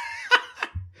 Yeah.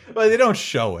 Well, they don't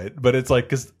show it, but it's like,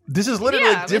 because this is literally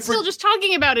Yeah, different. but still just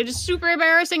talking about it is super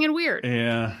embarrassing and weird.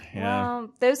 Yeah. Well,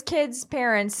 those kids'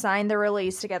 parents signed the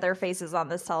release to get their faces on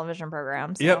this television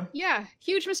program. So. Yep. Yeah,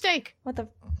 huge mistake. What the?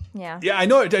 Yeah. Yeah, I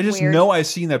know. I just Weird. know I've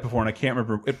seen that before, and I can't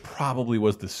remember. It probably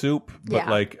was the soup, but Yeah.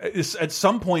 like at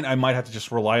some point, I might have to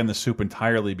just rely on the soup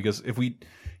entirely because if you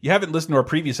haven't listened to our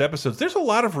previous episodes, there's a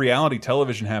lot of reality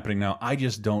television happening now. I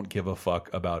just don't give a fuck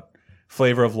about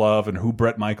Flavor of Love and who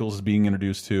Bret Michaels is being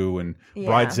introduced to and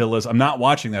Bridezilla's. I'm not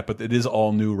watching that, but it is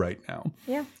all new right now.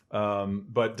 Yeah.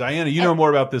 But Diana, you know more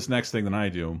about this next thing than I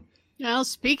do. Well,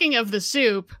 speaking of the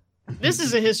soup, this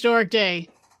is a historic day,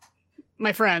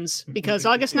 my friends, because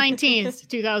August 19th,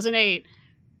 2008,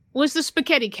 was the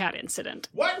Spaghetti Cat incident.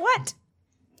 What?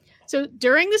 So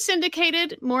during the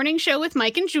syndicated morning show with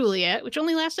Mike and Juliet, which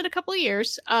only lasted a couple of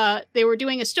years, they were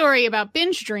doing a story about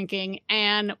binge drinking,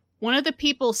 and one of the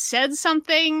people said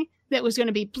something that was going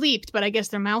to be bleeped, but I guess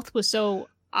their mouth was so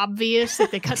obvious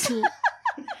that they cut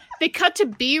to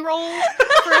B-roll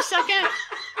for a second.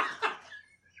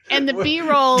 And the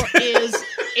B-roll is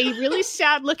a really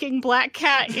sad-looking black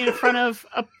cat in front of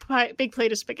a big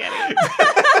plate of spaghetti.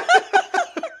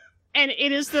 And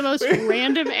it is the most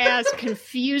random-ass,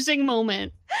 confusing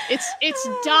moment. It's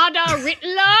Dada writ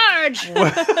large.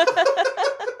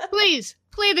 Please,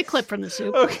 play the clip from the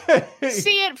soup. Okay.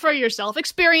 See it for yourself.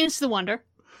 Experience the wonder.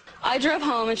 I drove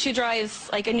home, and she drives,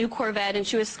 like, a new Corvette, and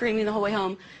she was screaming the whole way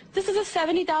home, "This is a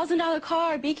 $70,000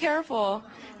 car. Be careful."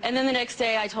 And then the next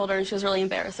day, I told her, and she was really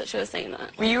embarrassed that she was saying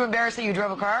that. Were you embarrassed that you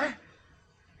drove a car?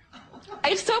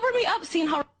 It sobered me up seeing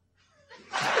how...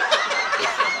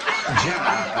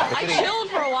 I chilled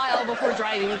for a while before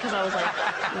driving because I was like,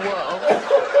 whoa.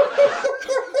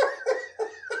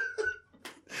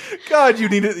 God, you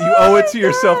owe it to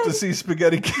yourself to see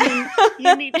Spaghetti Cat.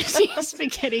 You need to see a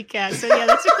Spaghetti Cat. So yeah,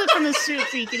 that's a clip from the soup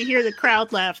so you can hear the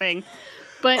crowd laughing.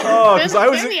 But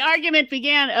then the argument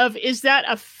began of, is that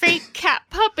a fake cat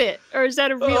puppet or is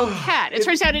that a real cat? It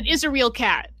turns out it is a real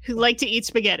cat who liked to eat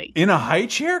spaghetti. In a high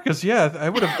chair? Because yeah, I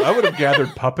would have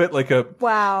gathered puppet like an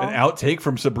outtake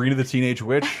from Sabrina the Teenage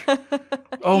Witch.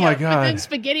 Oh my God. But then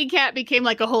Spaghetti Cat became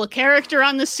like a whole character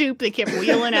on the soup. They kept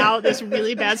wheeling out this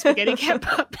really bad Spaghetti Cat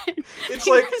puppet. It's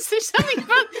like there's something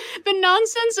about the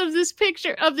nonsense of this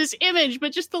picture, of this image,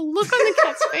 but just the look on the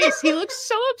cat's face. He looks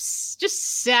so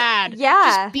just sad. Yeah.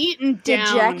 Just beaten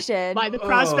down Dejected. by the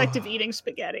prospect of eating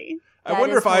spaghetti. I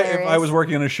wonder if I was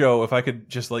working on a show, if I could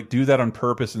just like do that on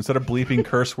purpose. Instead of bleeping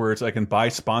curse words, I can buy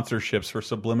sponsorships for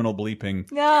subliminal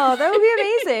bleeping. No, that would be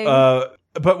amazing.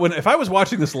 But if I was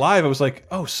watching this live, I was like,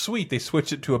 oh, sweet, they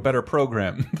switched it to a better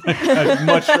program. I'd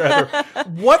much rather.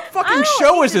 What fucking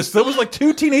show is this? That was like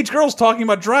two teenage girls talking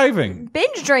about driving.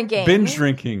 Binge drinking. Binge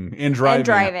drinking and driving. And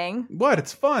driving. What?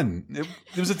 It's fun.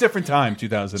 It was a different time,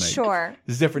 2008. Sure. It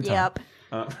was a different time.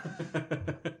 Yep.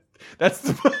 That's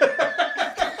the...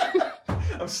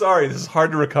 I'm sorry, this is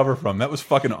hard to recover from. That was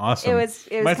fucking awesome. It was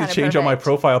Might have to change all my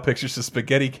profile pictures to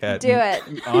Spaghetti Cat. Do it.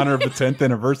 In honor of the 10th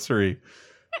anniversary.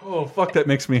 Oh, fuck, that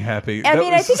makes me happy. I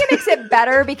mean, I think it makes it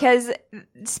better because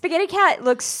Spaghetti Cat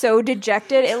looks so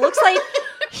dejected. It looks like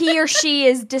he or she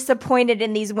is disappointed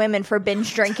in these women for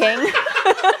binge drinking.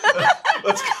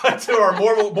 Let's cut to our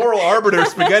moral arbiter,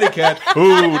 Spaghetti Cat.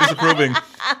 Ooh, disapproving.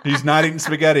 He's not eating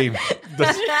spaghetti.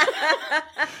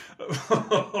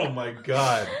 Oh, my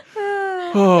God.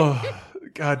 Oh,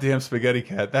 goddamn Spaghetti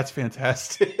Cat. That's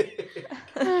fantastic.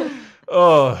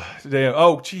 Oh, damn.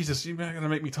 Oh, Jesus. You're not going to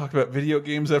make me talk about video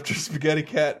games after Spaghetti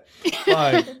Cat?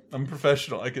 Fine. I'm a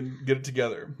professional. I can get it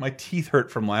together. My teeth hurt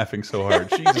from laughing so hard.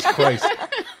 Jesus Christ.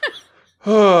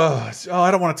 Oh,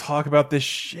 I don't want to talk about this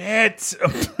shit.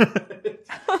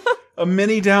 A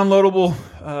mini downloadable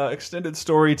extended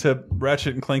story to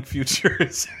Ratchet and Clank Future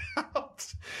is out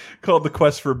called The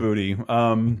Quest for Booty.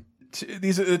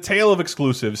 These are a tale of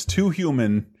exclusives. Too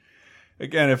Human.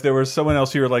 Again, if there was someone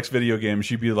else here who likes video games,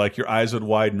 you'd be like, your eyes would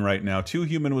widen right now. Too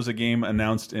Human was a game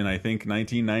announced in, I think,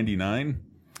 1999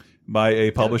 by a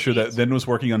publisher that then was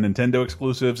working on Nintendo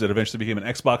exclusives that eventually became an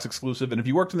Xbox exclusive. And if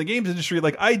you worked in the games industry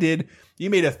like I did, you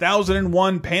made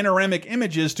 1,001 panoramic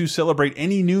images to celebrate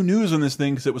any new news on this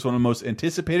thing because it was one of the most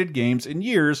anticipated games in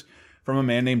years from a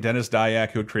man named Dennis Dyack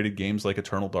who had created games like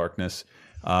Eternal Darkness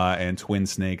and Twin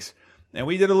Snakes. And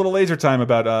we did a little laser time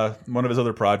about one of his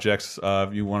other projects.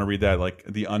 If you want to read that, like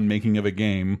The Unmaking of a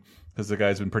Game, because the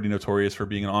guy's been pretty notorious for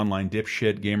being an online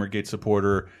dipshit, Gamergate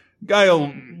supporter. Guy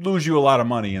will lose you a lot of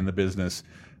money in the business,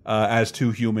 as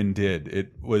Too Human did.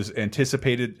 It was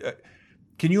anticipated.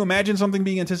 Can you imagine something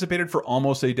being anticipated for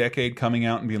almost a decade coming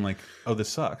out and being like, oh, this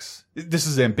sucks. This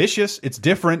is ambitious. It's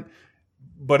different,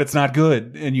 but it's not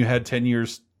good. And you had 10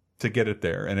 years to get it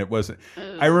there, and it wasn't.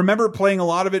 I remember playing a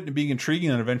lot of it and being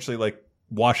intriguing, and eventually like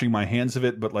washing my hands of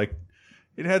it. But like,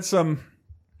 it had some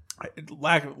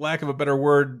lack of a better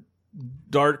word,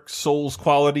 Dark Souls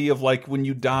quality of like when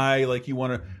you die, like you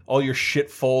want to, all your shit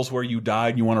falls where you died,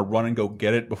 and you want to run and go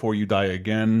get it before you die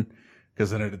again, because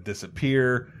then it'd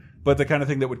disappear. But the kind of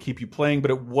thing that would keep you playing.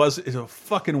 But it's a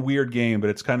fucking weird game.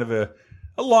 But it's kind of a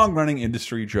long running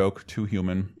industry joke. Too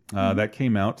Human that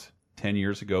came out 10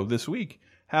 years ago this week.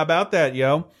 How about that,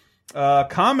 yo?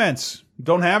 Comments.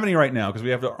 Don't have any right now because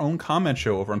we have our own comment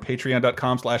show over on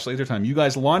patreon.com/lasertime. You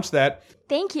guys launched that.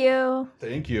 Thank you.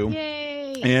 Thank you.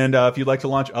 Yay. And if you'd like to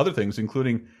launch other things,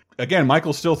 including, again,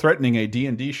 Michael's still threatening a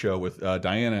D&D show with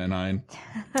Diana and I,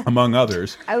 among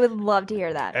others. I would love to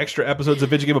hear that. Extra episodes of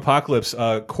Video Game Apocalypse,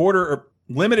 quarter or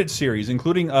limited series,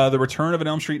 including the return of an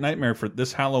Elm Street Nightmare for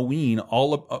this Halloween,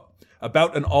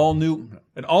 about an all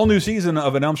new season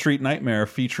of an Elm Street Nightmare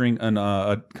featuring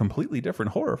a completely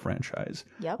different horror franchise.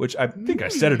 Yep. Which I think I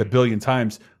said it a billion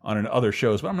times on other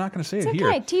shows, but I'm not going to say it here.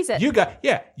 Okay, tease it. You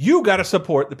got to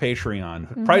support the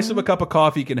Patreon. Price of a cup of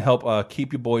coffee can help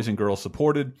keep you boys and girls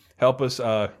supported. Help us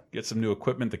get some new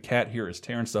equipment. The cat here is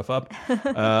tearing stuff up,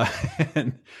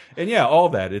 and yeah, all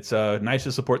that. It's nice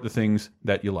to support the things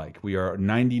that you like. We are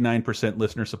 99%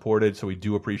 listener supported, so we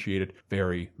do appreciate it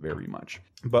very, very much.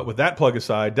 But with that plug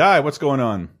aside, Di, what's going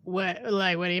on? What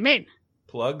do you mean?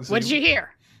 Plugs? What did you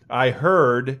hear? I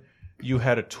heard you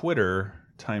had a Twitter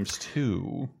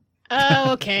 ×2.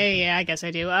 Oh, okay. Yeah, I guess I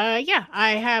do. Yeah,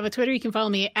 I have a Twitter. You can follow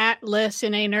me at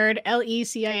ListenANerd,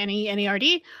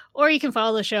 LECINENERD, or you can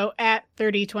follow the show at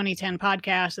 302010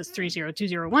 Podcast. That's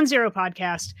 302010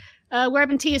 Podcast, where I've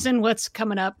been teasing what's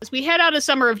coming up. As we head out of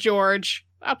Summer of George,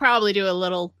 I'll probably do a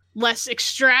little less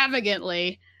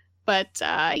extravagantly, but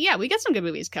yeah, we got some good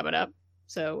movies coming up.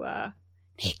 So,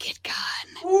 Naked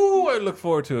Gun. Ooh, I look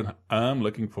forward to it. I'm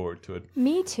looking forward to it.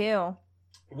 Me too.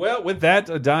 Well, with that,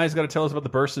 Di's got to tell us about the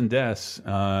births and deaths.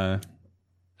 I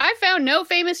found no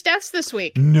famous deaths this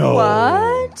week. No.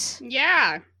 What?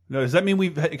 Yeah. No, does that mean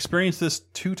we've experienced this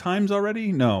 2 times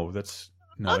already? No, that's...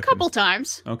 No, a couple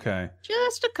times. Okay.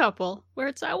 Just a couple. Where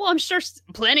it's well, I'm sure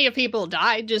plenty of people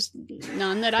died, just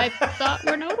none that I thought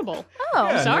were notable. Oh,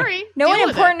 yeah, sorry. No one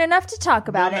important enough to talk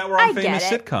about it. We're on I famous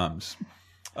get it. sitcoms.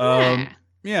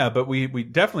 Yeah, but we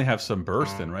definitely have some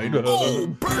births then, right? Oh,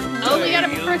 we got a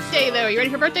birthday though. You ready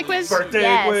for birthday quiz?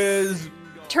 Birthday quiz.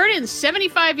 Turning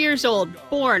 75 years old,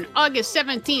 born August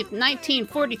 17th,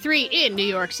 1943 in New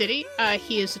York City.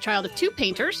 He is the child of 2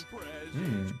 painters.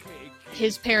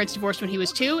 His parents divorced when he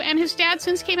was 2, and his dad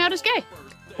since came out as gay.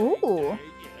 Ooh.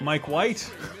 Mike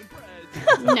White?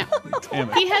 No. Damn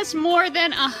it. He has more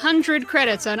than 100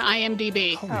 credits on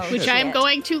IMDb, which I am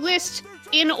going to list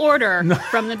in order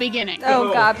from the beginning.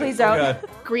 Oh, God, please don't. God.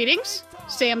 Greetings,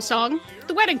 Sam's Song,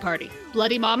 The Wedding Party,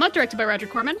 Bloody Mama, directed by Roger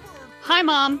Corman, Hi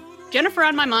Mom, Jennifer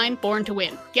on My Mind, Born to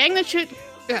Win, Gang That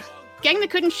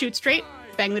Couldn't Shoot Straight,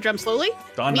 Bang the Drum Slowly,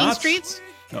 Don Mean Knotts? Streets,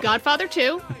 No. Godfather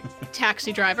 2,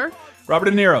 Taxi Driver, Robert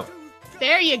De Niro.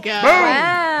 There you go.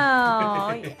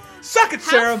 Wow. Suck it,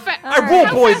 Sarah. I rule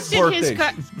boys' birthdays.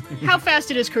 How fast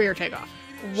did his career take off?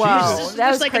 Whoa, Jesus. that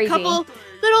was like crazy. a couple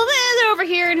little over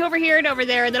here and over here and over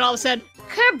there, and then all of a sudden,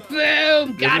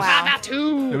 kaboom! Godfather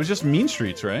 2. It was just Mean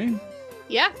Streets, right?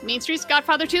 Yeah, Mean Streets,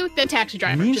 Godfather 2, then Taxi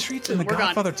Driver. Mean Streets and The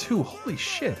Godfather 2. Holy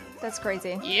shit. That's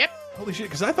crazy. Yep. Holy shit,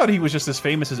 because I thought he was just as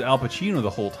famous as Al Pacino the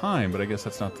whole time, but I guess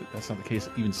that's not the case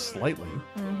even slightly.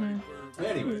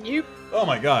 Anyway. Oh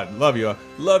my God, love you,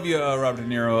 Robert De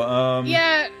Niro.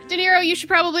 Yeah, De Niro, you should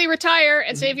probably retire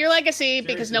and save your legacy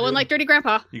because no one liked Dirty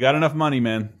Grandpa. You got enough money,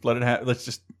 man. Let it happen. Let's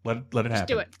just let it happen. Just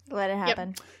do it. Let it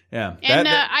happen. Yeah. And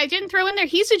I didn't throw in there.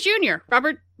 He's a junior.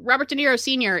 Robert De Niro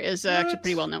Sr. is actually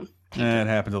pretty well known. It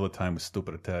happens all the time with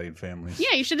stupid Italian families.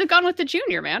 Yeah, you should have gone with the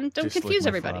junior, man. Don't Just confuse like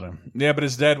everybody. father. Yeah, but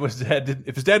his dad was dead.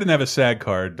 If his dad didn't have a SAG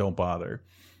card, don't bother.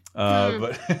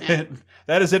 But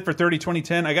that is it for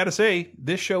 30-2010. I got to say,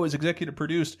 this show is executive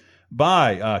produced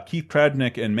by Keith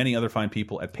Kradnick and many other fine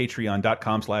people at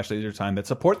patreon.com/lasertime that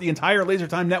support the entire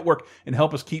LaserTime network and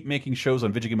help us keep making shows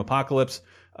on Video Game Apocalypse,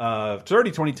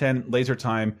 30-2010,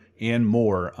 LaserTime, and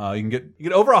more. You can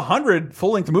get over 100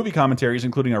 full-length movie commentaries,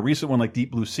 including our recent one like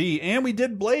Deep Blue Sea, and we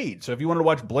did Blade. So if you want to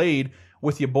watch Blade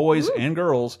with your boys and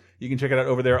girls, you can check it out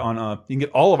over there on you can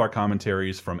get all of our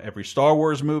commentaries from every Star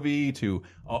Wars movie to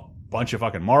a bunch of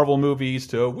fucking Marvel movies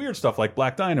to weird stuff like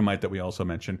Black Dynamite that we also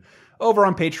mentioned over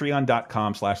on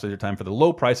patreon.com/lasertime for the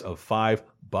low price of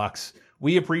 $5.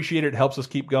 We appreciate it. It helps us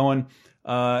keep going.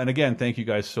 And again, thank you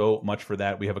guys so much for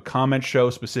that. We have a comment show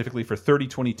specifically for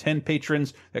 30-2010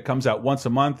 patrons that comes out once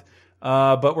a month.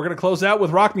 But we're going to close out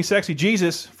with Rock Me Sexy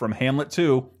Jesus from Hamlet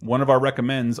 2, one of our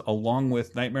recommends, along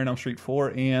with Nightmare on Elm Street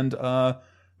 4 and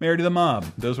Married to the Mob.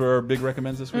 Those were our big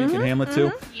recommends this week in Hamlet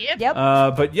 2. Yep.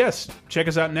 But yes, check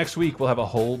us out next week. We'll have a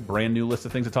whole brand new list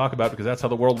of things to talk about because that's how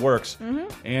the world works.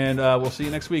 And we'll see you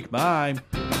next week. Bye.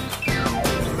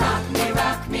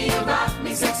 Rock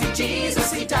me, sexy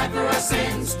Jesus. He died for our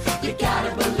sins. You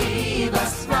gotta